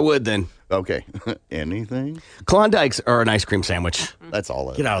not mint. I would then. Okay. Anything? Klondikes are an ice cream sandwich. That's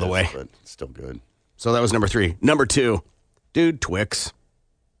all. Get out of the way. But it's still good. So that was number 3. Number 2, dude, Twix.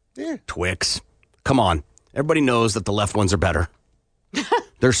 Yeah. Twix. Come on. Everybody knows that the left ones are better.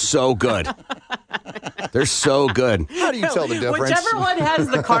 They're so good. They're so good. How do you tell the difference? Whichever one has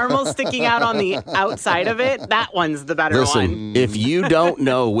the caramel sticking out on the outside of it, that one's the better Listen, one. if you don't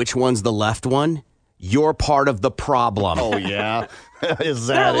know which one's the left one, you're part of the problem. Oh, yeah. Is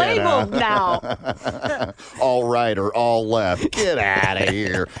They're that labeled it, now. all right or all left. Get out of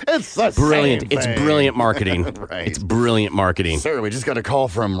here. It's the Brilliant. same It's thing. brilliant marketing. Right. It's brilliant marketing. Sir, we just got a call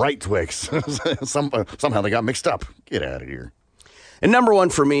from Right Twix. Somehow they got mixed up. Get out of here. And number 1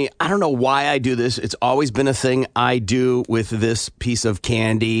 for me, I don't know why I do this. It's always been a thing I do with this piece of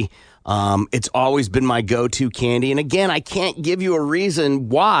candy. It's always been my go-to candy. And again, I can't give you a reason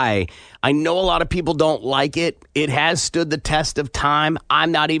why. I know a lot of people don't like it. It has stood the test of time.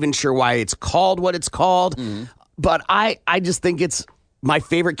 I'm not even sure why it's called what it's called. But I just think it's my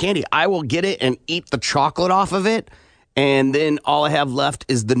favorite candy. I will get it and eat the chocolate off of it. And then all I have left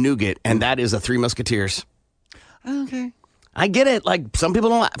is the nougat. And that is a Three Musketeers. Okay. I get it. Like, some people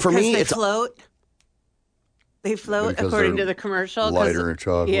don't. For me, they it's float. They float Because according they're to the commercial. 'cause- lighter in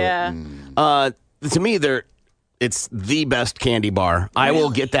chocolate. Yeah. to me, it's the best candy bar. I will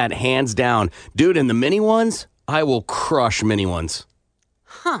get that hands down. Dude, and the mini ones, I will crush mini ones.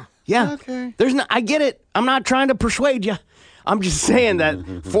 Huh. Yeah. Okay. I get it. I'm not trying to persuade you. I'm just saying that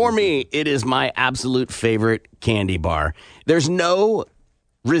for me, it is my absolute favorite candy bar. There's no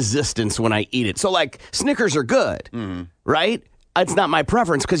resistance when I eat it. So, like, Snickers are good, right? It's not my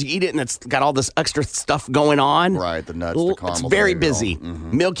preference because you eat it and it's got all this extra stuff going on. Right, the nuts, the caramel. It's very flavor, busy. all.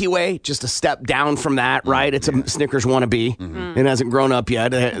 Milky Way, just a step down from that, right? It's a Snickers wannabe. It hasn't grown up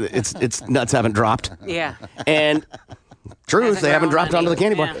yet. Its nuts haven't dropped. Yeah. And truth, Hasn't they haven't grown dropped onto the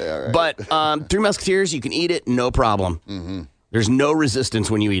candy bar. Yeah. But Three Musketeers, you can eat it, no problem. There's no resistance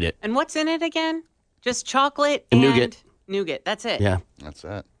when you eat it. And what's in it again? Just chocolate And and nougat. Nougat. That's it. Yeah. That's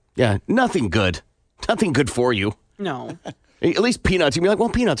it. Yeah. Nothing good. Nothing good for you. No. At least peanuts. You'd be like, well,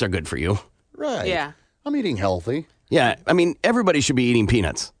 peanuts are good for you. Right. Yeah. I'm eating healthy. Yeah. I mean, everybody should be eating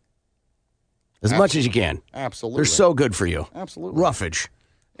peanuts as much as you can. Absolutely. They're so good for you. Absolutely. Roughage.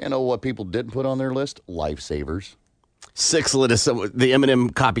 You know what people didn't put on their list? Lifesavers. Sixlet is the M&M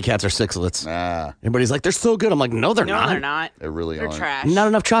copycats are sixlets. Everybody's like, they're so good. I'm like, no, they're No, not. they're not. They really They're aren't. trash. Not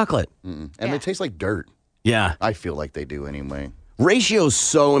enough chocolate. And they taste like dirt. Yeah. I feel like they do anyway. Ratio is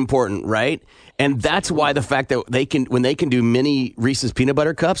so important, right? And that's why the fact that when they can do mini Reese's peanut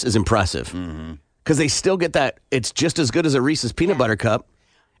butter cups is impressive. Because they still get that, it's just as good as a Reese's peanut butter cup.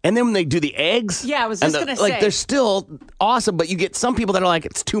 And then when they do the eggs, Yeah, I was just gonna like say. they're still awesome, but you get some people that are like,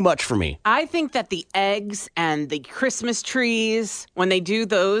 it's too much for me. I think that the eggs and the Christmas trees, when they do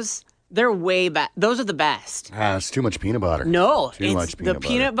those, they're way better. Those are the best. It's too much peanut butter. No, Too it's much the peanut butter.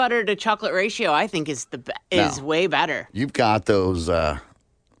 peanut butter to chocolate ratio. I think is is No. way better. You've got those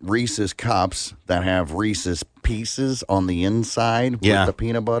Reese's cups that have Reese's pieces on the inside Yeah. with the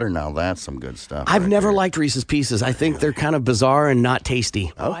peanut butter. Now that's some good stuff. I've right never there. liked Reese's Pieces. I think they're kind of bizarre and not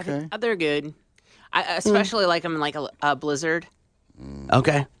tasty. Oh, I think they're good. I especially like them in like a Blizzard.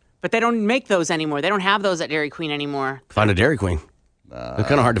 Okay. But they don't make those anymore. They don't have those at Dairy Queen anymore. Find a Dairy Queen. They're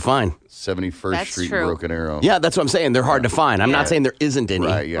kind of hard to find. 71st That's Street true. Broken Arrow. Yeah, that's what I'm saying. They're hard to find. I'm not saying there isn't any.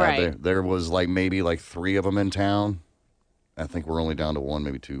 Right, yeah. Right. There was like maybe like 3 of them in town. I think we're only down to 1,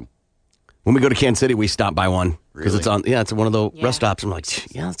 maybe 2. When we go to Kansas City, we stop by one because it's Really? on. It's one of the rest stops. I'm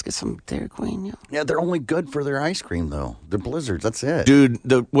like, yeah, let's get some Dairy Queen. Yeah. Yeah, they're only good for their ice cream though. They're Blizzards. That's it. Dude,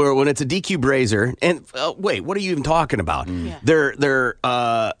 when it's a DQ Brazier, and wait, what are you even talking about?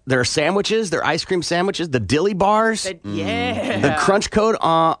 Their sandwiches, their ice cream sandwiches, the dilly bars, Yeah. the crunch coat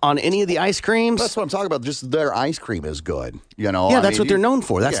on any of the ice creams. That's what I'm talking about. Just their ice cream is good. You know. Yeah, I that's mean, what they're known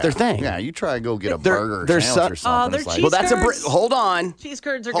for. That's yeah, their thing. Yeah, you try to go get a They're- burger or they're sandwich or so- something. their it's like, cheese Well, that's curds. hold on. Cheese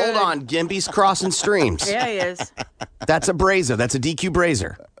curds are Hold good. on. Gimpy's crossing streams. Yeah, he is. That's a Brazier. That's a DQ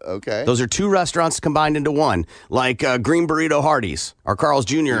Brazier. Okay. Those are two restaurants combined into one, like Green Burrito Hardee's or Carl's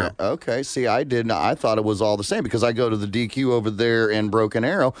Jr. Yeah, okay. See, I thought it was all the same because I go to the DQ over there in Broken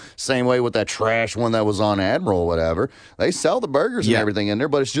Arrow. Same way with that trash one that was on Admiral or whatever. They sell the burgers and everything in there,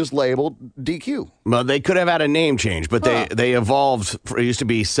 but it's just labeled DQ. Well, they could have had a name change, but they evolved. It used to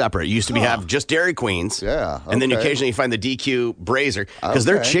be separate. It used to be have just Dairy Queens. Yeah. And then occasionally you find the DQ Brazier. Because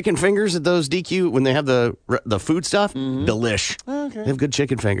their chicken fingers at those DQ, when they have the food stuff, delish. Okay. They have good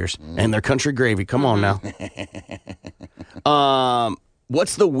chicken fingers. And their country gravy. Come on now.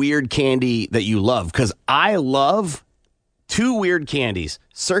 What's the weird candy that you love? Because I love two weird candies.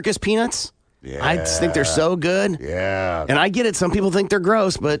 Circus peanuts. Yeah. I just think they're so good. Yeah. And I get it. Some people think they're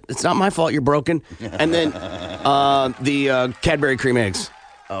gross, but it's not my fault you're broken. And then the Cadbury cream eggs.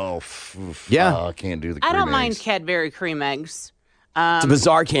 Oh, yeah. I can't do the I cream don't mind eggs. Cadbury cream eggs. It's a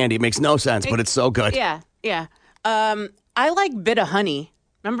bizarre candy. It makes no sense, but it's so good. Yeah, yeah. I like Bit of Honey.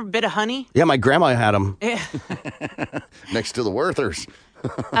 Remember Bit of Honey? Yeah, my grandma had them. Yeah. Next to the Werthers.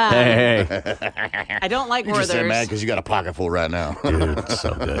 Hey. I don't like You're just so Werther's. mad because you got a pocket full right now. Dude, it's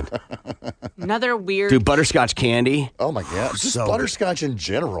so good. Another weird. Dude, butterscotch candy. Oh, my God. Just so butterscotch in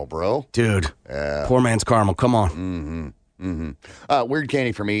general, bro. Dude. Yeah. Poor man's caramel. Come on. Weird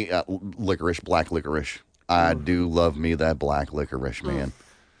candy for me, licorice, black licorice. I do love me that black licorice, man.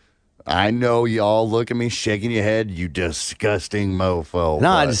 I know y'all look at me shaking your head, you disgusting mofo.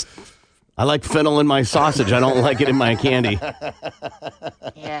 No, I like fennel in my sausage. I don't like it in my candy.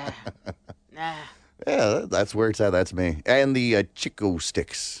 Yeah. Nah. Yeah, that's where it's at. That's me. And the Chico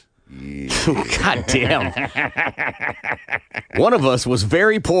sticks. Yeah. God damn. One of us was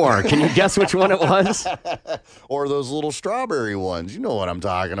very poor. Can you guess which one it was? Or those little strawberry ones. You know what I'm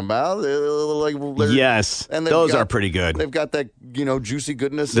talking about. They're Yes. and Those are pretty good. They've got that, juicy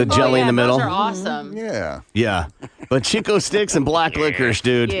goodness. The jelly in the middle. Those are awesome. Yeah. Yeah. But Chico sticks and black licorice,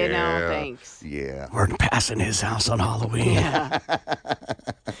 dude. Yeah, no, thanks. Yeah. We're passing his house on Halloween. Yeah.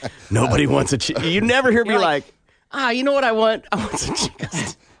 Nobody wants a You never hear me like, you know what I want? I want some Chico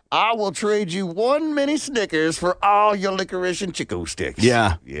sticks. I will trade you one mini Snickers for all your licorice and Chico sticks.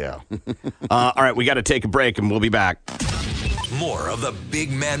 Yeah. Yeah. All right, we got to take a break and we'll be back. More of the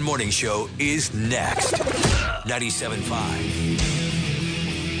Big Man Morning Show is next.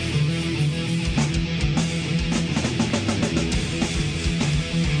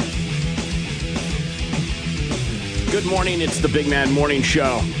 Good morning. It's the Big Man Morning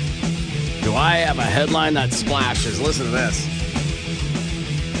Show. Do I have a headline that splashes? Listen to this.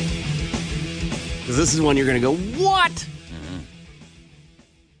 Because this is when you're going to go, what? Mm-hmm.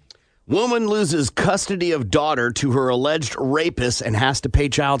 Woman loses custody of daughter to her alleged rapist and has to pay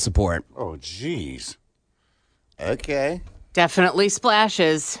child support. Oh, jeez. Okay. Definitely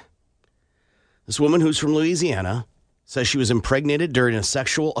splashes. This woman, who's from Louisiana, says she was impregnated during a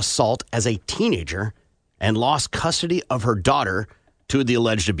sexual assault as a teenager and lost custody of her daughter to the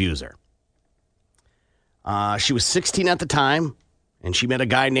alleged abuser. She was 16 at the time, and she met a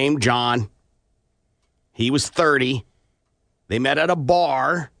guy named John. He was 30. They met at a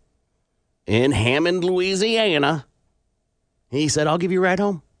bar in Hammond, Louisiana. He said, I'll give you a ride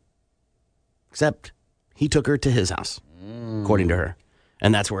home. Except he took her to his house, according to her.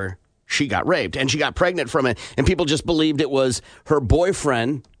 And that's where she got raped. And she got pregnant from it. And people just believed it was her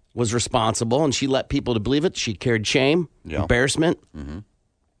boyfriend was responsible. And she let people to believe it. She carried shame, embarrassment. Mm-hmm.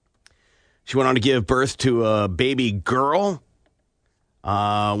 She went on to give birth to a baby girl.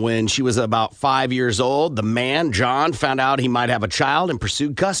 When she was about 5 years old, the man, John, found out he might have a child and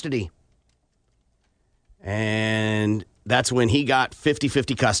pursued custody. And that's when he got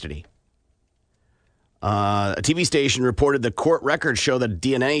 50-50 custody. A TV station reported the court records show that a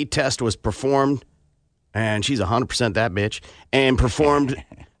DNA test was performed, and she's 100% that bitch, and performed,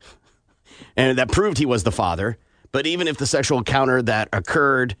 and that proved he was the father. But even if the sexual encounter that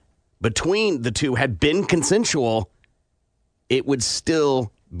occurred between the two had been consensual, it would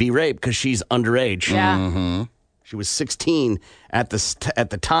still be rape because she's underage. Yeah. Mm-hmm. She was 16 at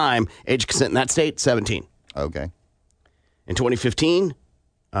the time. Age of consent in that state, 17. Okay. In 2015,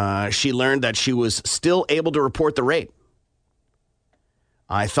 she learned that she was still able to report the rape.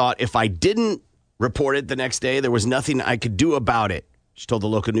 I thought if I didn't report it the next day, there was nothing I could do about it. She told the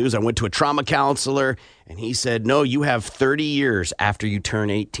local news, I went to a trauma counselor, and he said, no, you have 30 years after you turn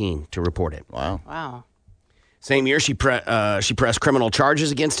 18 to report it. Wow. Wow. Same year, she pressed criminal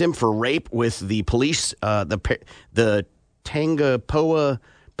charges against him for rape with the police, the Tangapoa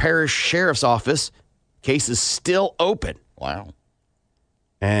Parish Sheriff's Office. Case is still open. Wow.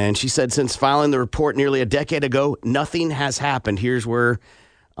 And she said since filing the report nearly a decade ago, nothing has happened. Here's where,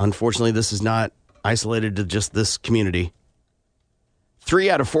 unfortunately, this is not isolated to just this community. 3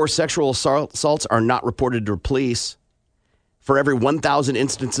 out of 4 sexual assaults are not reported to police. For every 1,000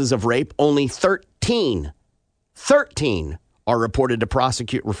 instances of rape, only 13 are referred to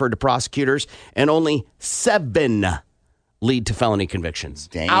prosecutors, and only 7 lead to felony convictions.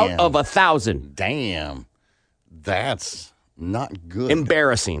 Damn. Out of 1,000. Damn. That's not good.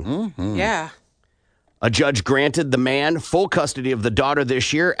 Embarrassing. Mm-hmm. Yeah. A judge granted the man full custody of the daughter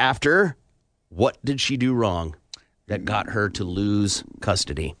this year after what did she do wrong that got her to lose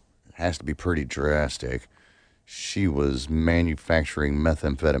custody? It has to be pretty drastic. She was manufacturing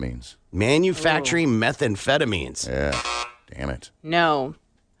methamphetamines. Methamphetamines. Yeah. Damn it. No.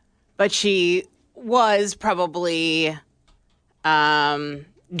 But she was probably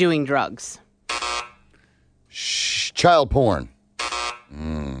doing drugs. Child porn.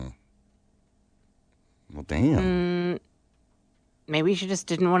 Well, damn. Maybe she just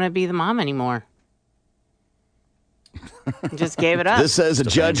didn't want to be the mom anymore. Just gave it up. This says a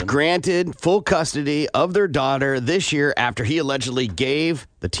judge granted full custody of their daughter this year after he allegedly gave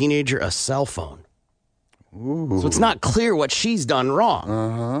the teenager a cell phone. Ooh. So it's not clear what she's done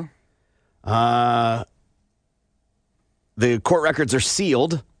wrong. The court records are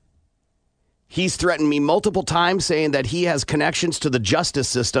sealed. He's threatened me multiple times saying that he has connections to the justice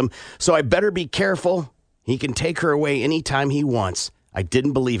system, so I better be careful. He can take her away anytime he wants. I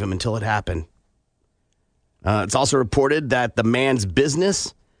didn't believe him until it happened. It's also reported that the man's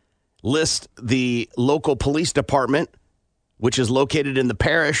business lists the local police department, which is located in the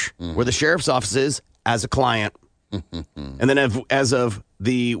parish where the sheriff's office is, as a client. And then as of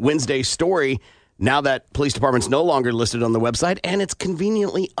the Wednesday story, now that police department's no longer listed on the website, and it's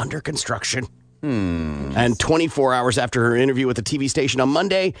conveniently under construction. And 24 hours after her interview with the TV station on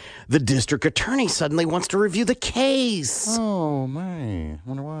Monday, the district attorney suddenly wants to review the case. Oh, my.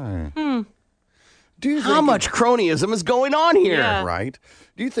 Wonder why. How much cronyism is going on here? Yeah. Right?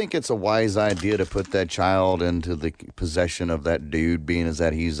 Do you think it's a wise idea to put that child into the possession of that dude, being as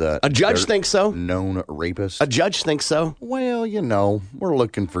that he's a judge thinks so. Known rapist? A judge thinks so. Well, we're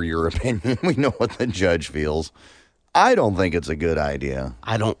looking for your opinion. We know what the judge feels. I don't think it's a good idea.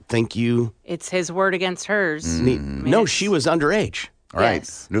 I don't think you... It's his word against hers. No, she was underage. All right.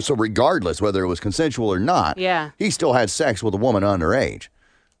 Yes. So regardless whether it was consensual or not, Yeah. he still had sex with a woman underage.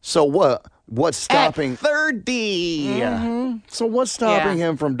 So what's stopping... At 30! So what's stopping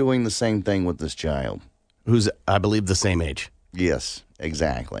him from doing the same thing with this child? Who's, I believe, the same age. Yes,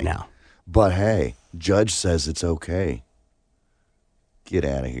 exactly. Now. But hey, judge says it's okay. Get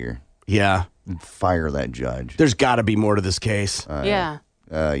out of here. Yeah. Fire that judge. There's got to be more to this case. Yeah.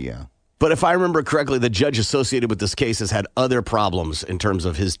 Yeah. But if I remember correctly, the judge associated with this case has had other problems in terms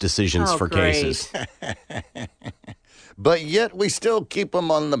of his decisions for cases. But yet we still keep him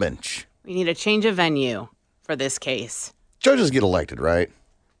on the bench. We need a change of venue for this case. Judges get elected, right?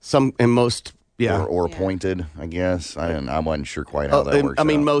 Some and most, yeah. Or appointed, I guess. I wasn't sure quite how that works. I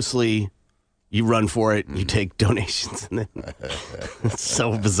mean, out. mostly you run for it, you take donations, and then it's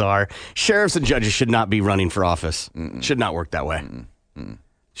so bizarre. Sheriffs and judges should not be running for office. Should not work that way.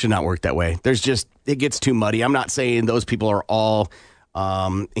 Should not work that way. It gets too muddy. I'm not saying those people are all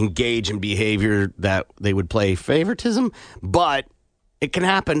engaged in behavior that they would play favoritism, but it can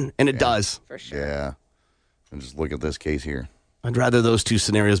happen, and it does. For sure. Yeah. And just look at this case here. I'd rather those two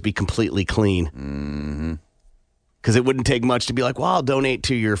scenarios be completely clean. Because it wouldn't take much to be like, well, I'll donate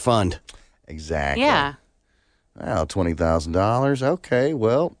to your fund. Exactly. Yeah. Well, $20,000. Okay,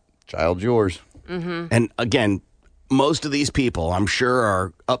 well, child's yours. And again, most of these people, I'm sure,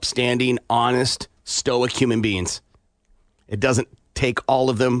 are upstanding, honest, stoic human beings. It doesn't take all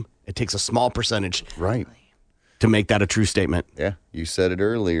of them. It takes a small percentage. Right. To make that a true statement. Yeah, you said it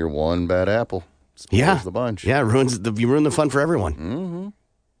earlier. One bad apple spoils the bunch. Yeah, you ruin the fun for everyone.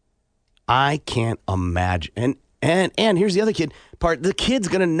 I can't imagine. And here's the other part. The kid's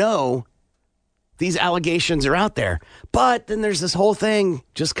going to know these allegations are out there. But then there's this whole thing,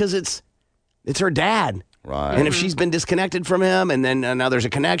 just because it's her dad. Right. And if she's been disconnected from him, and then now there's a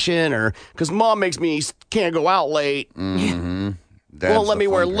connection, or because mom makes me can't go out late. Won't let me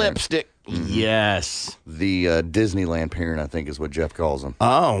wear lipstick. Yes. The Disneyland parent, I think, is what Jeff calls him.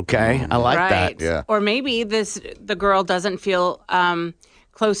 Oh, okay. I like Right. that. Yeah. Or maybe the girl doesn't feel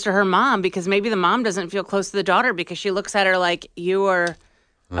close to her mom because maybe the mom doesn't feel close to the daughter because she looks at her like, you are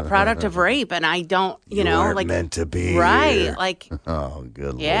a product of rape, and I don't, you know, weren't like meant to be right, here. like Oh,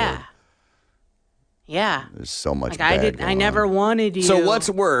 good yeah, Lord. yeah. There's so much Like bad I never wanted you. So what's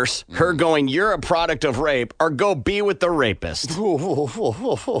worse, her going, you're a product of rape, or go be with the rapist?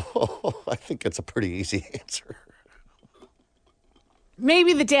 I think it's a pretty easy answer.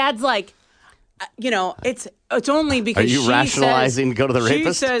 Maybe the dad's like, it's only because Are you she rationalizing says, to go to the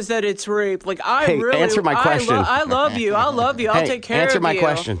rapist? She says that it's rape. Like, Hey, answer my question. I love you. I love you. I'll Hey, take care of you. answer my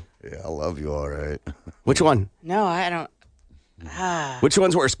question. Yeah, I love you, all right. Which one? No, I don't. Which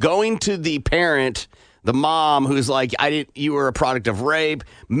one's worse? Going to the parent, the mom, who's like, you were a product of rape,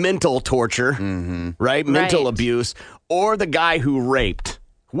 mental torture, right? Mental abuse, or the guy who raped.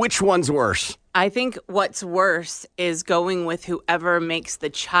 Which one's worse? I think what's worse is going with whoever makes the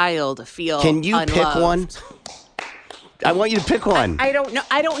child feel Can you pick unloved. one? I want you to pick one. I don't know.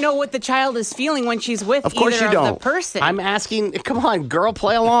 I don't know what the child is feeling when she's with Of course either you don't. of the person. I'm asking. Come on, girl,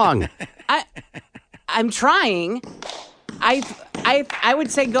 play along. I'm trying. I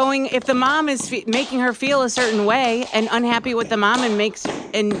would say going if the mom is making her feel a certain way and unhappy with the mom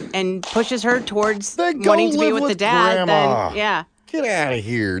and pushes her towards Then go wanting to be live with the dad. Grandma. Then yeah. Get out of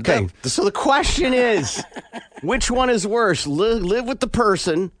here. Okay, so the question is, which one is worse? Live with the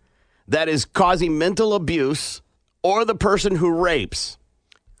person that is causing mental abuse or the person who rapes?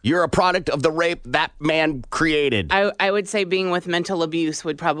 You're a product of the rape that man created. I would say being with mental abuse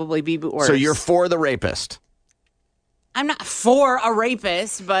would probably be worse. So you're for the rapist. I'm not for a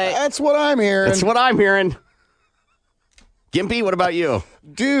rapist, but That's what I'm hearing. That's what I'm hearing. Gimpy, what about you?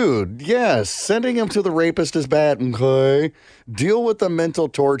 Dude, yes, sending him to the rapist is bad, okay? Deal with the mental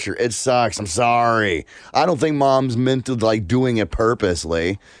torture. It sucks. I'm sorry. I don't think mom's meant to, doing it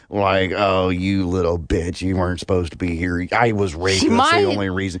purposely. Like, oh, you little bitch, you weren't supposed to be here. I was raped. That's the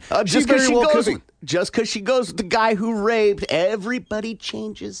only reason. Just because she goes with the guy who raped, everybody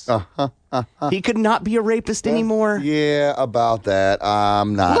changes. He could not be a rapist anymore. Yeah, about that.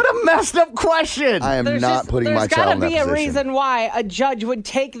 I'm not. What a messed up question. I am not putting my child in that There's got to be a position. reason why a judge would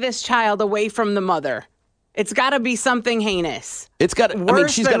take this child away from the mother. It's got to be something heinous. It's got.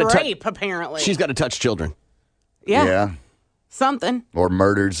 Worse she's than got to rape, apparently. She's got to touch children. Yeah. Something. Or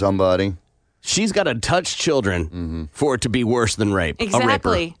murdered somebody. She's got to touch children for it to be worse than rape.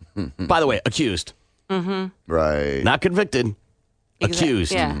 Exactly. A raper. By the way, accused. Right. Not convicted.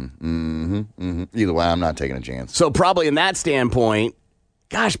 Accused. Yeah. Either way, I'm not taking a chance. So probably in that standpoint,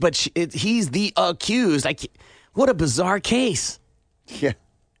 gosh, but he's the accused. What a bizarre case. Yeah.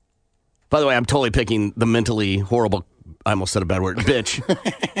 By the way, I'm totally picking the mentally horrible, I almost said a bad word, bitch.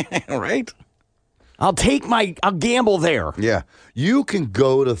 Right? I'll gamble there. Yeah. You can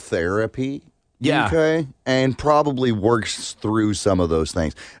go to therapy. Yeah. Okay. And probably works through some of those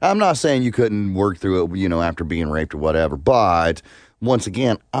things. I'm not saying you couldn't work through it, after being raped or whatever. But once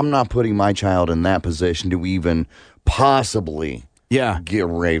again, I'm not putting my child in that position to even possibly get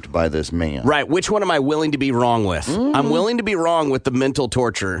raped by this man. Right. Which one am I willing to be wrong with? I'm willing to be wrong with the mental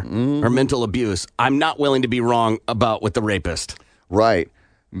torture or mental abuse. I'm not willing to be wrong with the rapist. Right.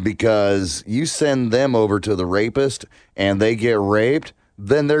 Because you send them over to the rapist and they get raped,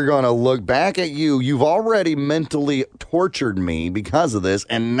 then they're going to look back at you. You've already mentally tortured me because of this,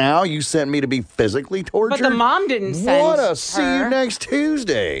 and now you sent me to be physically tortured? But the mom didn't send What a her. see you next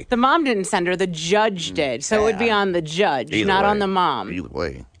Tuesday. The mom didn't send her. The judge did. So it would be on the judge, Either not way. on the mom. Either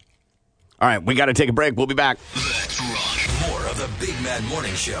way. All right, we got to take a break. We'll be back. Let's rock. More of the Big Mad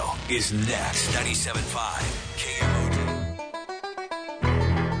Morning Show is next. 97.5 KMOD.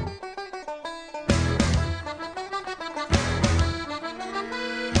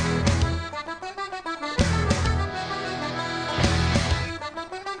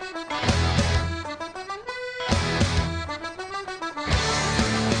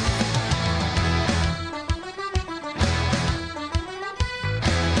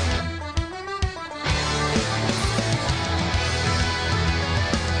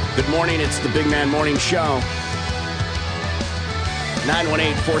 Good morning. It's the Big Man Morning Show.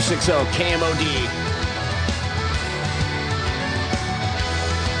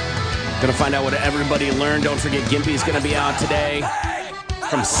 918-460-KMOD. Gonna find out what everybody learned. Don't forget, Gimpy's gonna be out today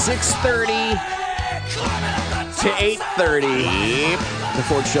from 6:30 to 8:30. The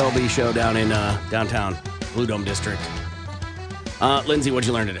Fort Shelby Show down in downtown Blue Dome District. Lindsay, what'd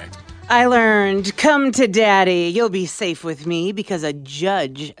you learn today? I learned, come to daddy. You'll be safe with me because a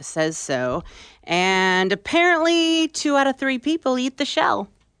judge says so. And apparently 2 out of 3 people eat the shell.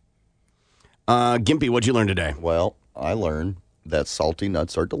 Gimpy, what'd you learn today? Well, I learned that salty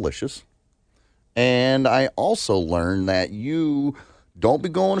nuts are delicious. And I also learned that you don't be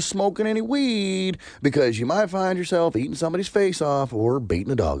going to smoking any weed because you might find yourself eating somebody's face off or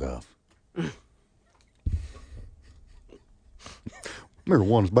beating a dog off.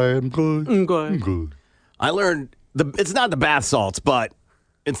 Marijuana's bad and good. Good. I learned it's not the bath salts, but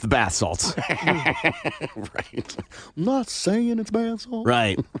it's the bath salts. Right. I'm not saying it's bath salt.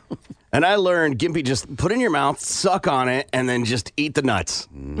 Right. And I learned, Gimpy, just put it in your mouth, suck on it, and then just eat the nuts.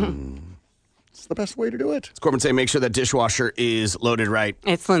 It's the best way to do it. It's Corbin saying make sure that dishwasher is loaded right.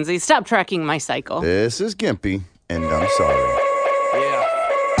 It's Lindsay. Stop tracking my cycle. This is Gimpy, and I'm sorry.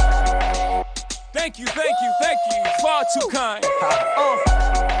 Yeah. Thank you. Far too kind.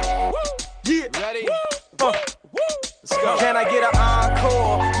 Yeah. Ready? Let's go. Can I get an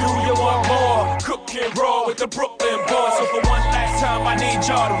encore? Do you want more? Cook and roll with the Brooklyn boys. So for one last time, I need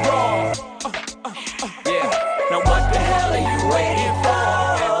y'all to roll. Yeah. Now what the hell are you waiting for?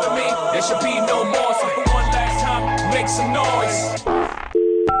 After me, there should be no more. So for one last time, make some noise.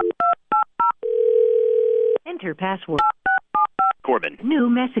 Enter password. Corbin. New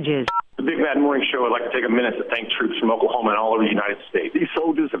messages. The Big Bad Morning Show would like to take a minute to thank troops from Oklahoma and all over the United States. These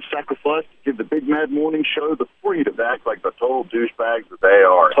soldiers have sacrificed to give the Big Mad Morning Show the freedom to act like the total douchebags that they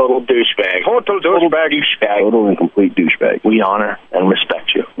are. Total douchebag. Total douchebag. Total and complete douchebag. We honor and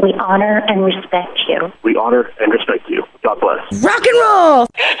respect you. We honor and respect you. We honor and respect you. God bless. Rock and roll!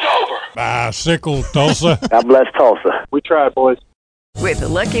 It's over. Bicycle, Tulsa. God bless Tulsa. We tried, boys. With the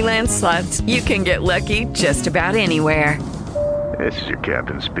Lucky Land Slots, you can get lucky just about anywhere. This is your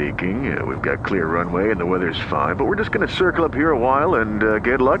captain speaking. We've got clear runway and the weather's fine, but we're just going to circle up here a while and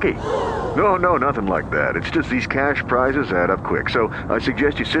get lucky. No, nothing like that. It's just these cash prizes add up quick. So I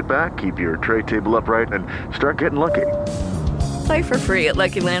suggest you sit back, keep your tray table upright, and start getting lucky. Play for free at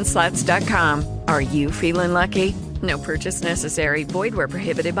LuckyLandSlots.com. Are you feeling lucky? No purchase necessary. Void where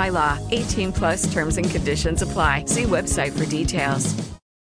prohibited by law. 18+ terms and conditions apply. See website for details.